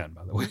Fast 10,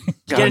 by the way.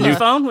 Get a new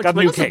phone? Got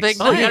a new case. Big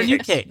night. Oh, you got a new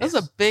case. That was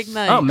a big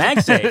night. Oh,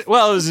 MagSafe.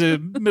 Well, it was the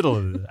middle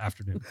of the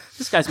afternoon.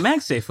 This guy's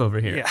MagSafe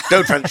over here. Yeah.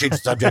 Don't try to change the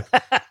subject.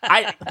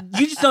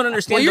 You just don't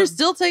understand. Well, you're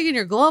still taking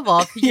your glove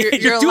off.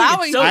 You're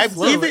allowing.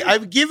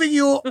 I'm giving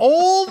you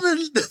all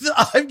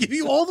I'm giving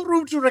you all the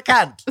room to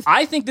recant.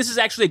 I think this is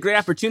actually a great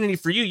opportunity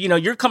for you.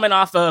 You're coming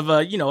off of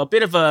a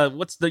bit of a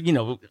what's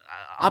the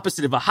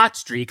opposite of a hot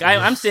streak.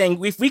 I'm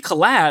saying if we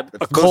collab,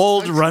 a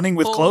cold running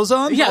with clothes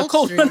on. Yeah, a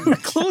cold running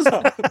with clothes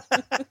on.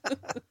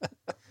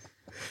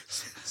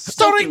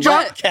 Starring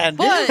John Candy.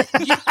 But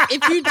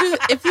if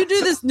you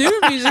do this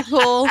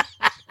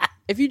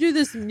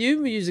new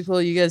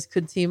musical, you guys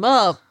could team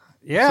up.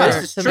 Yeah,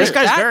 this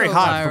guy's very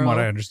hot viral. from what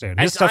I understand.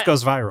 His stuff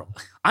goes viral.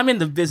 I'm in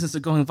the business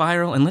of going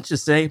viral, and let's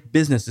just say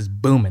business is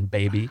booming,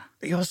 baby.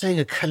 You're saying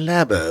a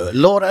collabo,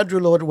 Lord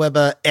Andrew Lloyd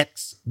Webber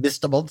x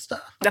Mr.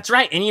 Monster. That's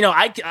right, and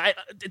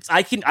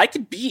I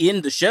could be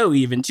in the show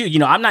even too.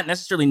 I'm not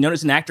necessarily known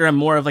as an actor. I'm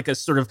more of like a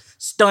sort of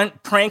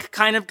stunt prank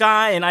kind of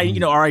guy, and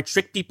I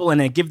trick people and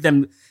I give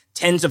them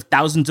tens of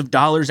thousands of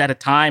dollars at a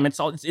time. It's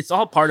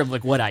all part of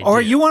like what I do. Or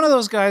are you one of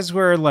those guys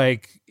where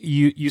like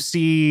you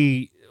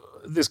see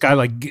this guy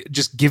like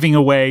just giving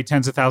away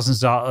tens of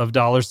thousands of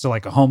dollars to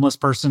like a homeless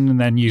person, and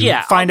then you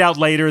find out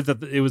later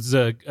that it was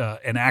an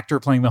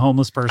actor playing the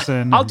homeless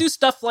person? I'll do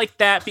stuff like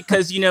that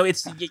because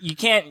it's you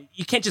can't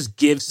just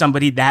give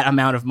somebody that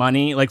amount of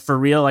money like for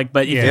real. Like,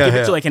 but if you give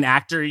it to like an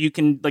actor, you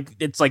can like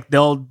it's like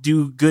they'll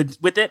do good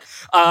with it.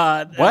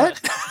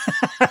 What?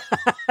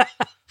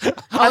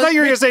 I thought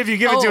you were going to say if you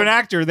give it to an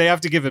actor, they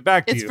have to give it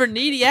back to you. It's for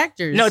needy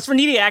actors. No, it's for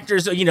needy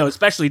actors,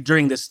 especially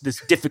during this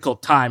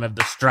difficult time of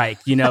the strike.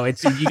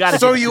 It's you got to.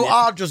 So you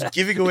are just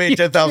giving away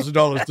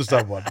 $10,000 to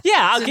someone.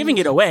 Yeah, I'm giving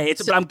it away.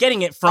 But I'm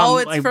getting it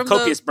from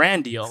copious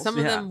brand deals. Some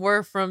of them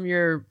were from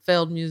your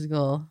failed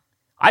musical.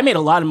 I made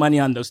a lot of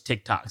money on those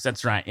TikToks.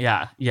 That's right.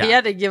 Yeah. He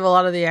had to give a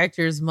lot of the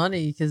actors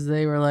money because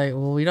they were like,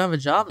 well, we don't have a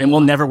job and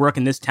we'll never work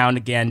in this town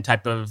again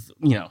type of,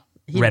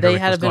 rhetoric they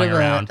had was a bit going of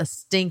around. a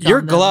stink. Your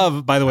on them.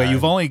 glove, by the way,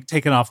 you've only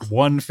taken off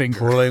one finger.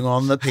 Pulling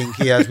on the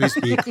pinky as we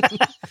speak.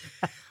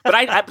 But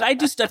I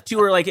do stuff too.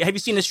 Where like, have you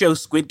seen the show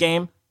Squid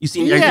Game? You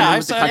seen? Yeah, I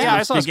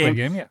saw Squid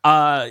Game.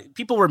 Yeah.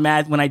 People were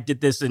mad when I did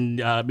this and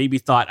maybe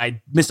thought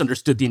I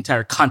misunderstood the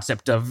entire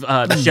concept of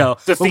the show.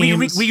 The But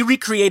themes. we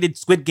recreated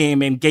Squid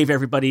Game and gave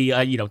everybody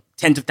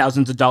tens of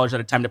thousands of dollars at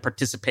a time to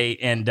participate,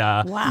 and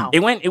Wow. it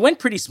went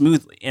pretty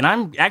smoothly. And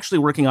I'm actually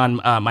working on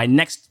my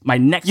next bit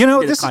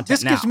of this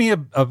content now. gives me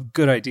a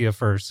good idea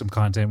for some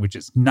content, which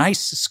is nice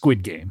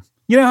Squid Game.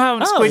 You know how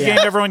in Squid Game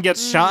everyone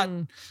gets shot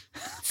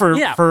for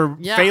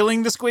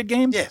failing the Squid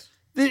Game? Yes.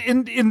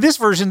 In this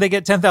version, they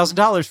get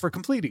 $10,000 for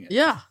completing it.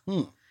 Yeah.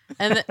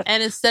 And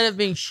instead of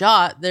being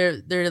shot,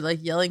 they're like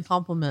yelling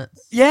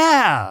compliments.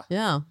 Yeah.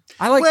 Yeah.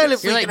 I like Well, this.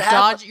 if we You're could like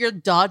have- you're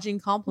dodging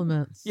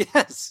compliments.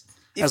 Yes.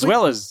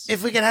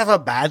 If we can have a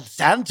bad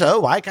Santa,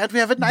 why can't we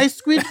have a nice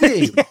Squid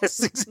Game?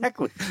 Yes,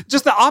 exactly.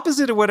 Just the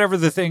opposite of whatever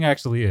the thing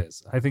actually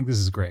is. I think this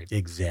is great.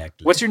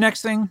 Exactly. What's your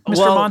next thing, Mr.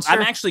 Well, Monster?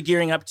 I'm actually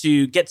gearing up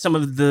to get some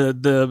of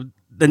the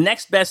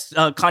next best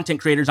content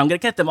creators. I'm going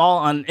to get them all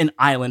on an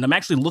island. I'm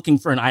actually looking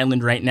for an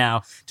island right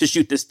now to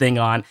shoot this thing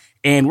on.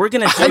 And we're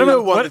going to... I don't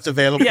know what it's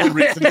available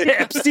recently.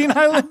 Epstein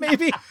Island,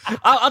 maybe?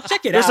 I'll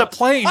check it There's out. a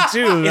plane,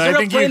 too. Is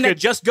there a plane that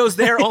just goes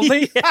there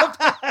only?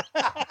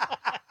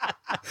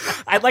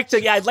 I'd like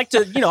to,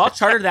 I'll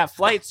charter that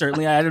flight,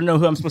 certainly. I don't know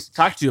who I'm supposed to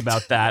talk to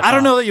about that. I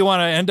don't know that you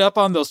want to end up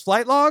on those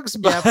flight logs,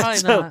 but, Yeah,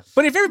 probably not.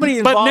 But if everybody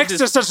involved but next is,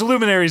 to such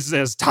luminaries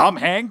as Tom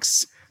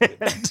Hanks.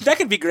 that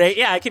could be great.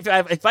 Yeah,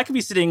 if I could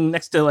be sitting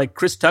next to like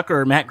Chris Tucker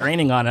or Matt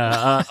Groening on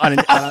a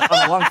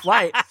long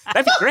flight,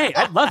 that'd be great.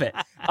 I'd love it.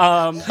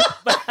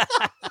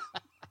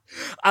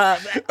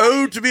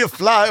 Oh, to be a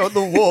fly on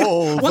the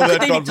wall. What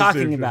could they be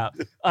talking about?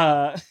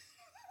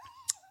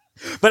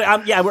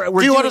 But yeah, we're Do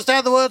you doing,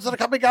 understand the words that are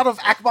coming out of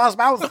Akbar's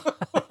mouth?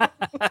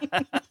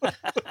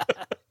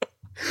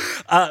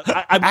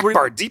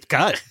 Akbar, deep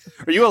cut.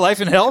 Are you a Life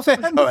in Hell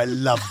fan? Oh, I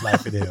love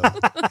Life in Hell.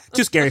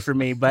 too scary for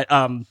me. But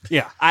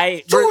Yeah.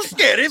 Too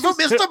scary for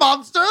Mr.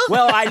 Monster?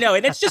 well, I know,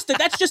 and that's just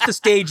the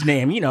stage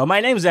name. You know,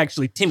 my name is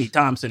actually Timmy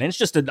Thompson, and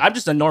I'm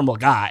just a normal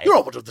guy.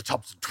 You're one of the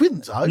Thompson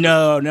twins, aren't you?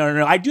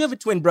 No. I do have a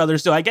twin brother,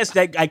 so I guess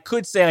that I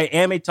could say I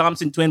am a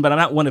Thompson twin, but I'm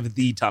not one of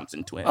the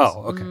Thompson twins.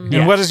 Oh, okay. Yeah.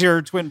 And what does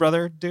your twin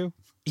brother do?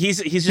 He's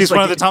just He's like,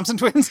 one of the Thompson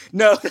twins?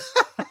 No.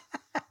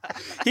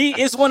 He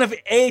is one of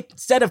a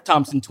set of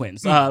Thompson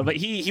twins, but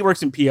he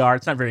works in PR.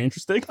 It's not very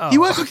interesting. He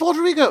works in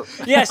Puerto Rico.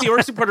 Yes, he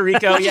works in Puerto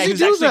Rico. What Yeah, does he he's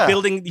do actually there?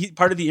 building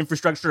part of the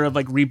infrastructure of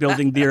like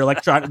rebuilding their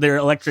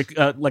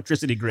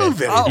electricity grid. Oh,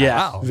 very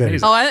yeah. Wow. Very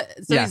Amazing.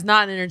 So Yeah. he's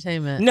not in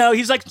entertainment. No,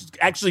 he's like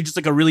actually just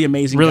like a really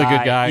amazing, Really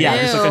good guy. Yeah,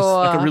 Ew, just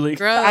like a really.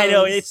 gross. I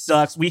know it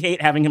sucks. We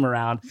hate having him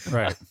around.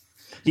 Right.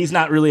 He's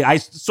not really. I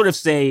sort of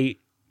say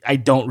I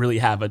don't really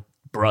have a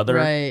brother.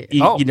 Right.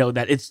 You know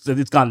that it's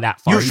gone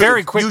that far. You're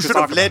very quick You to should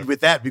talk have about led it.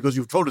 with that because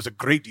you've told us a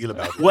great deal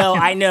about it. Well,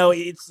 I know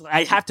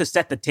I have to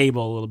set the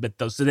table a little bit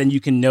though, so then you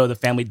can know the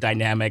family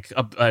dynamic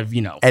of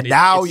And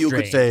now it's you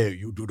could strange. say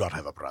you do not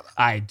have a brother.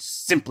 I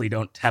simply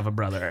don't have a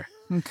brother.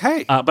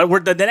 Okay. But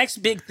the next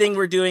big thing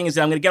we're doing is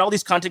I'm going to get all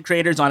these content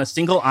creators on a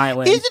single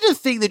island. Is it a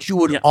thing that you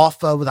would Yeah.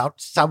 offer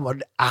without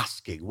someone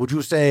asking? Would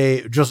you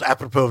say, just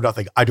apropos of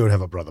nothing, I don't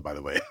have a brother, by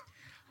the way?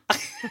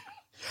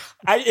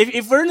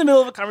 If we're in the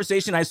middle of a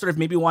conversation, I sort of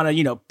maybe want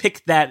to,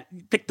 pick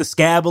the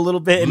scab a little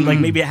bit and like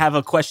maybe have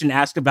a question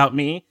asked about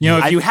me.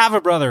 If you have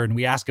a brother and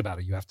we ask about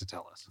it, you have to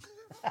tell us.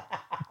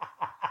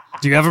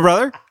 Do you have a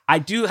brother? I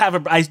do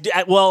have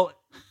well,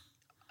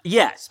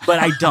 yes, but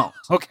I don't.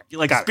 Okay.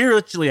 Like got it.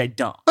 spiritually, I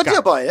don't. But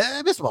dear boy,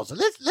 Mr. Watson,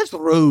 let's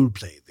role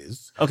play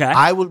this. Okay.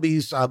 I will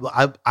be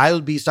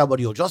I'll be someone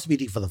you're just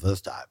meeting for the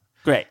first time.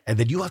 Great. And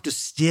then you have to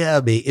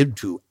steer me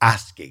into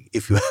asking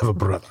if you have a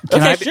brother.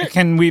 Sure.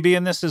 Can we be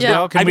in this as Yeah.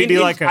 well? Can we be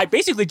like I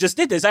basically just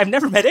did this. I've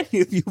never met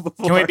any of you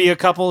before. Can we be a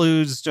couple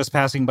who's just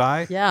passing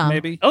by? Yeah.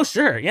 Maybe? Oh,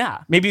 sure. Yeah.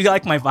 Maybe you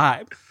like my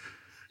vibe.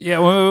 Yeah,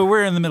 well,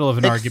 we're in the middle of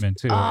an argument,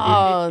 too.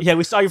 Oh, Yeah,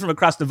 we saw you from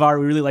across the bar.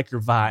 We really like your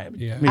vibe.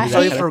 Yeah. Maybe I that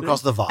Sorry hate- kind for of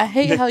across the I vibe.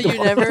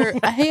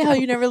 hate how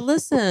you never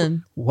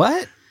listen.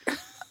 What?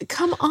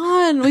 Come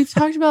on, we've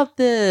talked about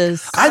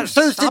this. I'm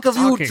so Stop sick of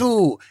talking. you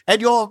two and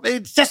your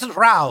incessant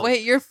row.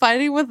 Wait, you're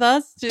fighting with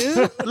us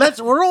too?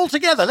 We're all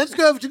together. Let's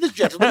go over to this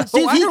gentleman and see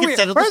if Why he are can we-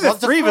 settle why this are the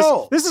once and three of for us?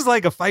 all. This is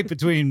like a fight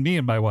between me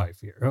and my wife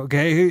here,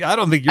 okay? I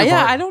don't think you're Yeah,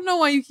 part I of don't know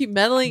why you keep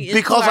meddling into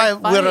Because our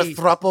we're a fight.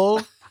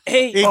 throuple.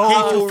 Hey, In case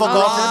you've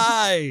forgotten.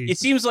 Right. it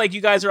seems like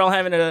you guys are all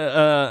having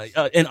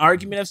an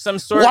argument of some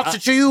sort. What's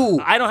it to you?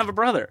 I don't have a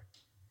brother.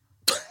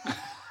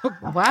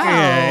 Wow.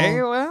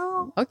 Okay,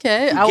 well.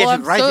 Okay. You Well, get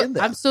it right in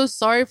there. I'm so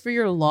sorry for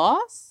your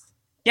loss.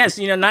 Yes,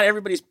 not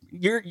everybody's.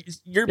 Your Yeah,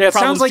 it sounds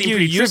problems like seem you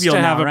pretty used trivial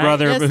to have now, a right?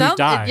 brother Yeah, who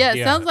died.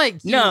 it sounds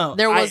like No,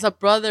 there was a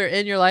brother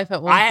in your life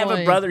at one I point. have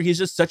a brother. He's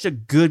just such a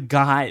good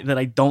guy that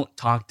I don't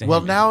talk to him.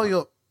 Well, now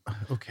anymore. you're...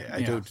 Okay, I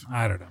Yeah, don't...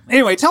 I don't know.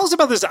 Anyway, tell us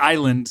about this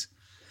island.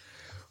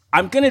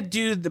 I'm gonna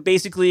do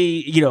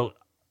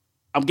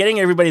I'm getting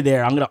everybody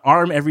there. I'm gonna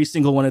arm every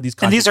single one of these.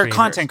 And these are creators.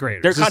 content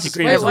creators. They're This content is-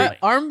 creators. Wait, what? only.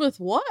 Armed with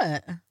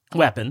what?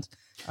 Weapons.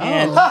 Oh.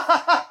 And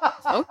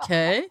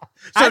Okay.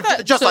 So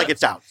just like it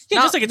sounds.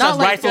 Yeah, just like it sounds.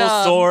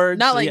 Rifles, swords.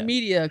 Not like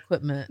media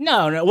equipment.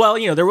 No. Well,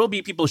 there will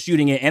be people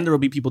shooting it, and there will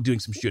be people doing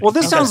some shooting. Well,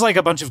 this sounds like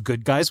a bunch of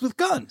good guys with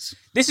guns.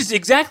 This is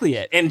exactly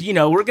it. And,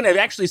 we're going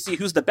to actually see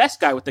who's the best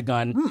guy with the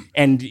gun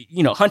and,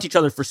 hunt each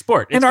other for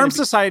sport. And armed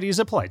society is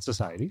a polite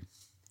society.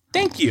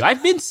 Thank you.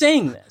 I've been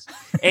saying this.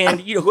 And,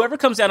 whoever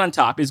comes out on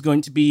top is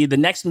going to be the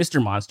next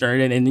Mr. Monster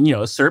and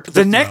usurp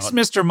the next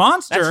Mr.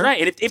 Monster? That's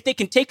right. And if they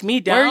can take me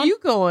down. Where are you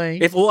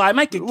going? I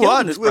might get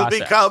killed in this process. What will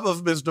become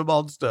of Mr.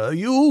 Monster?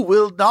 You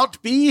will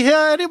not be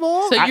here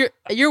anymore? So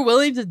you're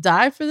willing to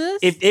die for this?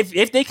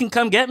 If they can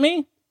come get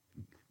me,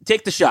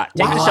 take the shot.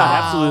 Take the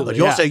shot, absolutely. But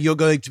you're saying you're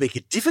going to make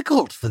it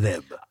difficult for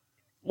them.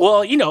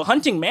 Well,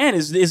 hunting man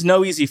is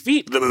no easy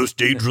feat. The most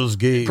dangerous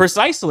game.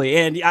 Precisely.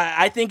 And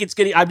I think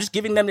I'm just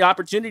giving them the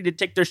opportunity to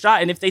take their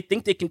shot. And if they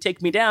think they can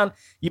take me down,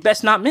 you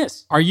best not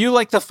miss. Are you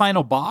like the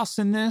final boss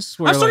in this?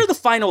 I'm sort of the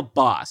final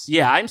boss.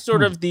 Yeah, I'm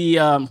sort of the,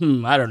 I don't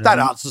know. That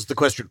answers the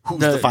question,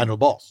 who's the final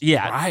boss?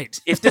 Yeah. Right.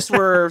 If this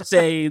were,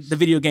 say, the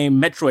video game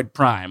Metroid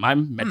Prime,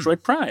 I'm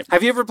Metroid Prime.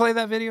 Have you ever played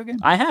that video game?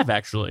 I have,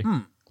 actually.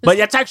 But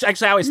that's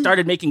actually how I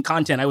started making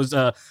content. I was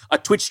a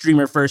Twitch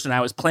streamer first, and I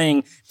was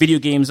playing video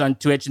games on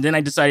Twitch, and then I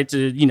decided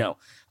to,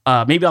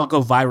 maybe I'll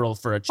go viral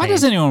for a change. Why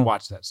does anyone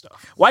watch that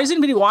stuff? Why does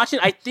anybody watch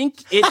it? I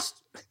think it's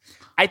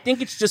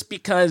just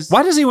because.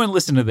 Why does anyone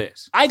listen to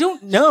this? I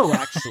don't know,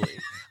 actually.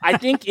 I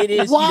think it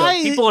is. Why?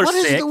 People are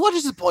sick. What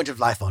is the point of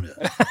life on Earth?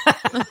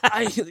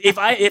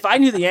 If I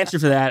knew the answer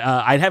for that,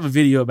 I'd have a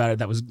video about it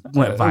that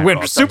went viral.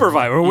 Went super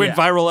viral. Went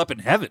viral up in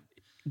heaven.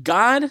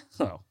 God.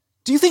 Oh.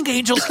 Do you think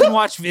angels can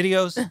watch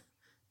videos?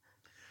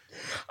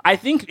 I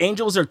think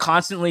angels are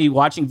constantly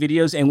watching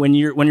videos, and when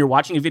you're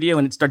watching a video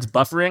and it starts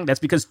buffering, that's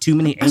because too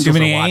many angels are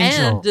watching.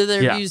 And do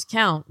their views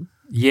count?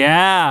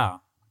 Yeah.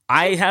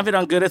 I have it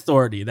on good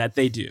authority that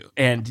they do.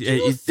 And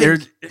do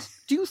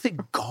you think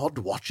God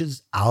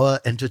watches our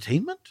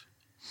entertainment?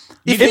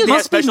 You think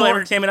there's special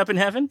entertainment up in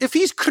heaven? If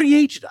he's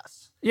created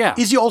us,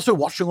 is he also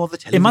watching all the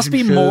television It must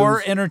be shows?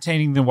 more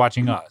entertaining than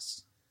watching us.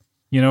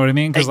 You know what I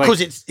mean? Because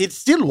it's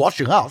still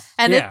watching us.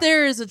 And if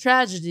there is a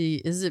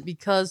tragedy, is it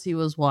because he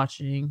was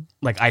watching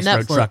like Ice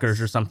Road Truckers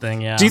or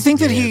something? Yeah. Do you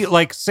think that he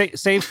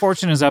say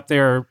Fortune is up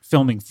there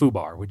filming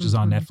FUBAR, which is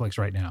on Netflix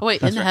right now?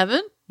 Wait, in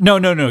heaven? No.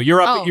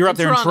 You're up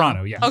there in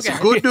Toronto. Yeah. Okay.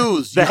 Good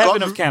news. The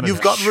heaven of Canada.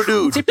 You've gotten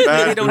renewed.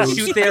 Typically, they don't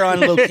shoot there on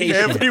location.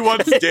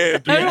 Everyone's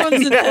dead.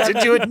 Everyone's in heaven.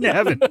 To do it in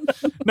heaven.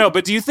 No,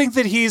 but do you think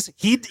that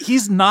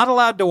he's not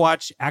allowed to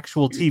watch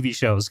actual TV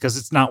shows because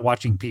it's not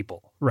watching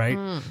people,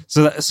 right?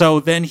 So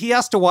then he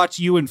has to watch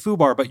you and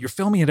FUBAR, but you're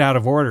filming it out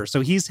of order.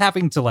 So he's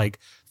having to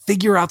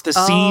figure out the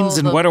scenes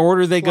and what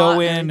order they go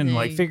in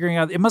and figuring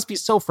out. It must be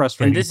so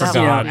frustrating. And this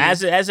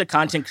is, as a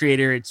content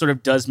creator, it sort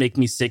of does make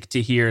me sick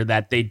to hear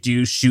that they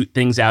do shoot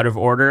things out of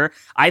order.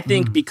 I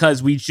think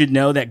because we should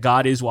know that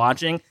God is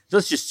watching,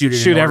 let's just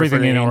shoot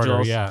everything in order.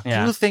 Angels. Yeah.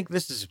 Do you think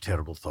this is a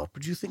terrible thought?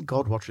 But do you think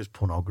God watches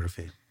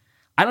pornography?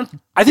 I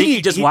think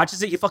he just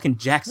watches it. He fucking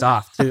jacks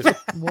off too.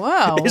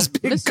 Wow, his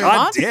big Mr.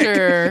 God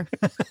Monster.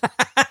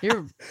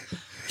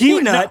 He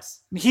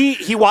nuts.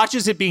 He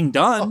watches it being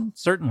done.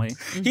 Certainly,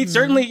 he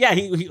certainly. Yeah.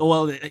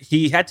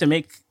 He had to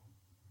make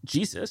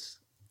Jesus,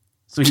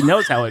 so he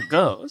knows how it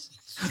goes.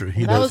 True.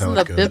 He knows how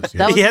it goes.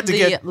 That was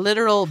the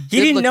literal. He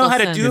didn't know how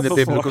to do it before.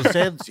 In the biblical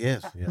sense.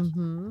 Yes.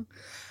 Mm-hmm.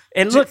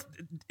 And look,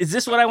 is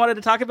this what I wanted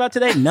to talk about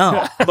today?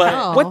 No.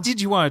 But what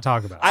did you want to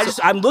talk about?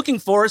 I'm looking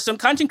for some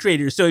content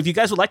creators. So if you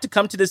guys would like to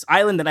come to this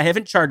island that I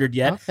haven't chartered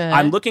yet,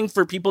 I'm looking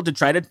for people to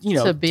try to,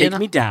 take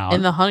me down.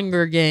 In the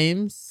Hunger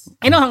Games.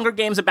 In the Hunger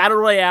Games, a battle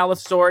royale of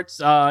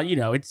sorts.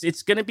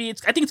 It's going to be, I think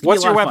it's going to be a lot of fun.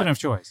 What's your weapon of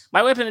choice?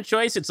 My weapon of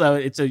choice, it's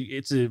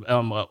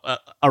a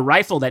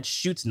rifle that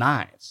shoots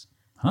knives.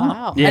 Huh.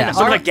 Wow. Yeah, and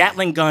sort of a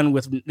Gatling gun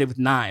with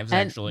knives,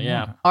 actually,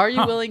 yeah. Are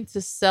you willing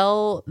to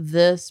sell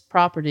this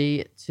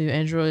property to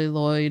Andrew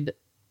Lloyd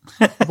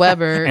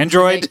Webber?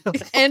 Android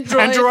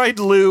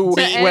Lou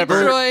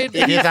Webber.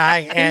 It is I,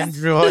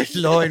 Andrew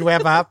Lloyd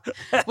Webber.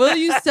 Will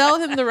you sell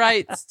him the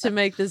rights to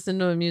make this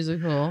into a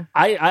musical?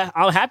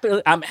 I'm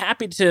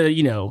happy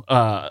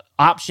to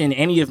option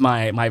any of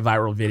my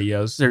viral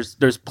videos.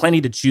 There's plenty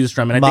to choose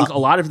from, and I think a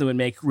lot of them would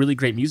make really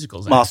great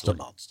musicals. Master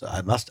Monster,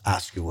 I must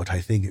ask you what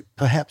I think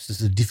perhaps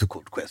is a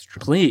difficult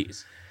question.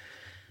 Please.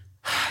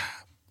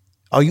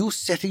 Are you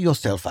setting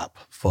yourself up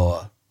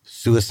for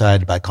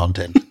suicide by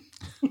content?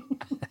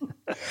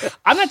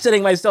 I'm not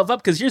setting myself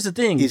up because here's the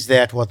thing. Is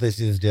that what this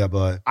is, dear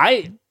boy?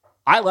 I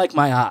like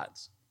my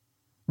odds.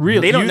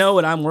 Really? They don't know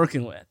what I'm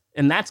working with.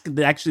 And that's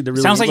actually the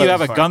really sounds like you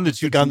have a gun that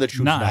shoots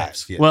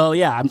knives. Yeah. Well,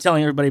 yeah, I'm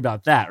telling everybody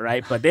about that,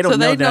 right? But they don't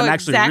know that I'm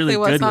actually really good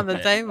what's on with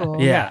the it. table.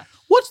 Yeah.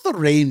 What's the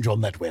range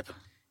on that weapon?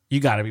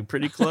 You got to be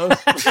pretty close.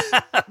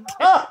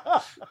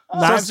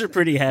 Knives are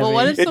pretty heavy. Well,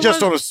 what if it just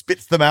sort of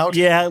spits them out?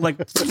 Yeah, like.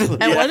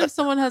 And what if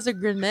someone has a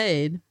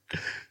grenade?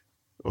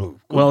 Oh,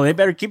 well, they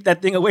better keep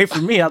that thing away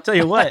from me. I'll tell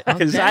you what,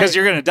 because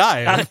you're gonna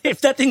die.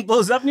 If that thing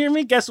blows up near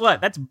me, guess what?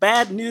 That's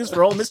bad news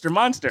for old Mr.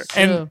 Monster.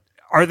 And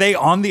are they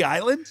on the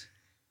island?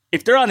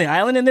 If they're on the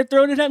island and they're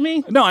throwing it at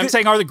me? No, I'm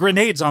saying, are the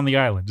grenades on the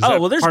island?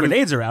 There's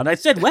grenades around. I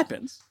said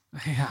weapons.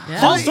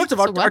 All sorts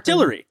of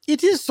artillery.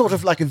 It is sort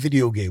of like a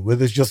video game where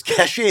there's just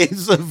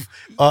caches of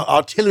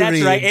artillery.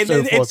 That's right,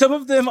 and some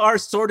of them are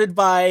sorted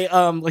by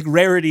like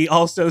rarity.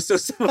 Also, so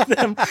some of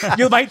them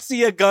you might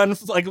see a gun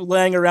like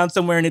laying around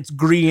somewhere and it's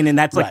green, and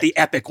that's like the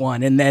epic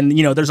one. And then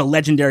there's a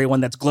legendary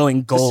one that's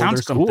glowing gold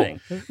or something.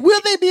 Cool. Will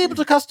they be able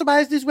to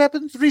customize these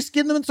weapons,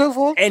 reskin them, and so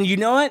forth? And you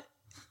know what?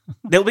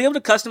 They'll be able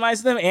to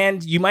customize them,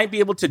 and you might be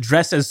able to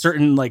dress as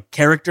certain like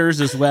characters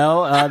as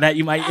well that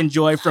you might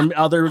enjoy from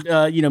other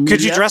media.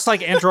 Could you dress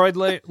like Android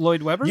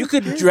Lloyd Webber? You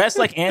could dress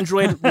like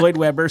Android Lloyd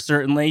Webber,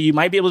 certainly. You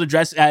might be able to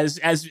dress as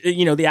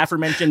the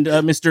aforementioned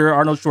Mr.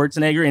 Arnold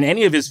Schwarzenegger in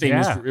any of his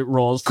famous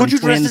roles. Could you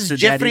dress as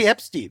Jeffrey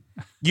Epstein?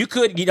 You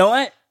could. You know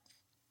what?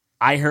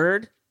 I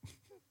heard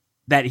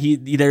that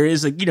there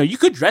is you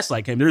could dress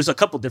like him. There's a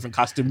couple different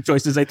costume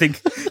choices I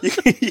think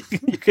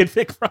you could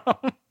pick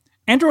from.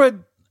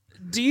 Android.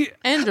 Beep,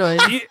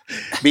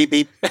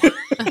 beep.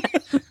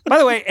 By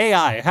the way,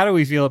 AI, how do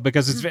we feel?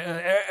 Because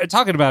it's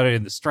talking about it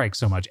in the strike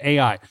so much.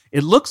 AI,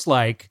 it looks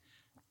like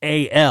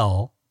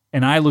AL,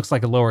 and I looks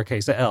like a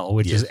lowercase L,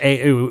 which is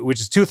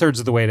 2/3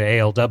 of the way to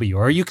ALW.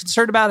 Are you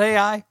concerned about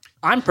AI?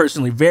 I'm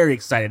personally very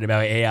excited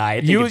about AI.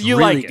 I think it's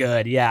really like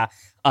good. Yeah.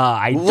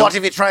 What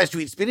if it tries to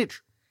eat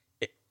spinach?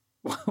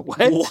 What?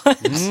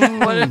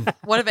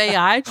 What if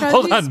AI tries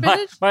Hold to eat on,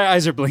 spinach? my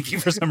eyes are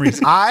blinking for some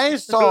reason. I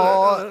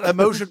saw a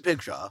motion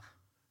picture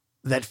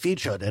that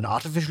featured an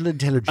artificial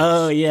intelligence.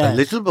 Oh, yeah. A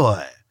little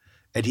boy.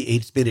 And he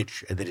ate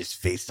spinach, and then his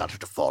face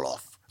started to fall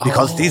off.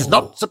 Because he's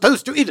not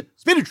supposed to eat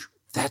spinach.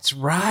 That's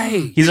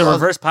right. He's a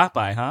reverse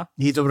Popeye, huh?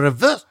 He's a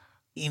reverse.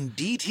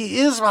 Indeed, he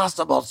is,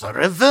 Master Monster.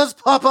 Reverse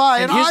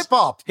Popeye and eye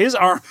pop. His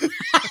arm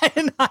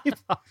and eye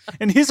pop.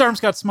 And his arms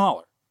got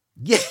smaller.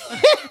 Yes.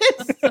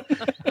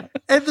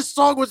 And the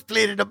song was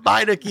played in a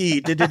minor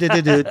key.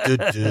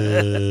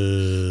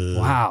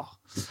 Wow.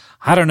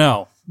 I don't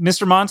know.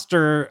 Mr.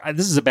 Monster,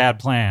 this is a bad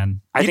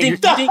plan. You think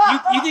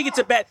it's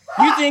a bad...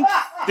 You think...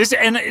 This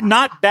and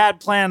not bad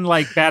plan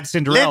like Bad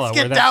Cinderella. Let's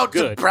get down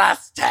to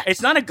brass tacks.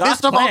 It's not a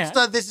goth Mr. plan.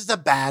 Monster, this is a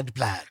bad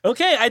plan.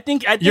 Okay, I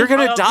think you're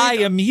going to die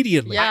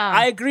immediately. Yeah.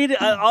 I agree.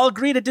 I'll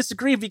agree to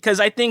disagree because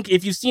I think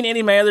if you've seen any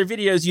of my other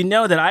videos, you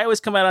know that I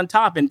always come out on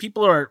top, and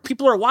people are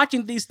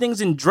watching these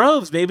things in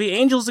droves, baby,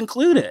 angels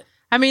included.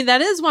 I mean,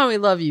 that is why we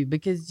love you,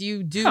 because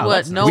you do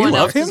what no one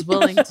else is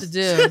willing to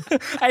do.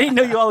 I didn't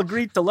know you all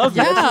agreed to love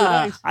me. Yeah. That's really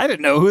nice. I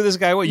didn't know who this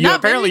guy was.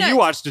 Apparently, you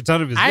watched a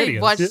ton of his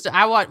videos.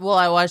 I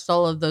watched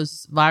all of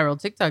those viral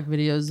TikTok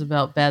videos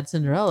about Bad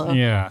Cinderella.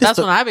 Yeah. That's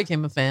when I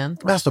became a fan.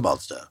 Master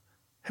Monster,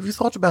 have you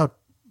thought about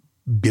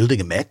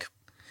building a mech?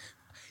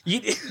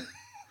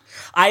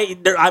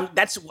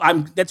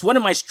 That's one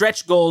of my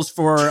stretch goals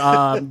for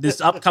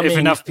this upcoming. If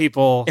enough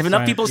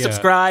people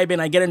subscribe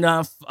and I get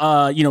enough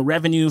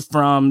revenue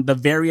from the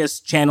various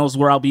channels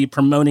where I'll be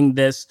promoting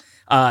this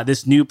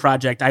new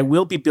project, I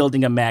will be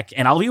building a mech,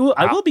 and I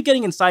will be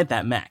getting inside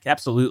that mech.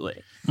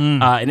 Absolutely.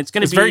 And it's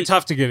going to be very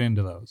tough to get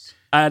into those.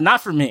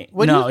 Not for me.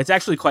 It's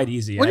actually quite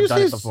easy. I've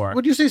done it before.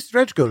 When you say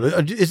stretch goal,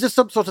 is this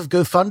some sort of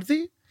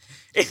GoFundMe?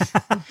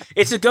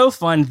 It's a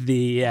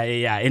GoFundMe,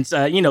 yeah. It's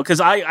because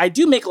I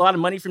do make a lot of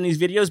money from these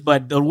videos,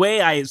 but the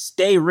way I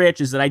stay rich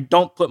is that I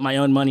don't put my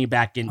own money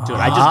back into it.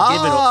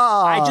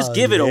 I just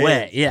give it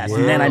away. Yes,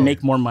 and then I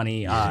make more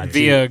money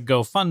via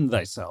GoFund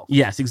thyself.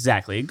 Yes,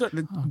 exactly.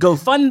 Go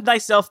fund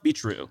thyself. Be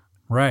true.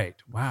 Right.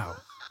 Wow.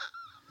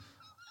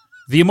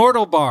 The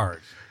Immortal Bard.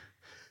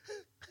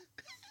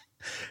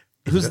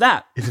 Who's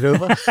that? Is it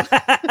over?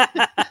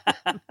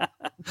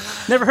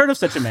 Never heard of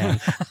such a man.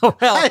 Well,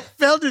 I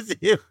felt as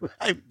if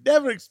I've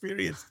never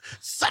experienced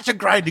such a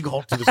grinding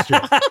halt to the show.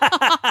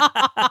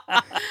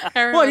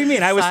 What do you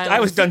mean? I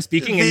was done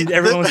speaking and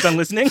everyone was done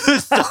listening?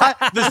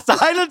 The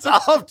silence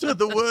after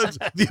the words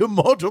 "the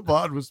Immortal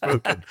Bard" was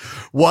spoken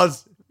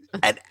was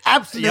an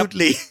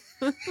absolutely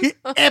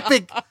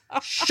epic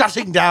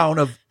shutting down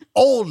of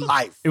all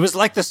life. It was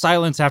like the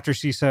silence after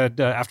she said,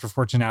 after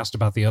Fortune asked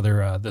about the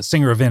other, the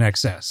singer of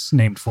NXS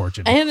named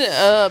Fortune. And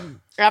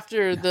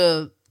after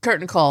the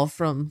curtain call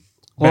from...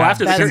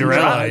 after the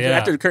Cinderella,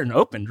 after the curtain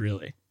opened,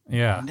 really.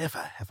 Yeah. Never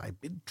have I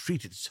been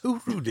treated so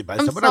rudely by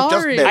I'm someone I've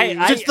just sorry.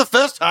 met since the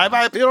first time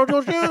I appeared on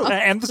your show.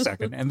 And the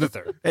second, and the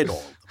third. And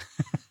all.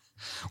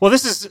 Well,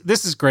 this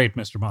is great,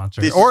 Mr.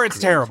 Monster. Or it's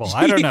terrible.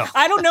 I don't know.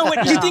 I don't know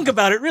what you think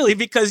about it, really,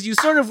 because you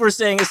sort of were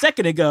saying a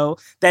second ago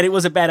that it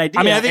was a bad idea.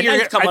 I mean, I think you're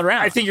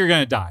around. I think you're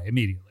going to die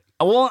immediately.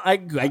 Well, I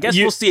guess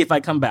we'll see if I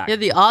come back. Yeah,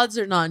 the odds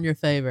are not in your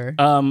favor.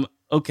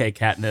 Okay,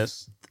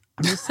 Katniss.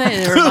 I'm just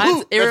saying,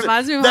 it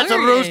reminds me of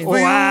Hunger Games.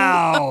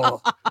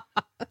 Wow.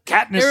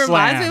 Katniss It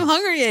reminds me slam. of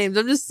Hunger Games.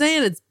 I'm just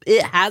saying,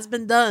 it has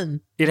been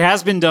done. It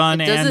has been done.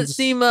 It doesn't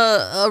seem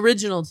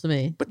original to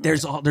me. But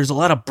there's a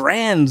lot of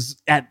brands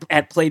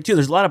at play too.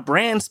 There's a lot of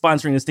brands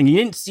sponsoring this thing. You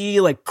didn't see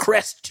like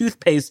Crest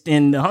toothpaste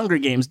in the Hunger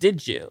Games,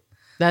 did you?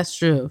 That's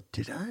true.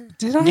 Did I?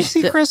 Did I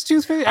see Chris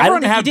Toothpaste? I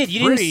don't think you did.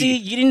 You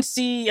didn't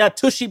see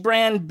Tushy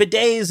brand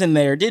bidets in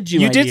there, did you?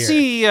 You did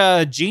see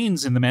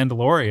Jeans in The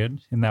Mandalorian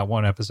in that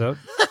one episode.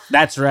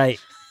 That's right.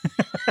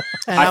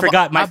 I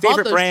forgot my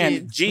favorite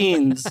brand,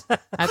 jeans.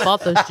 I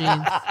bought those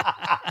jeans.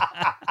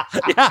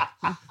 Yeah.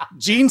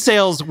 Jean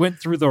sales went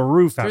through the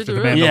roof after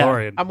The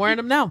Mandalorian. Yeah. I'm wearing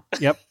them now.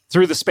 Yep.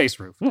 Through the space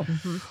roof.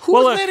 Mm-hmm.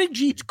 Who's wearing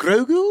jeans?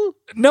 Grogu?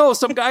 No,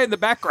 some guy in the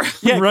background.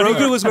 Yeah,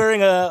 Grogu was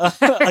wearing a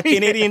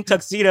Canadian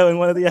tuxedo in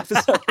one of the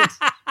episodes.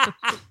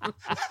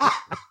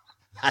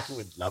 I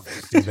would love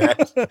to see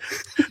that.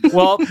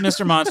 Well,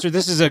 Mr. Monster,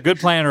 this is a good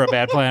plan or a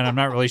bad plan. I'm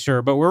not really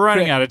sure, but we're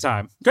running out of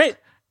time. Great.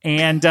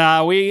 And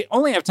we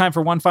only have time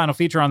for one final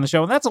feature on the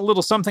show, and that's a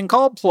little something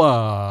called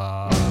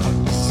Plugs.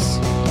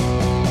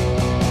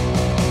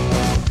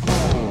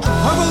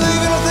 I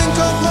believe in a thing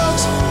called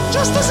plugs.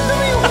 Just listen to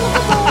me,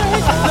 wonderful boy.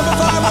 Number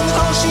 5 on the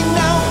call sheet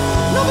now.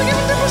 Nothing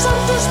even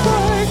 10%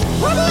 display.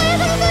 I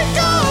believe in a thing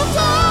called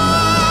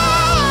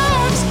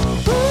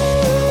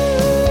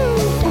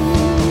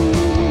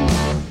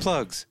plugs.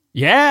 Plugs.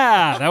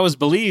 Yeah, that was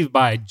Believe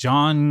by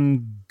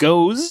John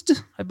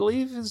Gozd, I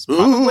believe is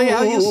probably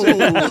how you say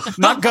it.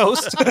 Not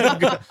Ghost.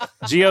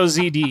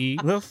 G-O-Z-D-E.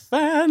 The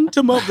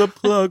phantom of the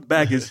plug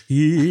bag is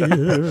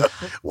here.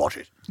 Watch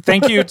it.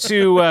 Thank you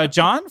to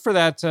John for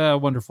that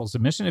wonderful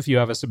submission. If you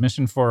have a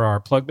submission for our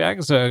plug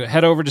bags,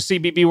 head over to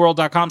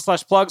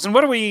cbbworld.com/plugs. And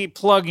what are we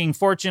plugging,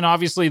 Fortune?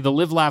 Obviously, the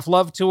Live, Laugh,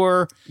 Love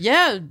tour.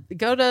 Yeah,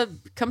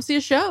 come see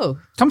a show.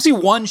 Come see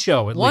one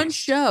show at least. One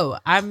show.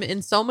 I'm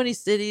in so many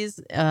cities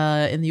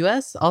in the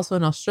U.S., also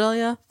in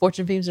Australia.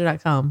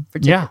 FortuneFeimster.com for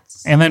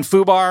tickets. Yeah, and then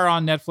FUBAR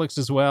on Netflix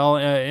as well.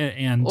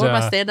 And or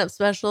my stand-up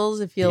specials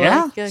if you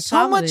like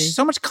so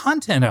much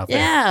content out there.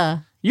 Yeah.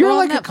 You're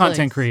like a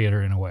content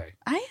creator in a way.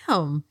 I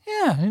am.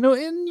 Yeah, in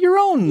your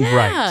own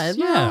right. In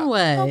my own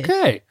way.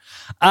 Okay.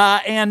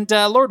 And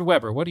Lord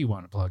Webber, what do you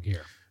want to plug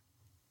here?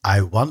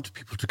 I want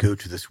people to go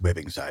to this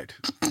webbing site.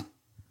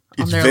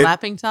 On their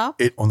lapping top?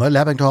 On their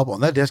lapping top,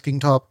 on their desking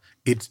top.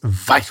 It's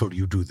vital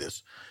you do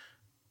this.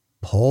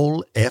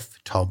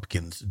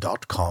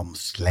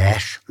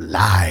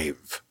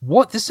 paulftompkins.com/live.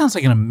 What? This sounds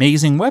like an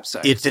amazing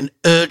website. It's an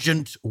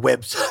urgent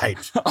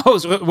website. Oh,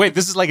 so wait,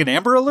 this is like an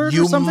Amber Alert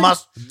or something?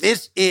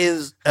 This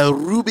is a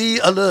Ruby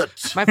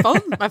alert. My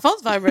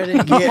phone's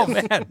vibrating. Yes. Oh,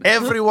 man.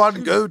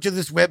 Everyone go to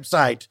this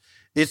website,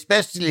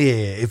 especially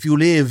if you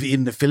live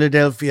in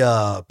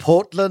Philadelphia,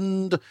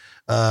 Portland,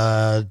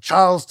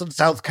 Charleston,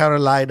 South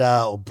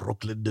Carolina, or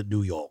Brooklyn,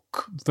 New York.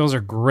 Those are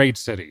great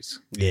cities.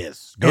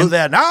 Yes. Go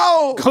there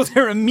now. Go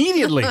there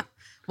immediately.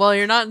 Well,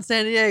 you're not in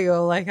San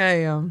Diego like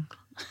I am.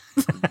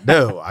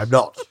 No, I'm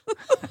not.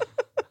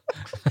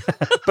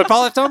 But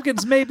Paul F.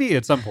 Tompkins may be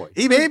at some point.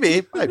 He may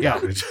be. I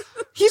doubt it.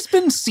 He's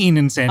been seen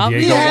in San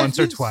Diego once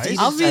or twice.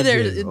 I'll be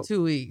there in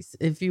 2 weeks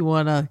if you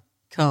want to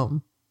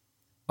come.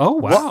 Oh,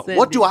 wow.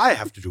 What do I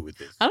have to do with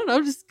this? I don't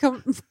know. Just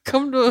come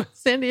to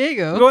San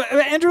Diego. Well,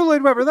 Andrew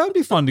Lloyd Webber, that would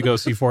be fun to go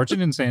see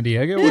Fortune in San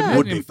Diego. Yeah.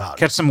 Would be fun.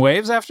 Catch some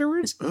waves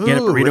afterwards. Get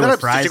a burrito with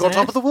fries in on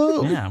top it. of the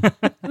world. Yeah.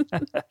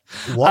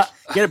 What?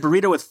 Get a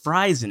burrito with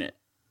fries in it.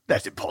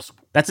 That's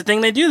impossible. That's the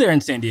thing they do there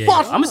in San Diego.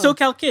 What? I'm a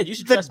SoCal kid. You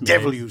should The trust me.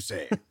 devil you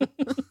say.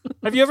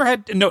 Have you ever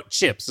had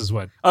chips is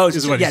what? Oh,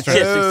 is what he's yeah, trying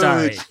to chips.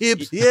 Sorry.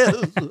 Chips, yes.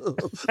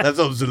 That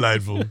sounds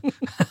delightful.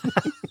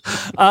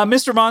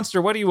 Mr.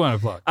 Monster, what do you want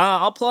to plug?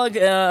 I'll plug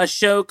a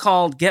show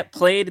called Get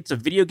Played. It's a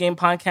video game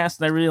podcast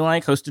that I really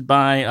like, hosted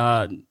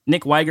by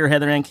Nick Weiger,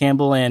 Heather Ann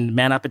Campbell, and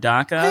Matt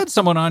Apodaca. I had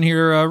someone on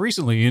here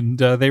recently, and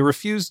they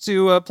refused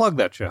to plug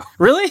that show.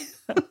 Really?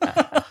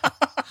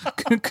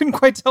 Couldn't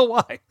quite tell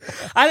why.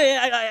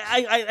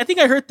 I think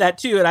I heard that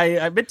too, and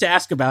I meant to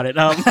ask about it.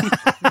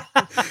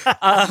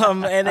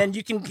 And then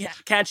you can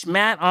catch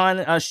Matt on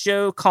a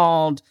show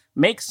called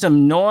Make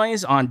Some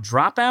Noise on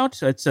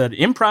Dropout. It's an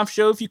improv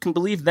show, if you can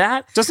believe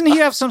that. Doesn't he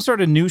have some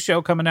sort of new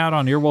show coming out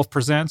on Earwolf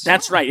Presents?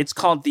 That's right. It's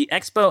called The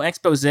Expo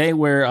Expose,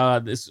 where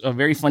this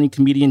very funny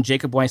comedian,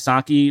 Jacob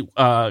Wysocki,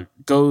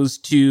 goes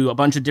to a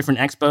bunch of different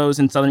expos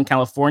in Southern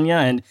California,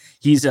 and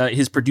he's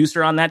his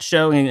producer on that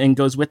show and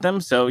goes with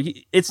them. So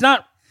he's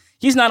not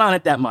on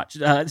it that much.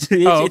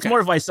 It's more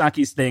of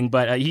Wysocki's thing,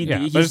 but but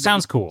it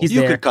sounds cool.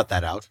 You could cut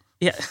that out.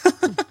 Yeah.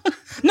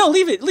 No,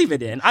 leave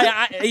it in.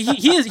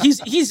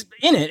 He's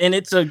in it, and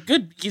he's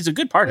a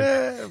good part of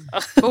it.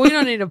 But we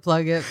don't need to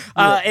plug it.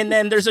 And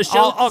then there's a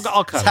show.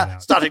 I'll cut it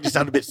out. Starting to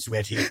sound a bit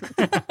sweaty.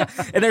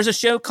 And there's a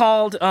show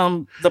called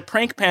The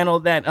Prank Panel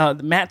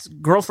that Matt's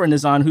girlfriend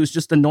is on, who's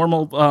just a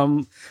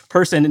normal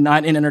person and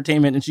not in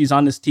entertainment, and she's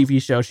on this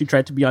TV show. She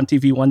tried to be on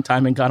TV one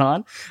time and got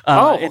on.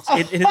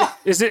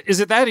 Is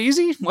it that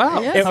easy?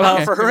 Wow.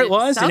 Yeah, For her it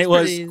was, and it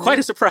was quite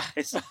a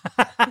surprise.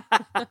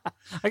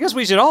 I guess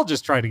we should all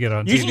just try to get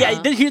on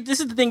TV. This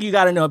is the thing you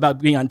got to know about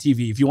being on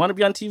TV. If you want to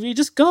be on TV,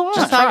 just go on.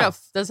 That's how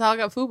I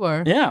got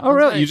FUBAR. Yeah. Oh,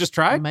 really? You just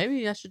tried?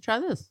 Maybe I should try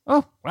this.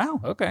 Oh,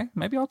 wow. Okay.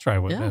 Maybe I'll try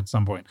it at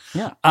some point.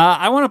 Yeah.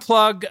 I want to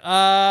plug,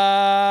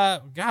 I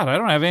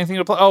don't have anything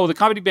to plug. Oh, the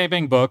Comedy Bang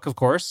Bang book, of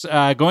course.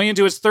 Going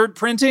into its third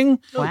printing.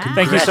 Wow.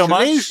 Thank you so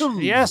much.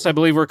 Yes, I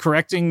believe we're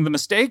correcting the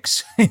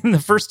mistakes in the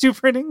first two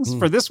printings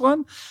for this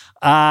one.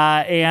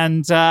 So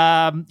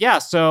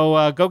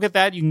go get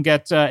that. You can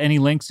get any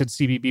links at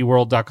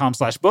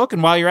cbbworld.com/book.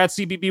 And while you're at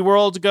CBB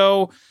World,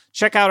 go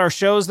check out our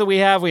shows that we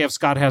have. We have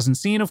Scott Hasn't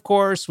Seen, of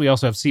course. We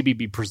also have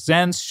CBB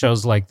Presents,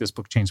 shows like This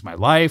Book Changed My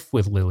Life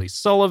with Lily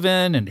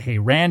Sullivan and Hey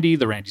Randy,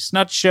 The Randy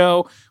Snut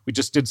Show. We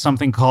just did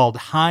something called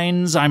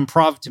Heinz, I'm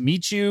Prov to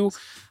Meet You.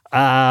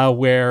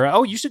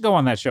 You should go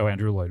on that show,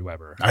 Andrew Lloyd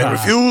Webber. I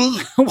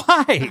refuse.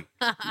 Why?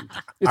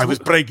 I was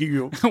pranking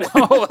you.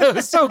 Oh, it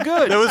was so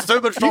good. There was so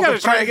much talk. You got to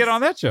try to get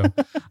on that show.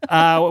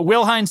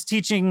 Will Hines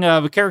teaching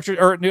people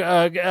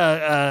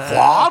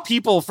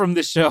from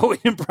the show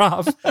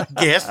improv.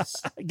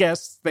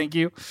 Guests. Thank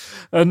you.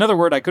 Another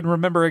word I couldn't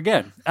remember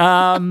again.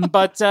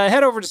 But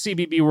head over to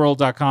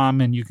cbbworld.com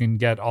and you can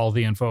get all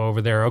the info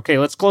over there. Okay,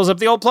 let's close up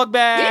the old plug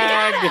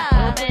bag.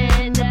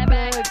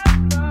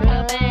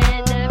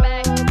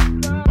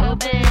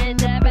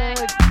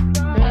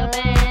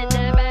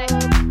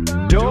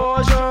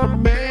 Doors are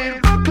made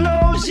for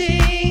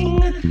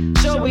closing,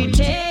 so we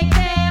take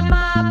them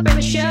up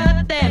and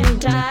shut them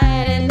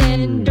tight. And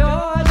then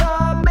doors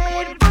are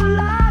made for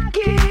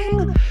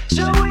locking,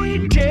 so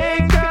we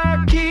take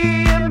our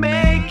key and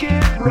make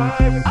it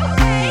right.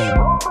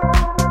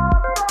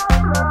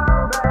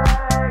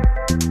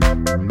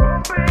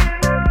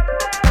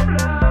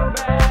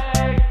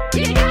 Okay.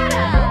 You gotta.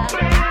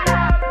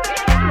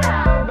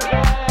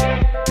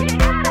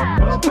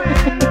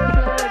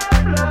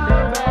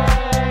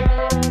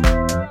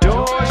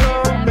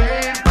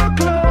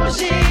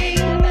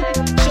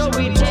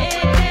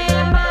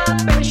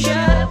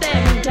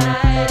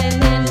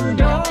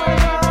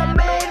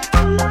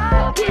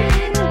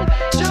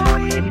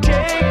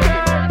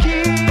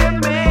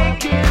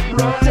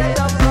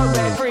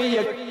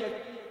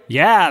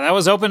 Yeah, that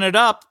was Open It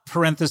Up,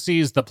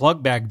 parentheses, the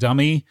plug bag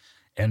dummy,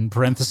 and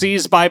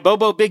parentheses by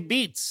Bobo Big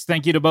Beats.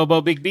 Thank you to Bobo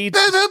Big Beats.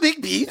 Bobo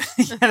Big Beats.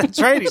 Yeah, that's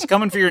right. He's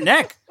coming for your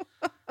neck.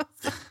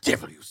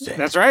 Devil, you say.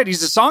 That's right.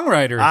 He's a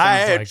songwriter.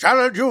 I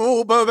challenge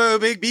you, Bobo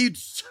Big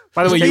Beats.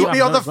 By the way, you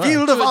be on the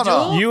field of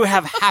honor. You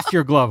have half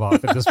your glove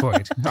off at this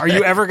point. Are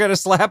you ever going to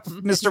slap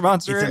Mr.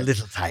 Monster? It's a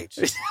little tight.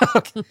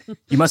 Okay.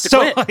 You must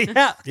have quit.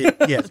 Yeah.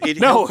 Yes.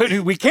 No,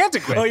 we can't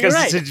quit because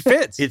right. it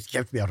fits. It's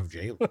kept me out of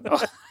jail.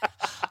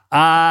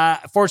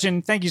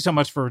 Fortune, thank you so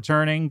much for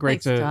returning.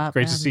 Great Thanks,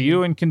 to see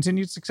you, and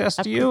continued success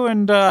to you.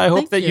 And I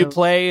hope that you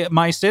play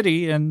My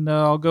City, and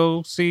I'll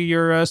go see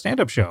your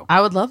stand-up show.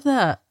 I would love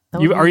that.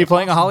 Are you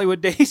playing a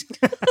Hollywood date?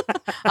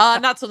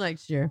 Not till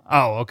next year.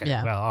 Oh, okay.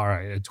 Yeah. Well, all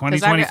right.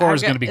 2024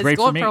 is going to be great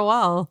for me. It's going for a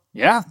while.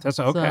 Yeah, that's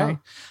okay.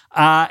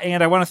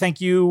 And I want to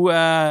thank you,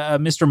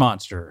 Mr.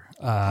 Monster.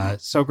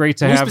 So great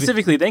to have you. Me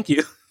specifically, thank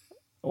you.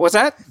 What's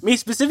that? Me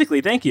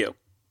specifically, thank you.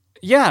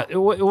 Yeah.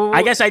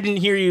 I guess I didn't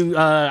hear you.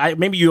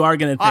 Maybe you are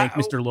going to thank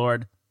Mr.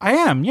 Lord. I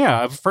am,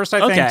 yeah. First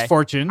I thanked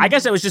Fortune. I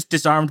guess I was just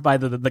disarmed by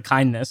the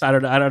kindness. I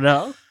don't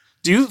know.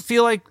 Do you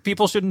feel like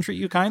people shouldn't treat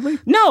you kindly?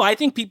 No, I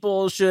think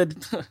people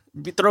should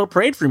throw a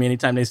parade for me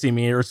anytime they see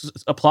me or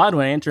applaud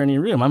when I enter any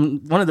room.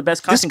 I'm one of the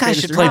best content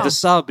creators. This guy should play the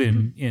sub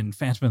in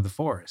Phantom of the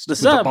Forest. The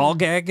sub. The ball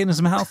gag in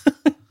his mouth.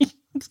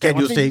 Can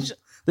you sing?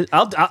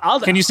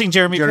 Can you sing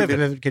Jeremy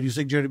Piven? Can you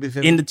sing Jeremy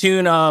Piven? In the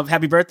tune of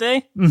Happy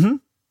Birthday? Mm-hmm.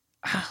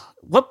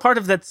 What part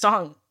of that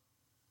song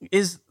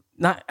is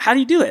not... How do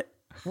you do it?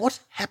 What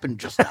happened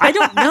just now? I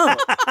don't know.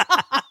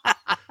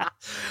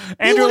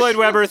 Andrew Lloyd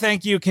Webber,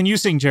 thank you. Can you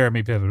sing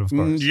Jeremy Piven, of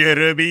course?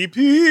 Jeremy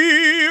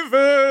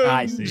Piven.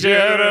 I see.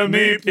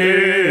 Jeremy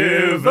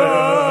Piven.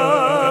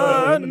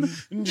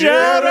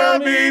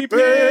 Jeremy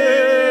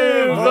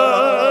Piven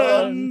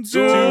to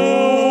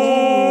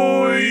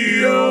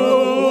you.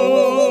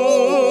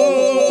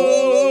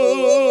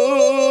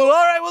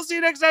 All right, we'll see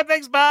you next time.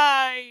 Thanks.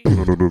 Bye.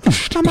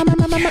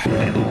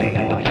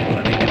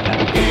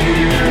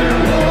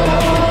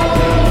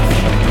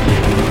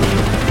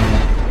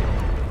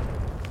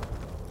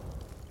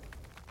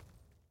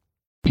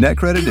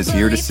 NetCredit is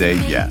here to say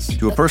yes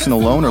to a personal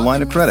loan or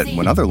line of credit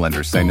when other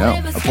lenders say no.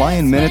 Apply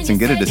in minutes and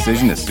get a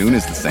decision as soon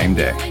as the same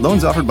day.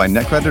 Loans offered by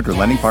NetCredit or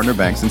lending partner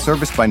banks and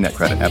serviced by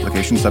NetCredit.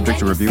 Application subject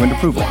to review and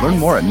approval. Learn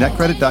more at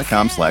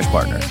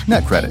netcredit.com/partners.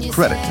 NetCredit.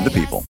 Credit to the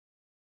people.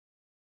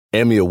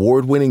 Emmy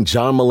award-winning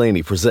John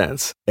Mulaney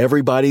presents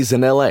Everybody's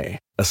in L.A.,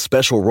 a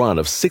special run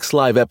of 6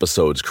 live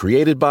episodes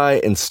created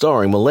by and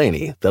starring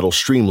Mulaney that'll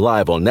stream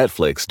live on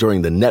Netflix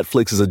during the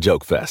Netflix is a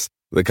Joke Fest.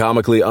 The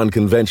comically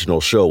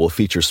unconventional show will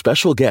feature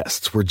special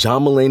guests where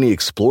John Mulaney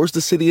explores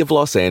the city of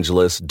Los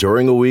Angeles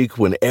during a week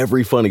when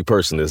every funny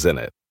person is in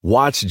it.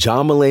 Watch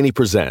John Mulaney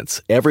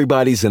Presents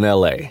Everybody's in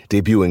L.A.,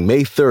 debuting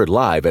May 3rd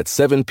live at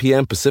 7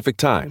 p.m. Pacific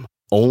Time,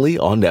 only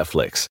on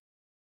Netflix.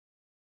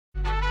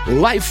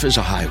 Life is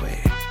a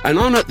highway, and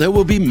on it there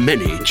will be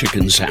many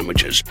chicken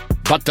sandwiches.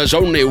 But there's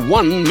only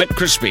one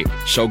McCrispy,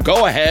 so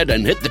go ahead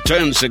and hit the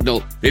turn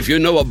signal if you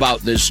know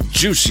about this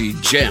juicy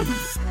gem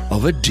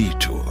of a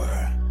detour.